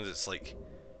 just as long as it's like.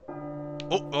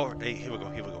 Oh, hey, here we go,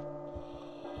 here we go.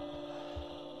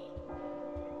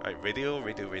 Right, radio,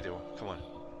 radio, radio, come on.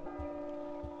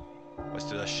 Let's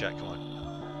do this shit, come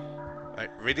on. Right,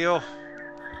 radio.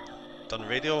 Done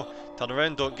radio. Turn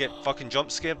around, don't get fucking jump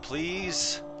scared,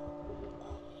 please.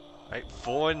 Right,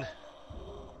 phone.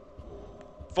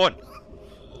 Phone.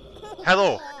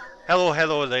 Hello. Hello,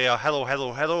 hello there. Hello,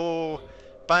 hello, hello.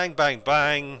 Bang, bang,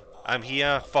 bang. I'm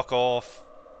here. Fuck off.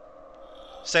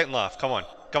 Second laugh. Come on.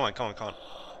 Come on, come on, come on.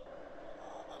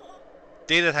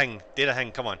 Do the thing. Do the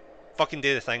thing. Come on. Fucking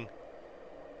do the thing.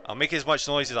 I'll make as much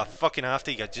noise as I fucking have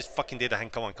to. You just fucking do the thing.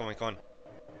 Come on, come on, come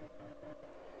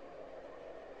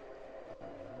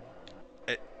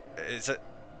on.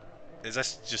 Is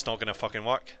this just not gonna fucking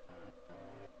work?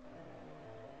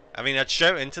 I mean, I'd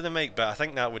shout into the mic, but I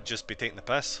think that would just be taking the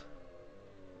piss.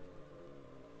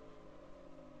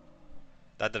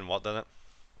 That didn't work, did it?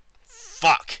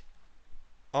 Fuck!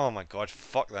 Oh my god,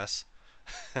 fuck this.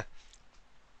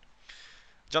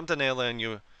 Jumped in earlier and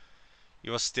you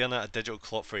were staring at a digital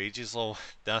clock for ages, lol.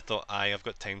 Then I thought, aye, I've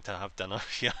got time to have dinner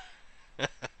here.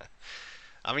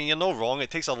 I mean, you're no wrong,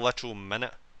 it takes a literal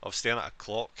minute of staring at a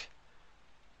clock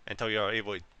until you're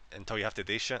able to, until you have to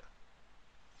do shit.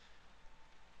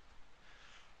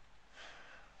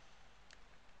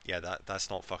 Yeah, that's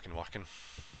not fucking working.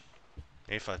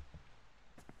 If I...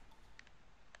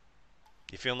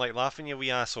 You feeling like laughing, you wee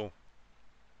asshole?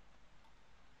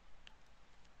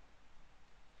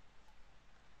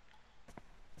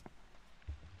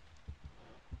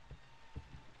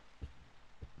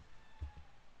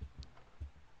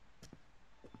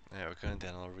 Yeah, we're going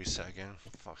down, I'll reset again. For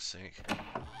fuck's sake.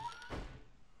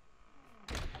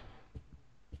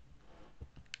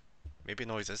 Maybe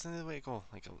noise isn't the way to go.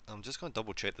 Like, I'm just going to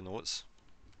double check the notes.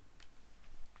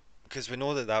 Because we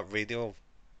know that that radio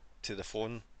to the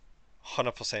phone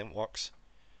 100% works.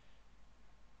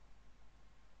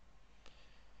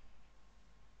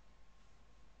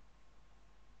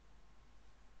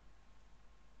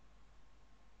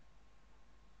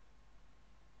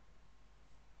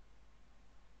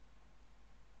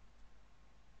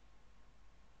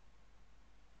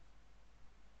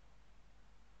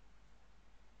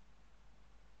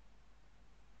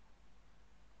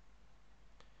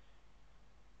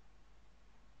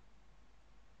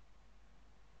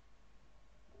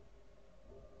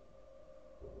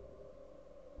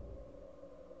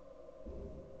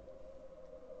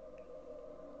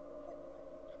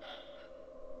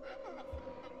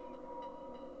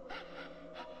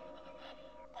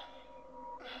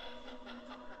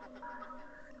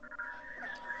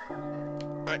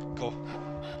 Right, go.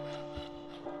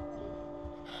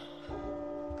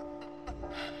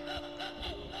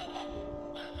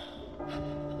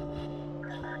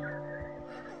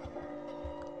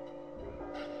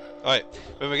 Alright,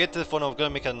 when we get to the phone I'm going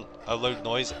to make a loud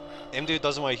noise. Anybody who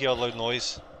doesn't want to hear a loud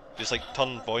noise, Just like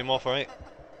turn volume off, alright?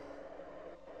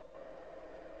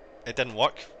 It didn't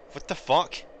work. What the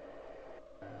fuck?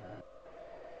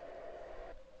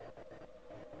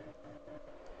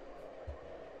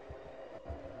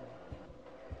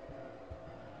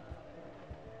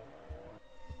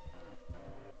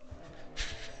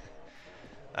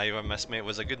 You were missed, mate. It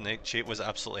was a good night. Shape was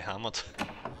absolutely hammered.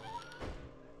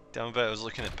 Damn bit, I was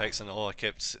looking at pics and all I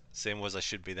kept saying was I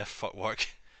should be there. Fuck work.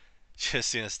 Just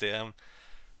seeing a stay at him.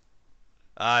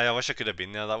 I wish I could have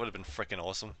been there. That would have been freaking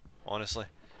awesome. Honestly.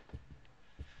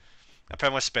 I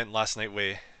pretty much spent last night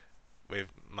with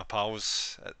my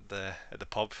pals at the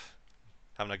pub,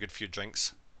 having a good few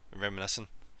drinks and reminiscing.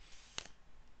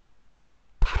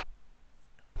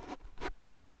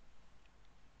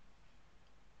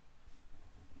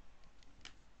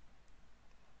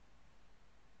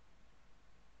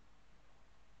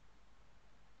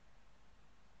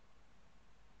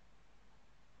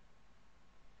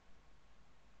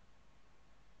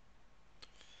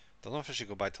 Don't know if I should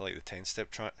go back to like the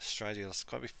 10-step strategy. There's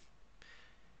gotta be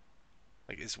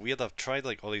like, it's weird. I've tried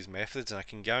like all these methods and I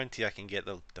can guarantee I can get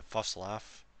the first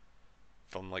laugh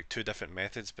from like 2 different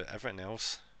methods, but everything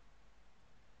else.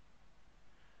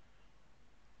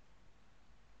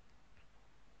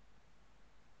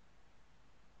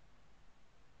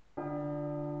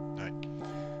 Right.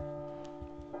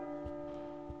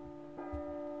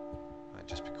 Right,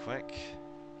 just be quick.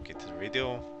 Get to the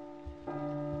radio.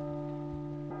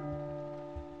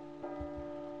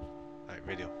 Right,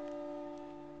 radio.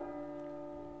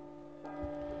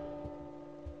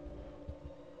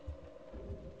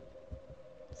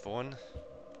 Phone.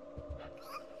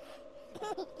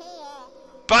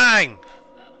 Bang!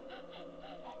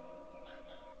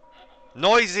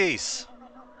 Noises!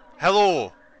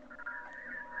 Hello!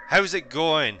 How's it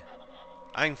going?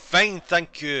 I'm fine,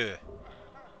 thank you.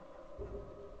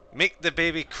 Make the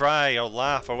baby cry or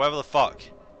laugh or whatever the fuck.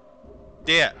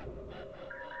 Do it.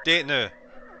 Do it now.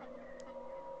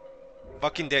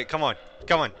 Fucking do it, come on.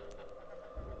 Come on.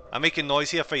 I'm making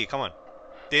noise here for you, come on.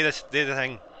 Do this, do the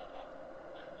thing.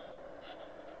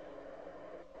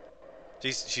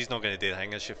 She's not gonna do the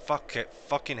thing, is she? Fuck it,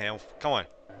 fucking hell. Come on.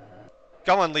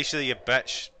 Come on, Leisha, you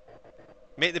bitch.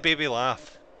 Make the baby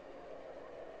laugh.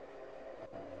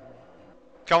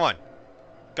 Come on.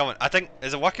 Come on. I think,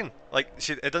 is it working? Like,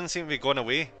 it doesn't seem to be going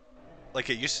away. Like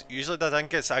it usually does. I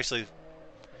think it's actually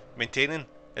maintaining.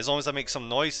 As long as I make some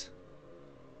noise.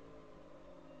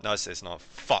 No, it's not.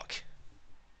 Fuck.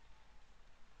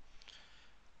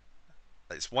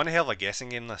 It's one hell of a guessing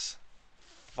game, this.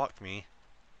 Fuck me.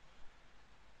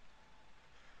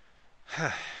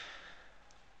 I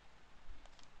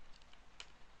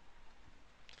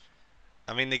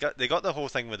mean, they got the whole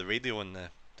thing with the radio and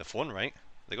the phone right.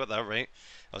 They got that right.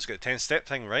 I was got the 10-step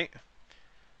thing right. Do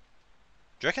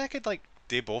you reckon I could like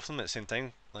do both of them at the same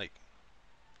time? Like,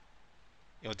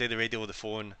 you know, do the radio, the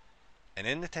phone, and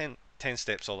then the 10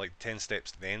 steps, or like 10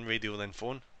 steps, then radio, then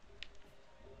phone.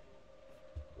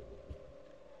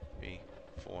 3,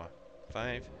 4,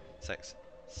 5, 6,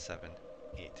 7,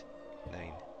 8,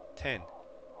 9, 10.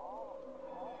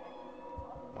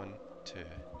 1, 2,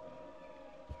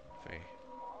 3,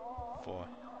 4,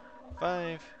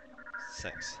 5,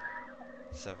 6,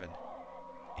 7,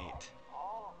 8,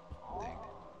 9,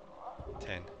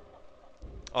 10.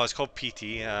 Oh, it's called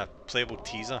PT, Playable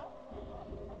Teaser.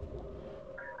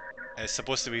 It's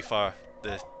supposed to be for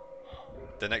the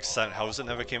next Silent Hills that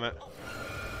never came out.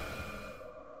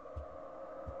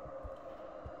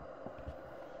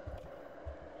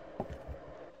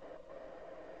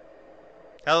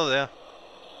 Hello there.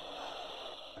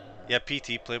 Yeah,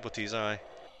 PT, Playable Teaser, aye.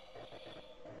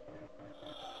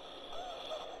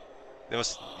 They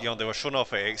was, you know, they were showing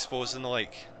off at expos and the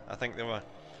like. I think they were.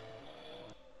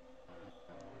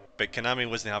 But Konami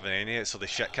wasn't having any of it, so they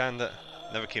shit canned it.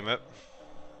 Never came out.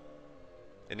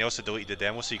 And they also deleted the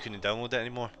demo, so you couldn't download it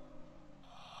anymore.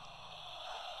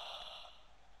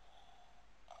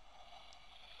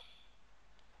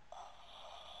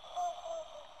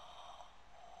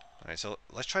 Alright, so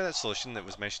let's try that solution that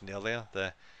was mentioned earlier.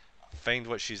 The find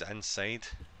what she's inside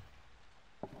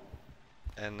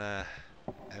and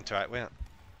interact with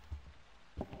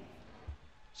it.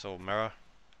 So mirror.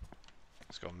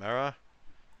 Let's go mirror.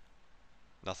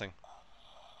 Nothing.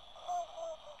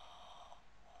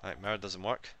 Alright, mirror doesn't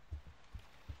work.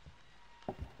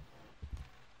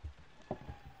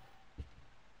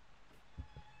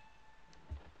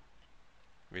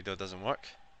 Radio doesn't work.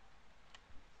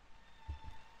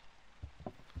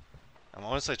 I'm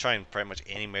honestly trying pretty much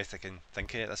any method I can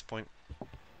think of at this point.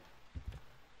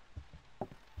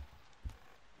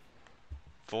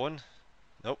 Phone?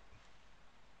 Nope.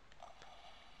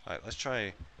 Right, let's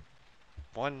try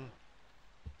 1,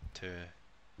 2,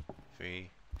 3,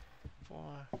 4,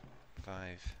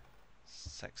 5,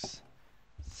 6,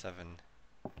 7,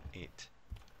 8,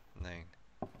 9,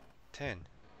 10.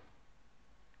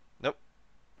 Nope.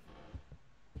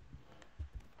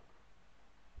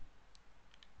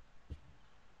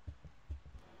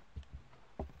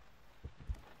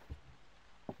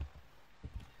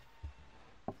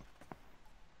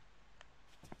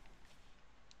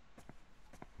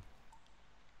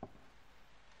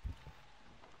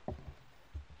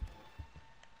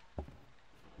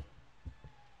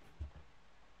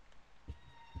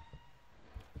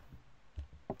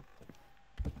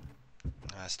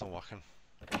 Nah, it's not working.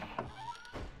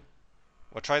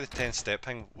 We'll try the 10-step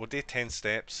thing. We'll do 10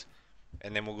 steps,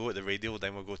 and then we'll go to the radio,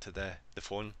 then we'll go to the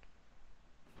phone.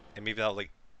 And maybe that'll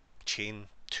like chain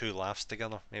 2 laughs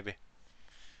together, maybe.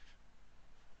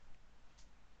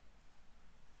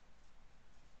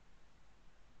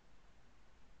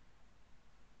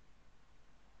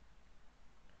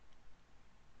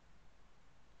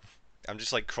 I'm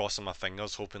just like crossing my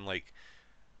fingers, hoping like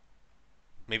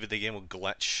maybe the game will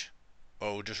glitch, or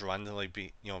it'll just randomly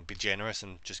be, you know, be generous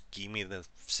and just give me the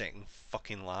second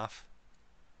fucking laugh.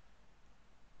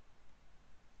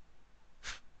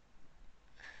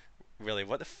 Really,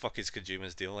 what the fuck is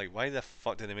Kojima's deal? Like, why the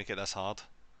fuck did they make it this hard?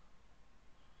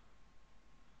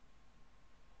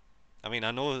 I mean,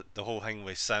 I know the whole thing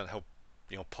with Silent Hill,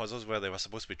 you know, puzzles where they were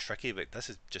supposed to be tricky, but this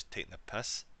is just taking the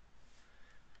piss.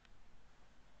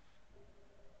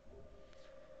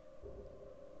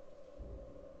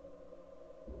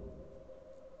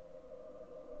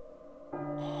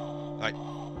 Right,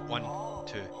 1,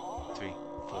 2, 3,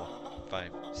 4,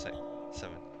 5, 6,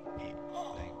 7, 8,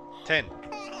 9, 10.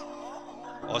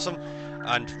 Awesome.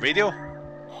 And radio?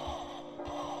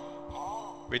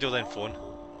 Radio, then phone.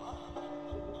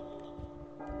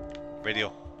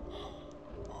 Radio.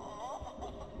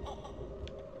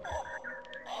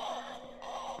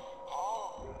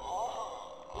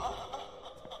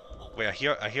 Wait,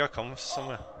 I hear come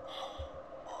somewhere.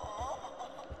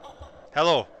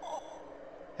 Hello.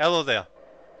 Hello there.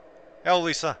 Hello,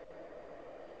 Lisa.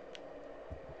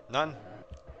 None?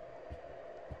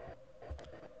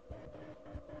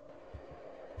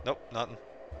 Nope, nothing.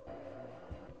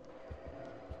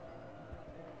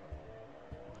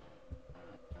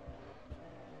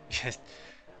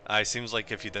 It seems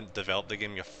like if you didn't develop the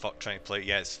game, you're fucked trying to play it.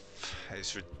 Yeah,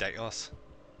 it's ridiculous.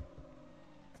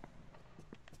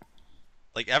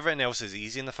 Like, everything else is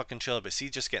easy in the fucking trailer, but see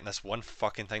just getting this one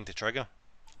fucking thing to trigger.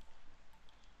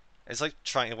 It's like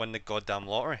trying to win the goddamn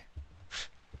lottery.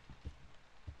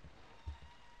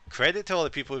 Credit to all the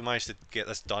people who managed to get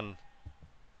this done,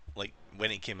 like,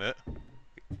 when it came out.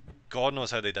 God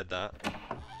knows how they did that.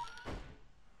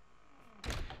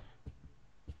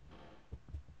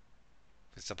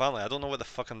 Because apparently I don't know what the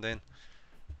fuck I'm doing.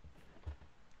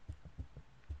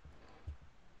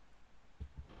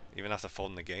 Even after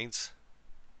following the guides.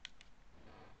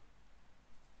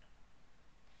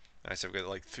 Alright, so we've got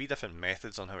like 3 different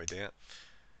methods on how to do it.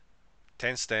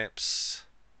 10 steps.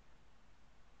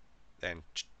 Then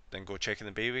go checking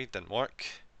the baby, didn't work.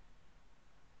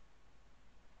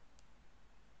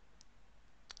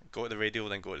 Go to the radio,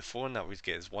 then go to the phone, that would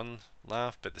get us 1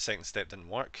 laugh, but the second step didn't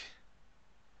work.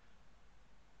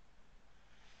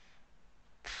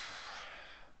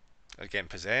 Getting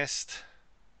possessed,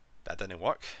 that didn't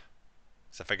work.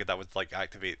 So I figured that would like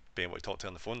activate being able to talk to her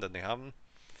on the phone, didn't happen.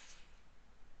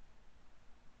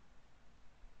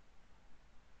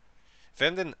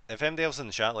 If anybody else in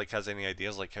the chat like has any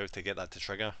ideas like how to get that to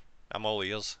trigger, I'm all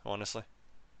ears, honestly.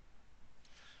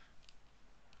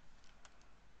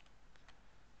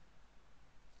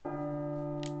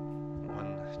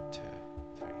 One, 2,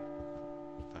 3,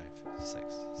 5, 6,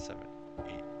 7,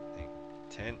 8, 9,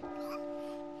 10.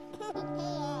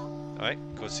 Alright,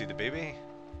 go see the baby.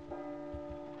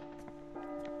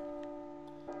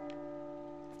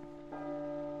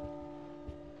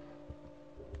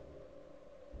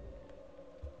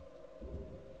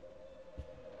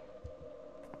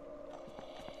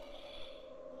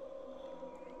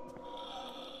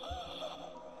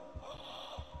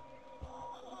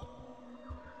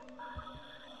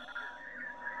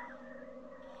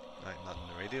 Right, not on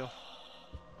the radio.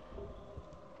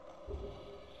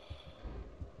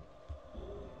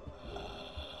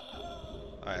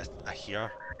 I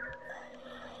hear.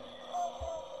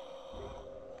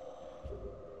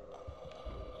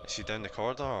 Is she down the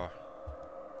corridor or?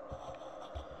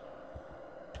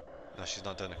 No, she's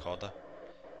not down the corridor.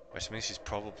 Which means she's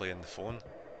probably in the phone.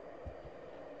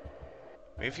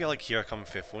 Maybe if you like hear her coming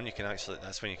through the phone, you can actually,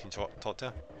 that's when you can talk to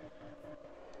her.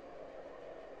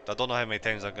 I don't know how many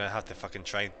times I'm gonna have to fucking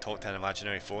try and talk to an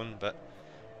imaginary phone, but...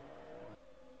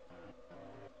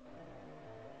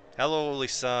 Hello,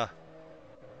 Lisa.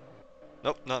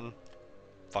 Nope, nothing.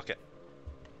 Fuck it.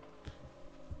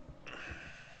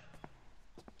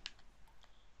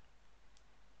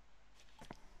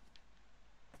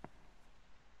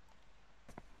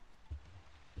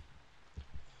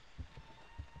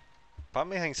 Part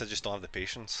of me thinks I just don't have the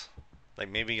patience. Like,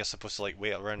 maybe you're supposed to, like,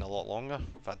 wait around a lot longer.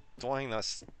 But I don't think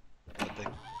that's...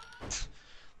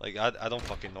 Like, I don't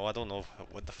fucking know. I don't know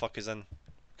what the fuck is in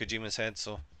Kojima's head,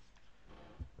 so...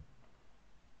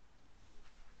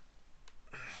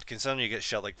 Considering you get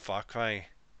shit like Far Cry...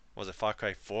 Was it Far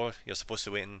Cry 4? You're supposed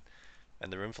to wait in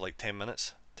the room for like 10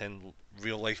 minutes. 10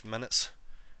 real life minutes.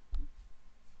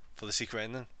 For the secret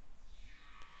ending.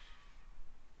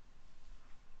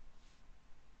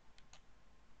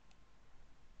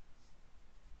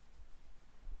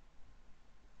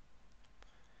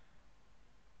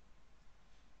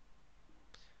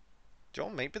 Do you know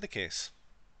what might be the case?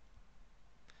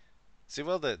 See,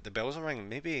 well, the bells are ringing.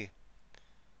 Maybe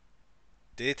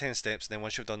do the 10 steps, and then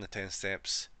once you've done the 10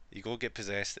 steps, you go get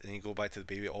possessed, and you go back to the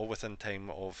baby, all within time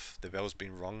of the bells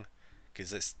being rung.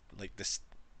 Because it's like this,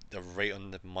 they're right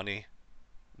on the money,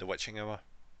 the witching hour.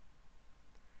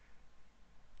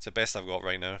 It's the best I've got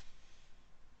right now.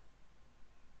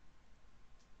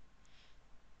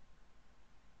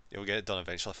 You'll get it done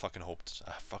eventually. I fucking hope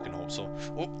so.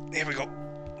 Oh, here we go.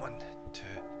 1, 2,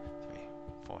 3,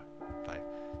 4, 5,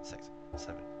 6,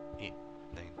 7, 8,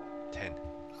 9, 10.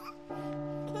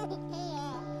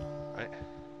 Right.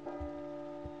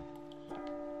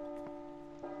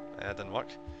 That didn't work.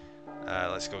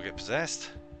 Let's go get possessed.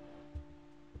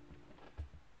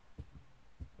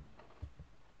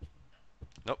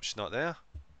 Nope, she's not there.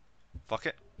 Fuck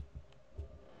it.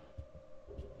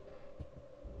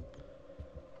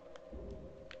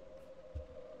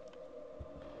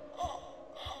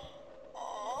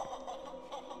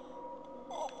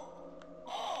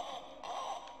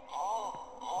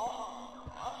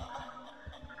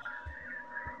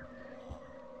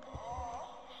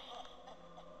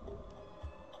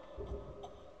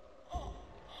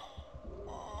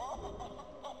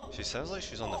 She sounds like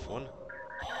she's on the phone.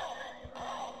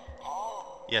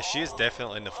 Yeah, she is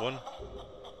definitely on the phone.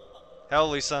 Hello,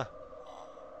 Lisa.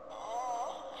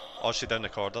 Oh, is she down the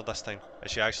corridor this time?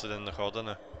 Is she actually down the corridor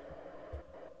now?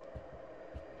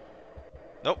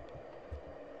 Nope.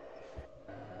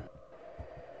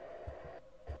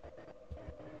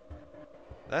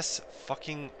 This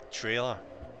fucking trailer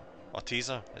or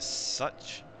teaser is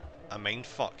such a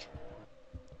mindfuck.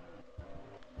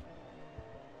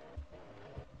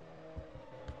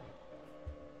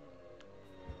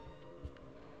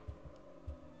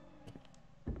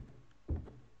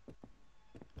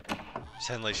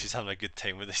 Sound like she's having a good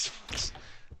time with this folks.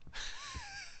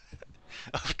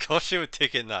 Of course she would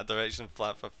take it in that direction,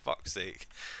 flat, for fuck's sake.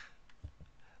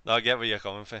 No, I get where you're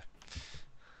coming from.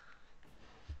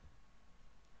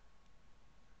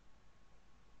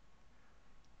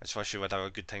 I just wish she would have a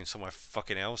good time somewhere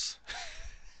fucking else.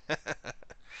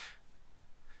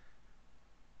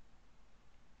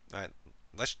 Right,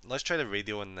 let's try the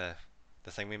radio and the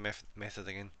thingy method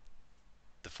again.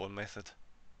 The phone method.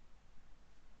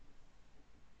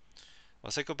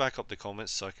 Once I go back up the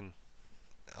comments so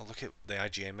I'll look at the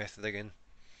IGN method again.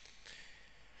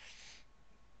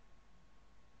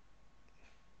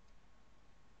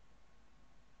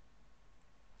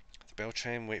 The bell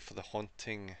chime, wait for the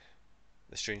haunting,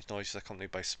 the strange noises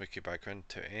accompanied by spooky background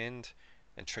to end,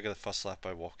 and trigger the first laugh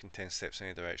by walking 10 steps in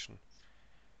any direction.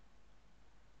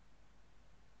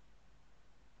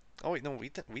 Oh wait, no, we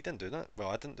didn't do that. Well,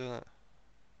 I didn't do that.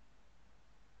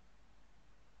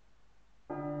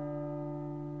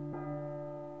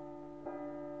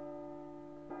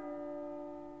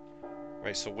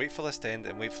 Right, so wait for this to end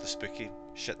and wait for the spooky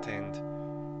shit to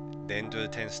end, then do the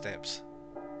 10 steps.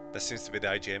 This seems to be the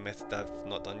IGN method that I've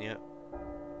not done yet.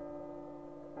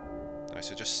 Alright,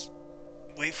 so just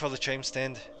wait for the chimes to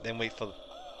end, then wait for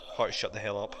her to shut the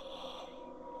hell up.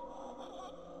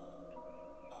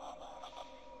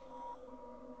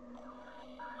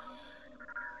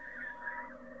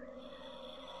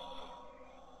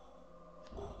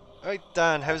 Alright,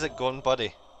 Dan, how's it going,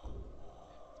 buddy?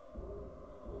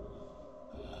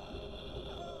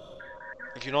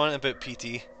 If you know anything about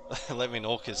PT, let me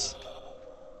know, cause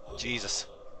Jesus.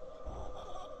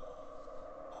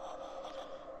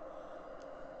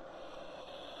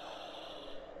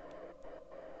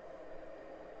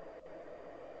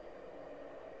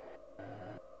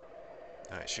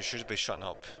 Alright, she should be shutting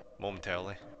up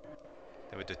momentarily.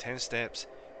 Then we do 10 steps,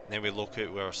 and then we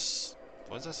locate where...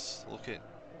 What is this? Locate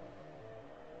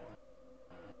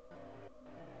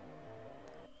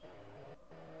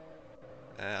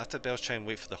After the bells chime,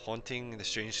 wait for the haunting, the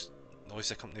strange noise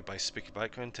accompanied by spooky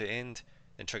background to end,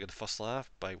 then trigger the first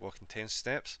laugh by walking 10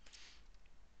 steps.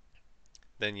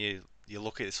 Then you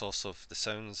locate the source of the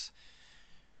sounds.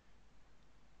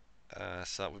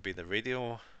 So that would be the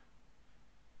radio,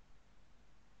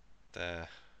 the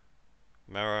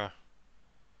mirror,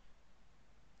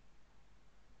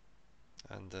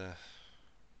 and I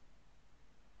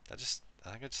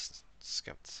think I just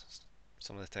skipped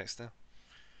some of the text there.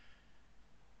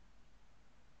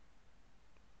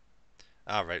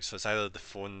 Ah, right, so it's either the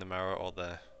phone, the mirror, or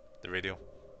the radio.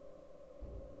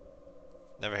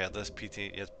 Never heard this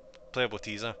PT. Yeah, playable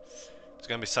teaser. It's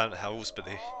gonna be Silent Hills, but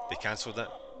they cancelled it.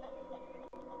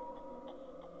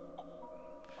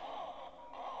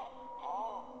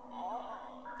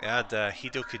 It had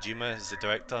Hideo Kojima as the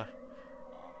director.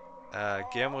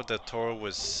 Guillermo del Toro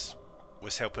was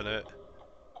helping out,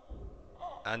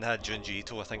 and had Junji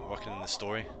Ito, I think, working in the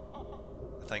story.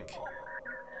 I think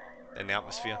in the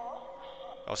atmosphere.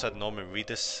 I also had Norman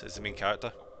Reedus as the main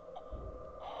character.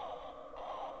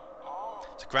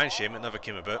 It's a grand shame it never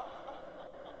came about.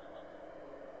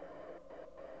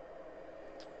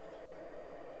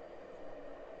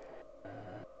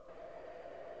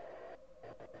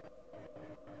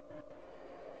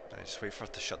 I just wait for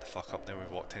her to shut the fuck up, then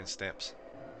we've walked 10 steps.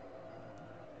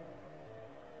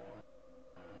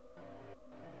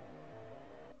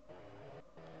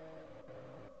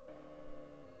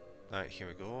 Right, here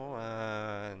we go,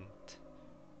 and...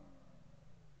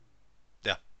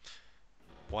 yeah.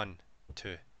 1,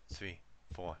 2, 3,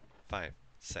 4, 5,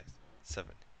 6,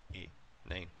 7, 8,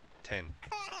 9, 10.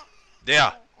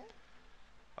 There!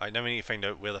 Alright, now we need to find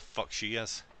out where the fuck she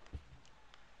is.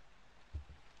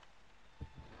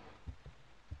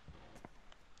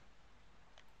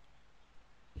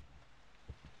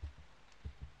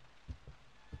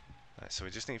 Right, so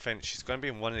we just need to find... she's going to be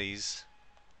in one of these.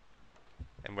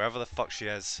 And wherever the fuck she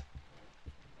is,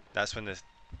 that's when the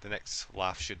next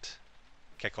laugh should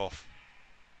kick off.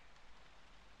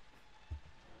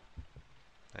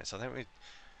 Right, so I think we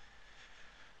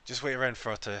just wait around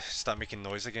for her to start making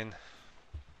noise again.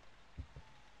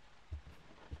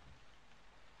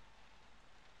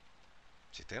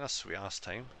 She's taking a sweet ass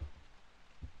time.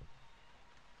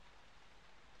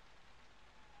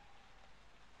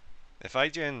 If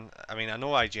IGN, I mean, I know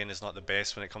IGN is not the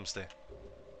best when it comes to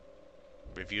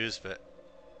reviews, but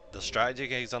the strategy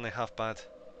guide's only half bad.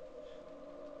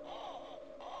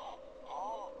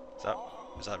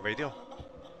 Is that radio?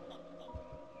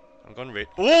 I'm going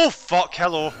radio. Oh fuck!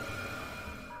 Hello.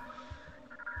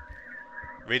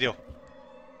 Radio.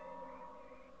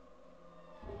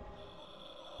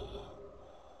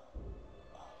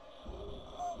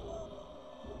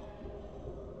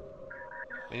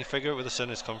 When you figure out where the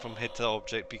sound has come from, head to the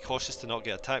object. Be cautious to not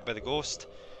get attacked by the ghost.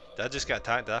 Did I just get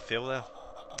attacked? Did I fail there?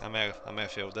 I might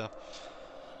have failed there.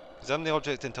 Examine the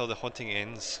object until the haunting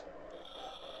ends.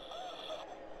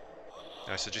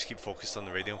 Alright, so just keep focused on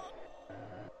the radio.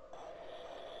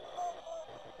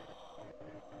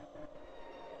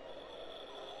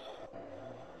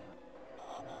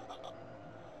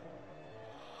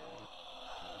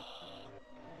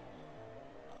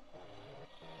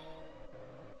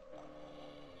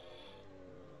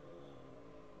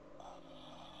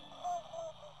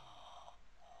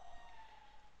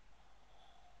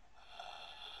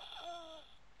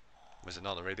 Was it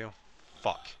not the radio?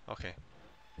 Fuck. Okay.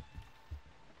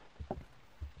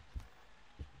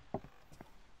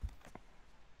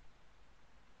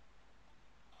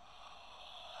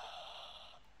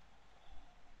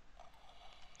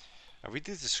 I read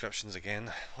these descriptions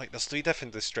again. Like, there's 3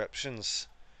 different descriptions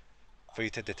for you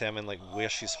to determine like where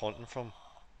she's haunting from.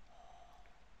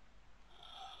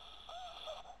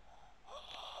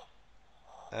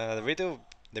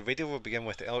 The radio will begin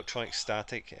with electronic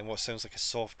static and what sounds like a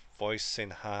soft voice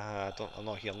saying ha ha, I'm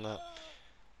not hearing that.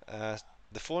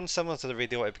 The phone, similar to the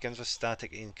radio, it begins with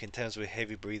static and continues with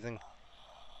heavy breathing.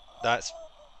 That's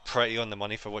pretty on the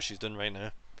money for what she's doing right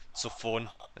now. So phone,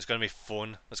 it's going to be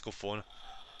phone, let's go phone.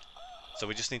 So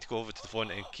we just need to go over to the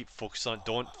phone and keep focused on it.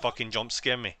 Don't fucking jump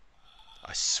scare me.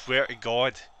 I swear to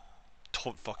God,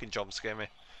 don't fucking jump scare me.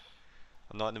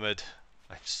 I'm not in the mood.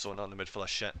 I'm so not in the mood for this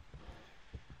shit.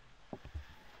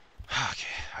 Okay,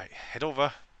 right, head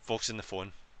over, focus on the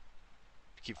phone.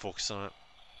 Keep focused on it.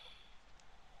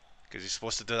 Because you're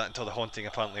supposed to do that until the haunting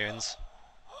apparently ends.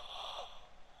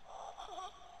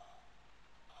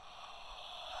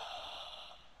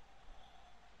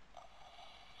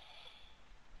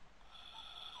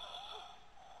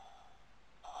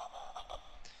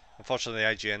 Unfortunately, the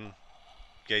IGN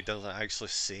guide doesn't actually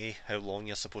say how long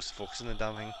you're supposed to focus on the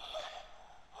damn thing.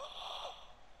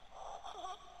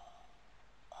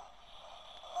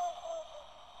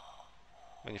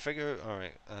 When you figure,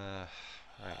 alright,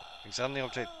 right. Examine the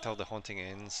object till the haunting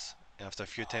ends. After a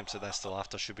few attempts at this, the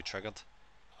laughter should be triggered.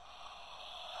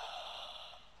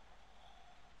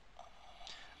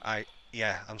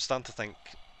 Yeah, I'm starting to think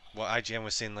what IGN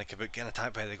was saying, like about getting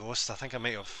attacked by the ghost. I think that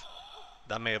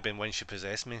may have been when she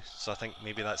possessed me. So I think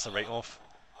maybe that's a write-off.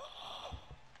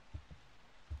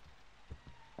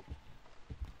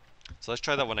 So let's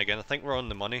try that one again. I think we're on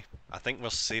the money. I think we're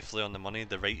safely on the money,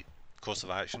 the right course of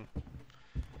action.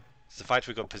 It's the fact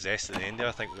we got possessed at the end there,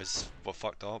 I think, was what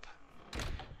fucked up.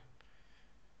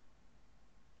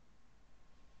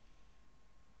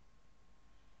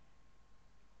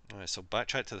 Alright, so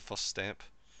backtrack to the first step.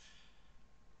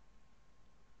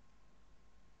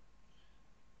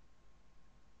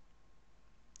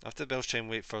 After the bells chime,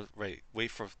 wait for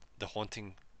the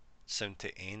haunting sound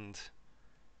to end.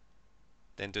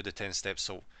 Then do the 10 steps.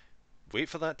 So wait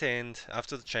for that to end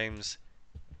after the chimes,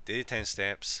 do the 10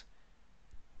 steps.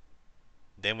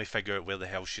 Then we figure out where the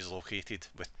hell she's located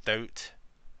without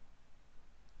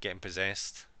getting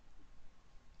possessed.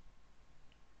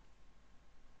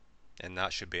 And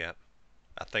that should be it.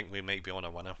 I think we might be on a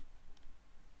winner.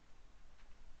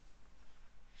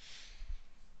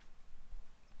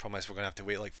 Promise we're gonna have to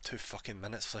wait like 2 fucking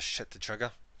minutes for this shit to trigger.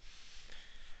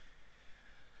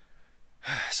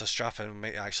 So strap in, we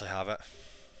might actually have it.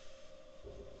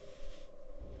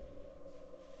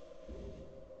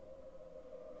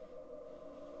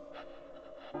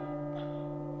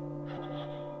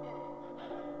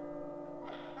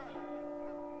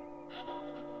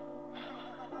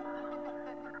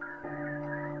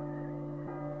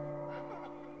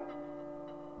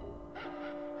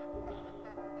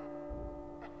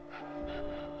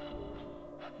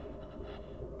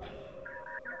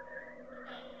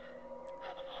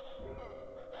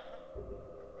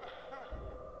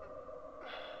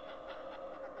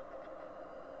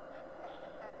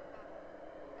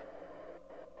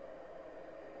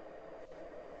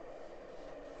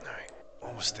 Alright,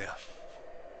 almost there.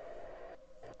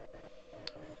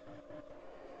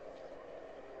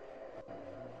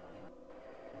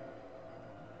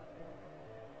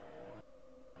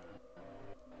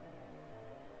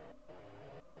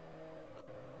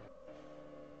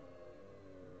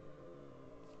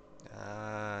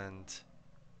 And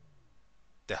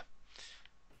there.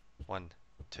 1,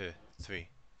 2, 3,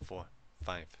 4,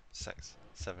 5, 6,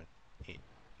 7, 8,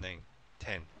 9,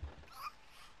 10.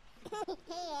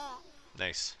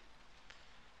 Nice.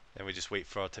 Then we just wait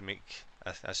for her to make.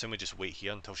 I assume we just wait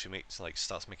here until she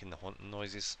starts making the haunting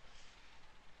noises.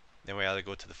 Then we either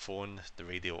go to the phone, the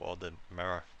radio, or the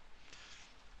mirror.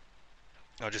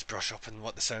 I'll just brush up on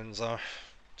what the sounds are,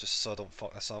 just so I don't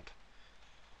fuck this up.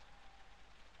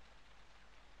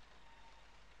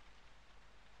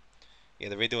 Yeah,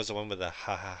 the radio is the one with the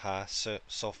ha ha ha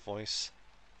soft voice.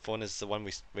 Phone is the one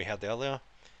we heard earlier.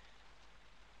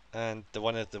 And the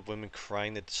one of the women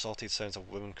crying, the distorted sounds of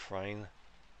women crying,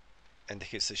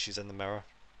 indicates that she's in the mirror.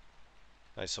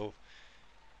 Right, so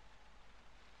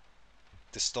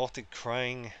distorted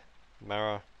crying,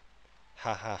 mirror,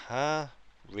 ha ha ha,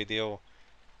 radio,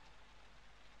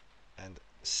 and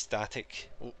static.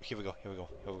 Oh, here we go, here we go,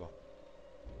 here we go.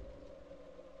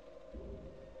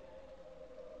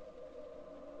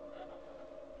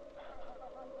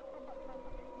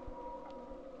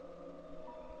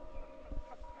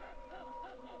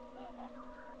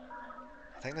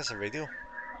 I think that's a radio.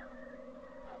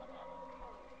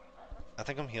 I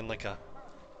think I'm hearing like a...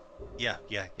 Yeah,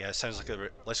 it sounds like a...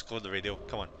 Let's go to the radio,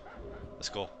 come on. Let's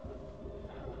go.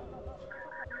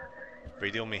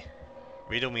 Radio me.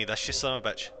 Radio me, that's you son of a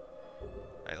bitch.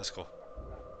 Right, let's go.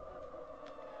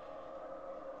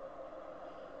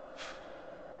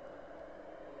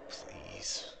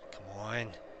 Please, come on.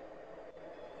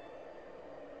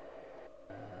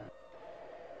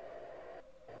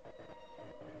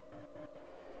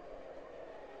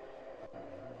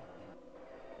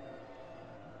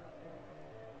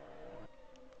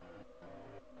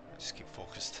 Just keep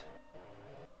focused.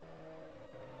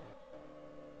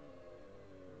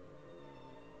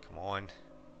 Come on.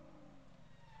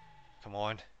 Come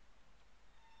on.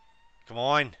 Come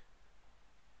on!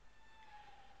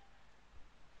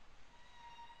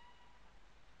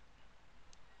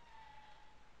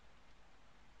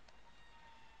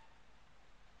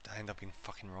 Did I end up being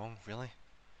fucking wrong? Really?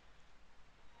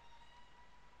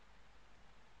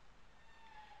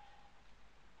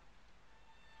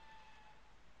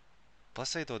 Plus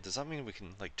side though, does that mean we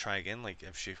can like try again? Like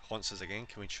if she haunts us again,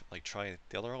 can we like try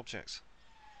the other objects?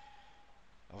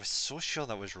 I was so sure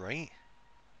that was right.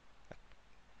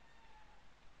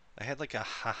 I had like a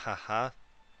ha ha ha.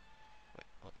 Wait,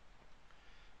 what?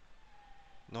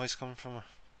 Noise coming from her.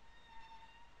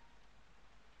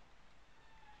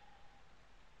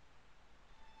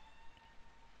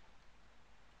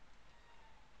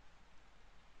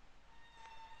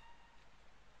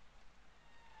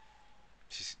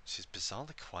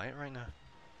 bizarrely quiet right now.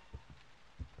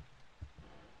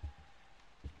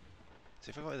 See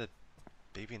if I go to the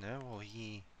baby now, will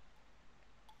he...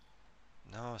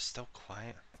 No, it's still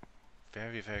quiet.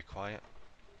 Very, very quiet.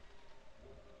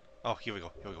 Oh, here we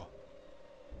go, here we go.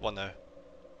 What now?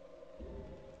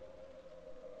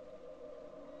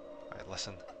 Right,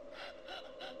 listen.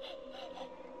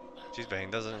 She's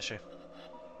behind us, isn't she?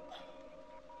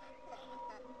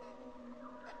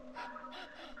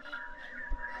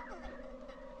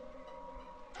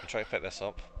 I'll try to pick this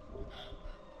up.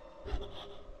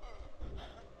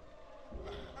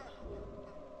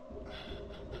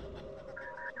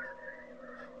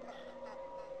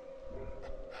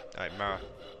 Alright, mirror.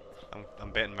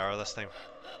 I'm betting mirror this time.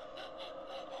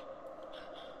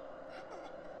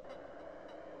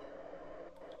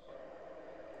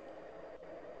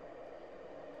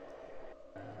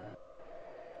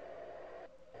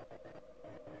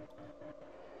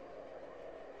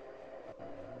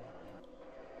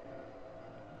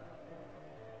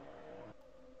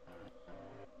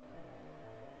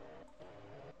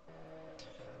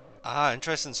 Ah,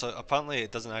 interesting. So apparently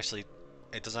it doesn't actually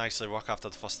work after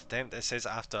the first attempt. It says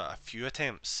after a few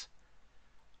attempts.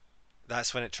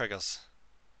 That's when it triggers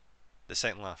the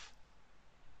second laugh.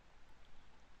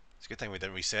 It's a good thing we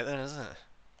didn't reset then, isn't it?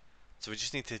 So we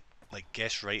just need to like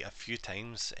guess right a few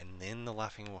times and then the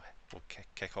laughing will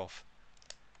kick off.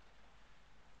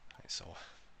 Right, so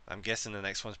I'm guessing the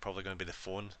next one's probably going to be the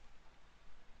phone.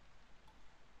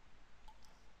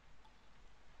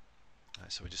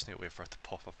 Right, so we just need to wait for it to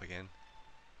pop up again.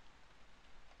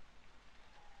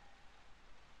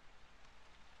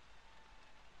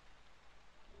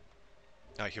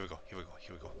 Alright, here we go, here we go,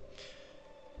 here we go.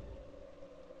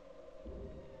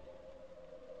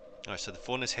 Alright, so the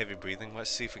phone is heavy breathing. Let's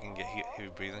see if we can get heavy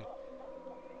breathing.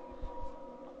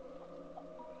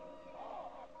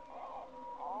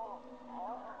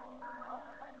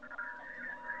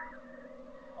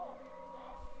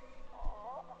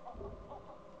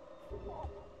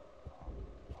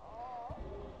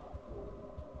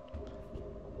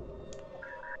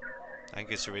 I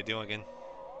think it's the radio again.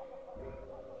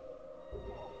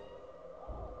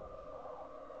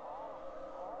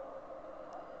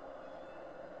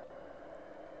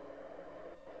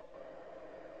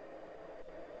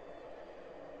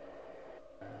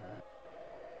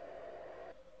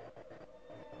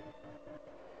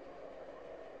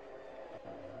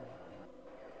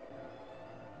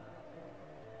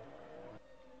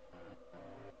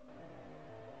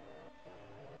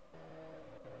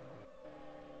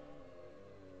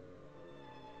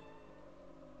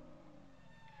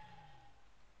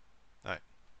 Alright,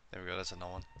 there we go, that's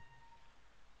another one.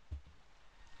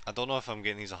 I don't know if I'm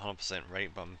getting these 100% right,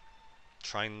 but I'm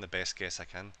trying the best guess I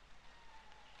can.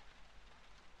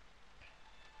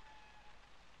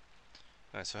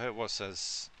 Alright, so how it works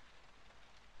is...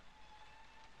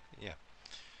 Yeah.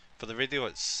 For the radio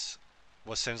it's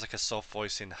what sounds like a soft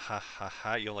voice saying ha ha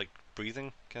ha, you're like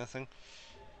breathing kind of thing.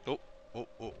 Oh, oh,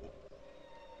 oh, oh.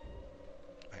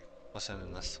 Right, listen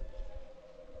to this.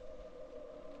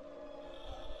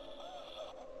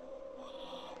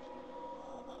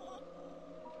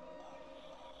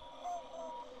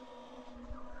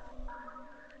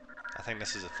 I think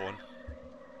this is a phone.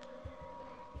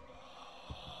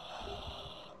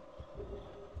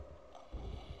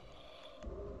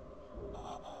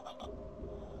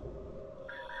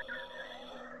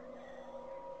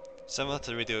 Similar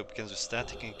to the radio, it begins with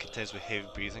static and continues with heavy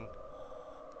breathing.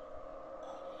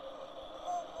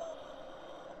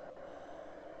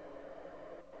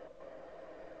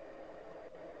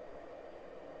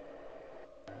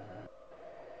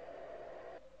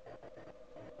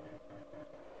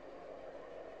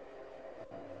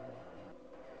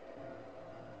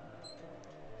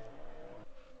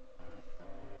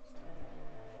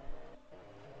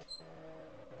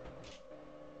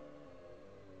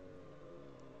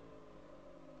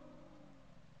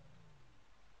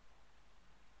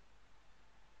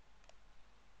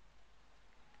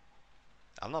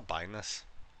 I'm not buying this.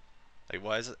 Like,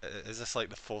 what is it? Is this like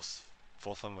the fourth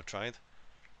one we tried?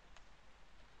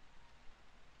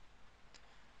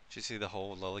 Did you see the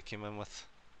whole Lily came in with?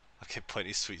 Okay,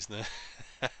 plenty sweets now.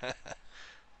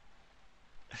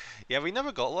 Yeah, we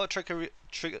never got a lot of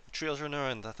triggers running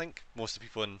around. I think most of the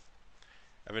people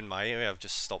around my area have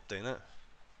just stopped doing it,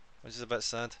 which is a bit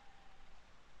sad.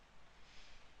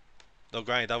 Though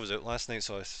granted, I was out last night,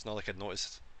 so it's not like I'd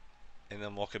noticed any of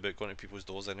them walking about going to people's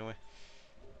doors anyway.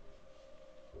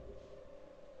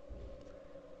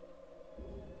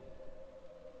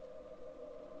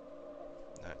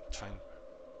 Right, try and...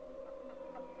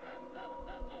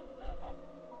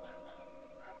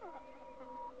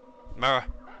 Mirror!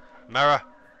 Mirror!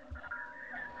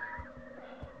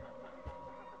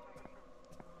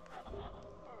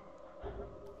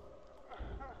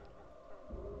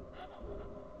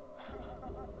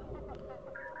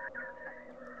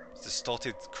 It's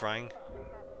distorted crying.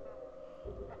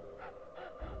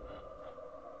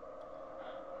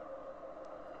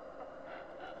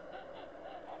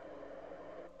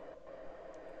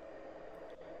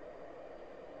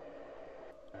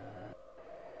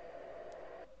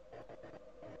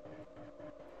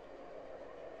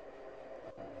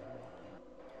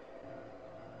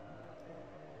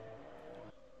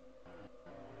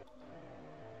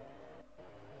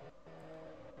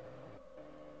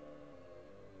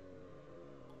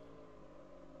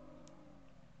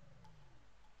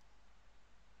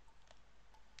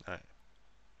 Alright.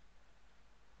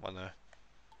 What now?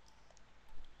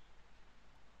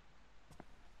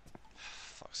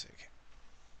 Fuck's sake.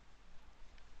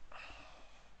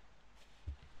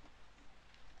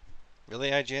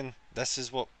 Really, IGN? This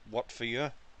is what worked for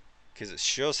you? Because it's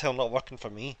sure as hell not working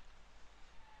for me.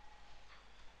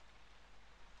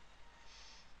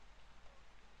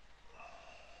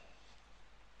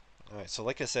 Alright, so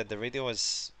like I said, the radio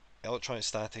is electronic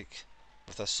static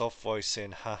with a soft voice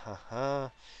saying ha ha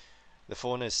ha. The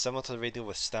phone is similar to the radio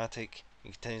with static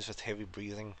and continues with heavy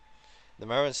breathing. The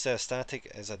mirror instead of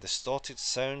static is a distorted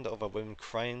sound of a woman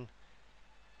crying.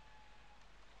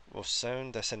 With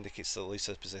sound, this indicates that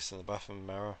Lisa is possessing the bathroom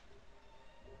mirror.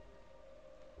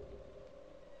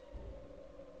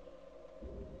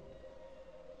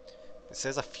 It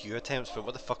says a few attempts, but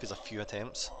what the fuck is a few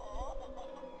attempts?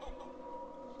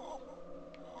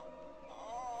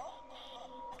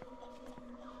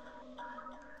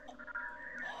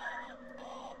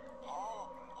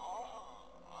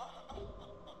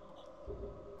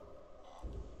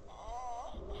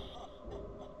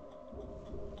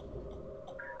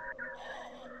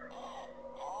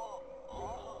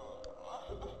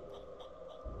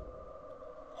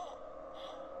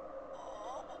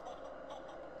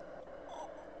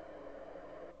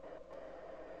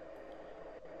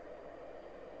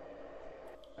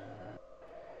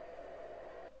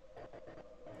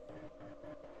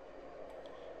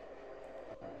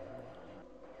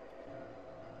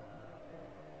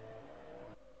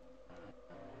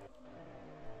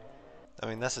 I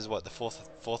mean, this is what, the fourth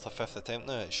or fifth attempt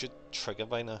now? It should trigger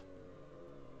by now.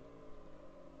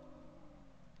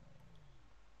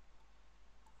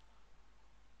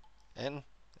 In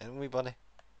wee buddy.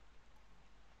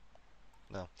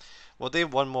 No. We'll do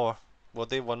one more. We'll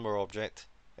do one more object.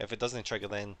 If it doesn't trigger,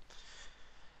 then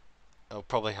I'll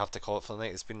probably have to call it for the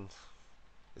night. It's been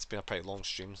a pretty long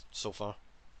stream so far.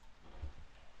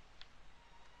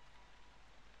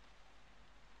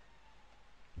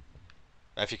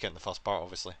 If you count the first part,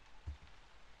 obviously.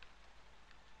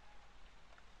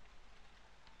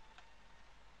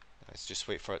 Let's just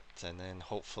wait for it, and then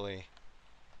hopefully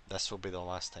this will be the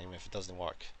last time. If it doesn't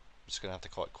work, I'm just gonna have to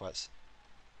call it quits.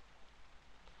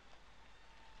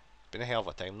 Been a hell of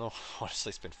a time though. Honestly,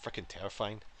 it's been freaking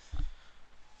terrifying.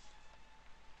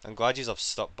 I'm glad you've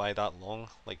stuck by that long.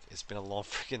 Like, it's been a long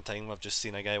freaking time. I've just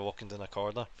seen a guy walking down a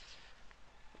corridor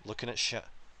looking at shit.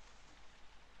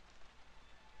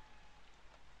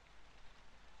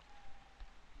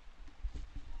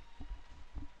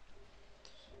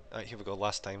 Alright, here we go,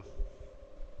 last time.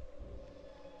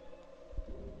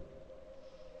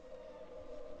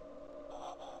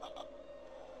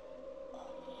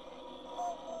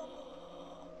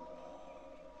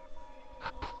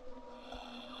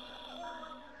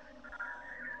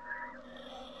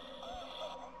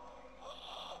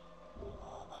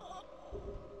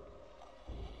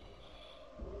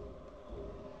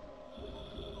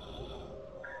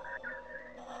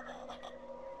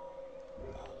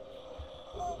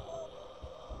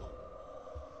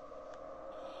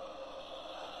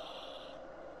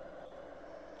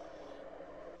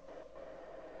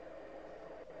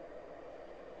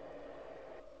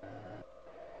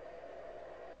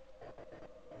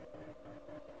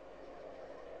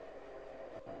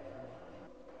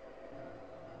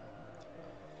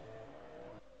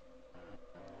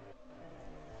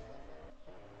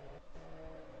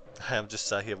 I'm just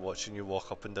sat here watching you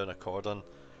walk up and down a corridor and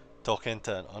talking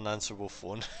to an unanswerable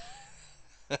phone.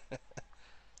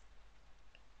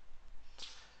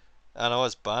 I know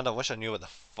it's bad. I wish I knew what the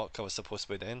fuck I was supposed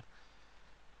to be doing.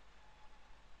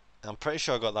 I'm pretty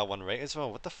sure I got that one right as well.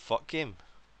 What the fuck, game?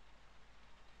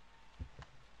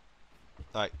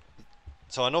 Alright,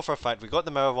 so I know for a fact we got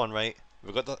the mirror one right.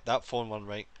 We got that phone one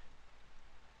right.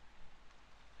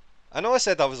 I know I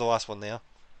said that was the last one there,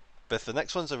 but if the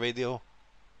next one's a radio,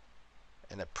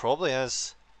 and it probably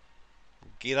is,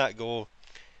 give that a go,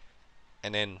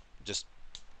 and then just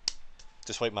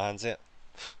wipe my hands of it.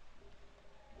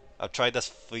 I've tried this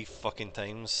 3 fucking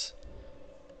times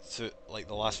through like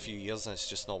the last few years, and it's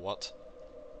just not worked.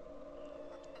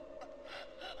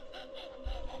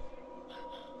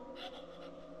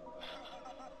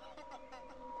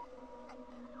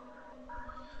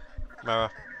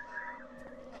 Mirror.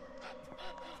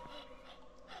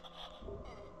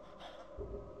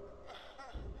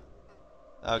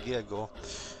 I'll give it a go.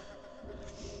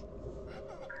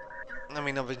 I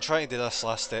mean, I've been trying to do this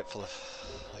last step for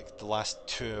like the last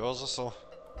 2 hours or so.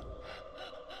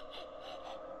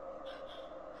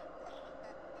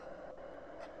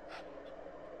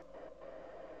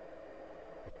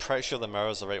 I'm pretty sure the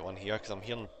mirror's the right one here because I'm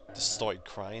hearing distorted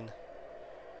crying.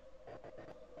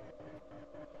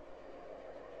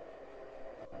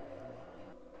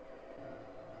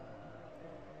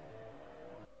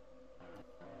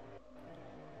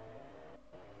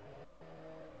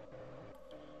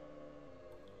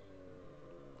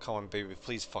 Come on, baby,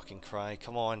 please fucking cry.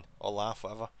 Come on, or laugh,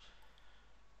 whatever.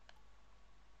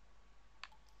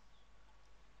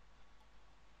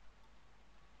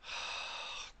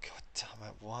 God damn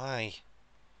it, why?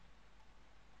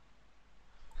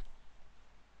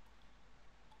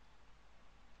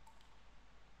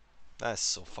 That is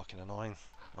so fucking annoying,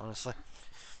 honestly.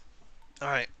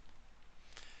 Alright.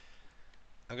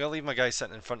 I'm gonna leave my guy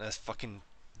sitting in front of this fucking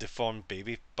deformed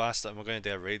baby bastard and we're gonna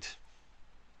do a raid.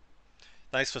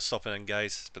 Thanks for stopping in,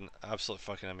 guys. It's been absolutely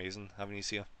fucking amazing having you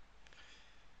here.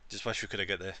 Just wish we could have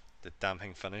got the damn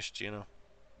thing finished, you know.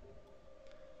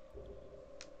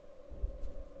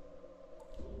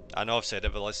 I know I've said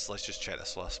it, but let's just check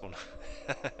this last one.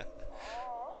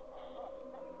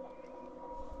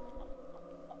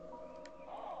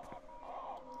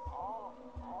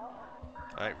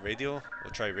 Alright, radio.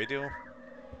 We'll try radio.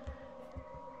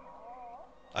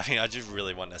 I mean, I just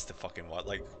really want this to fucking work,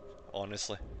 like,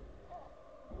 honestly.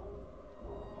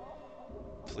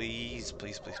 Please,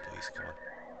 please, please, please, come on.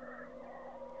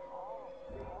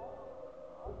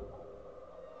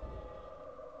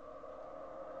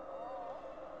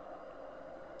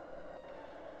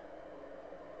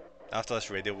 After this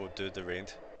radio, we'll do the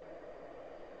raid.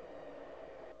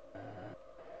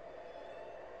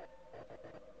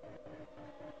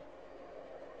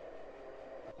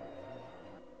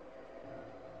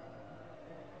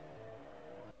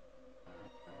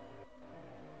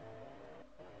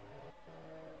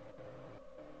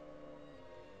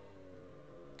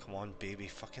 Come on, baby,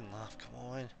 fucking laugh, come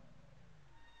on.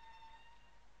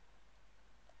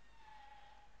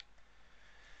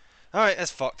 Alright,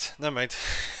 it's fucked. Never mind.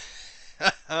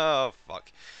 Oh,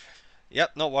 fuck.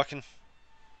 Yep, not working.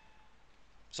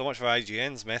 So much for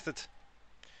IGN's method.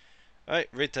 Alright,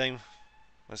 raid time.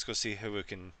 Let's go see who we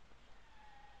can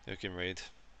raid.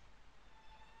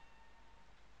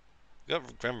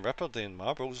 Got Grim Reaper doing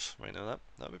marbles right now.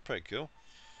 That'd be pretty cool.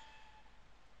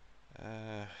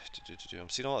 I'm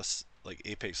seeing all this like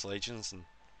Apex Legends and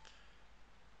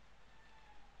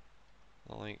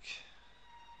like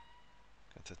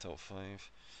got to top 5.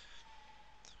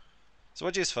 So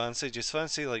what do you fancy? Do you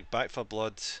fancy like Back 4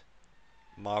 Blood,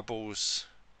 Marbles,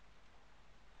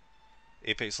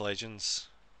 Apex Legends,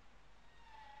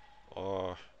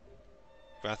 or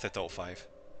Grand Theft Auto 5?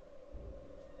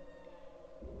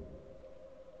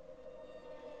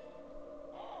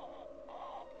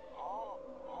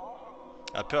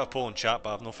 I'd put a poll in chat,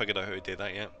 but I've not figured out how to do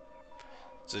that yet.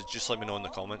 So just let me know in the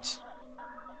comments.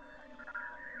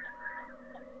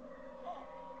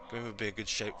 Grim would be a good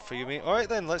shout for you, mate. Alright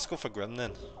then, let's go for Grim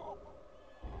then.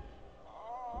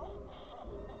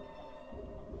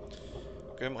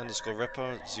 Grim underscore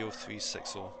Ripper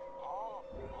 0360.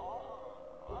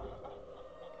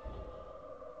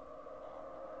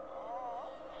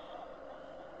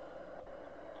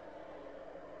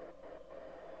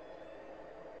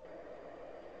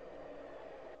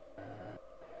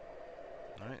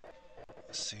 Alright,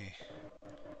 let's see.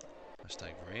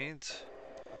 Hashtag raid.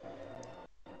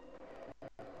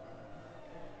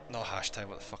 No hashtag,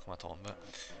 what the fuck am I talking about?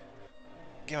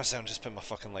 Give me a second, just put my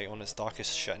fucking light on, it's dark as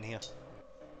shit in here.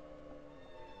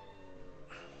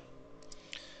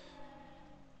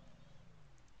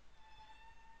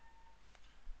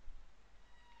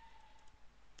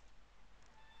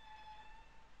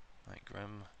 Right,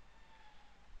 Grim.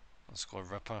 Let's go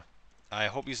Ripper. I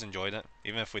hope you've enjoyed it,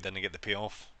 even if we didn't get the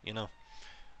payoff, you know.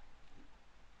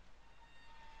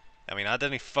 I mean, I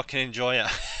didn't fucking enjoy it.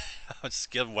 I was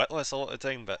scared witless a lot of the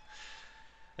time, but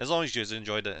as long as you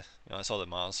enjoyed it, you know, that's all that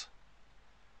matters.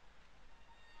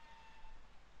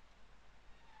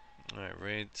 Alright,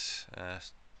 raid.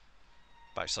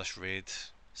 Backslash raid.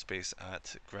 space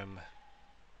at Grim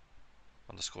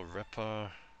underscore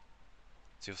Ripper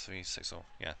 0360.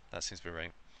 Yeah, that seems to be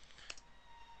right.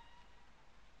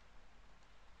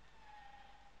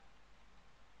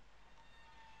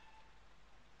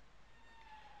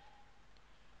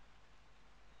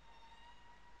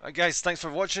 Alright guys, thanks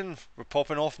for watching. We're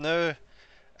popping off now,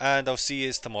 and I'll see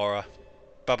you tomorrow.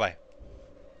 Bye bye.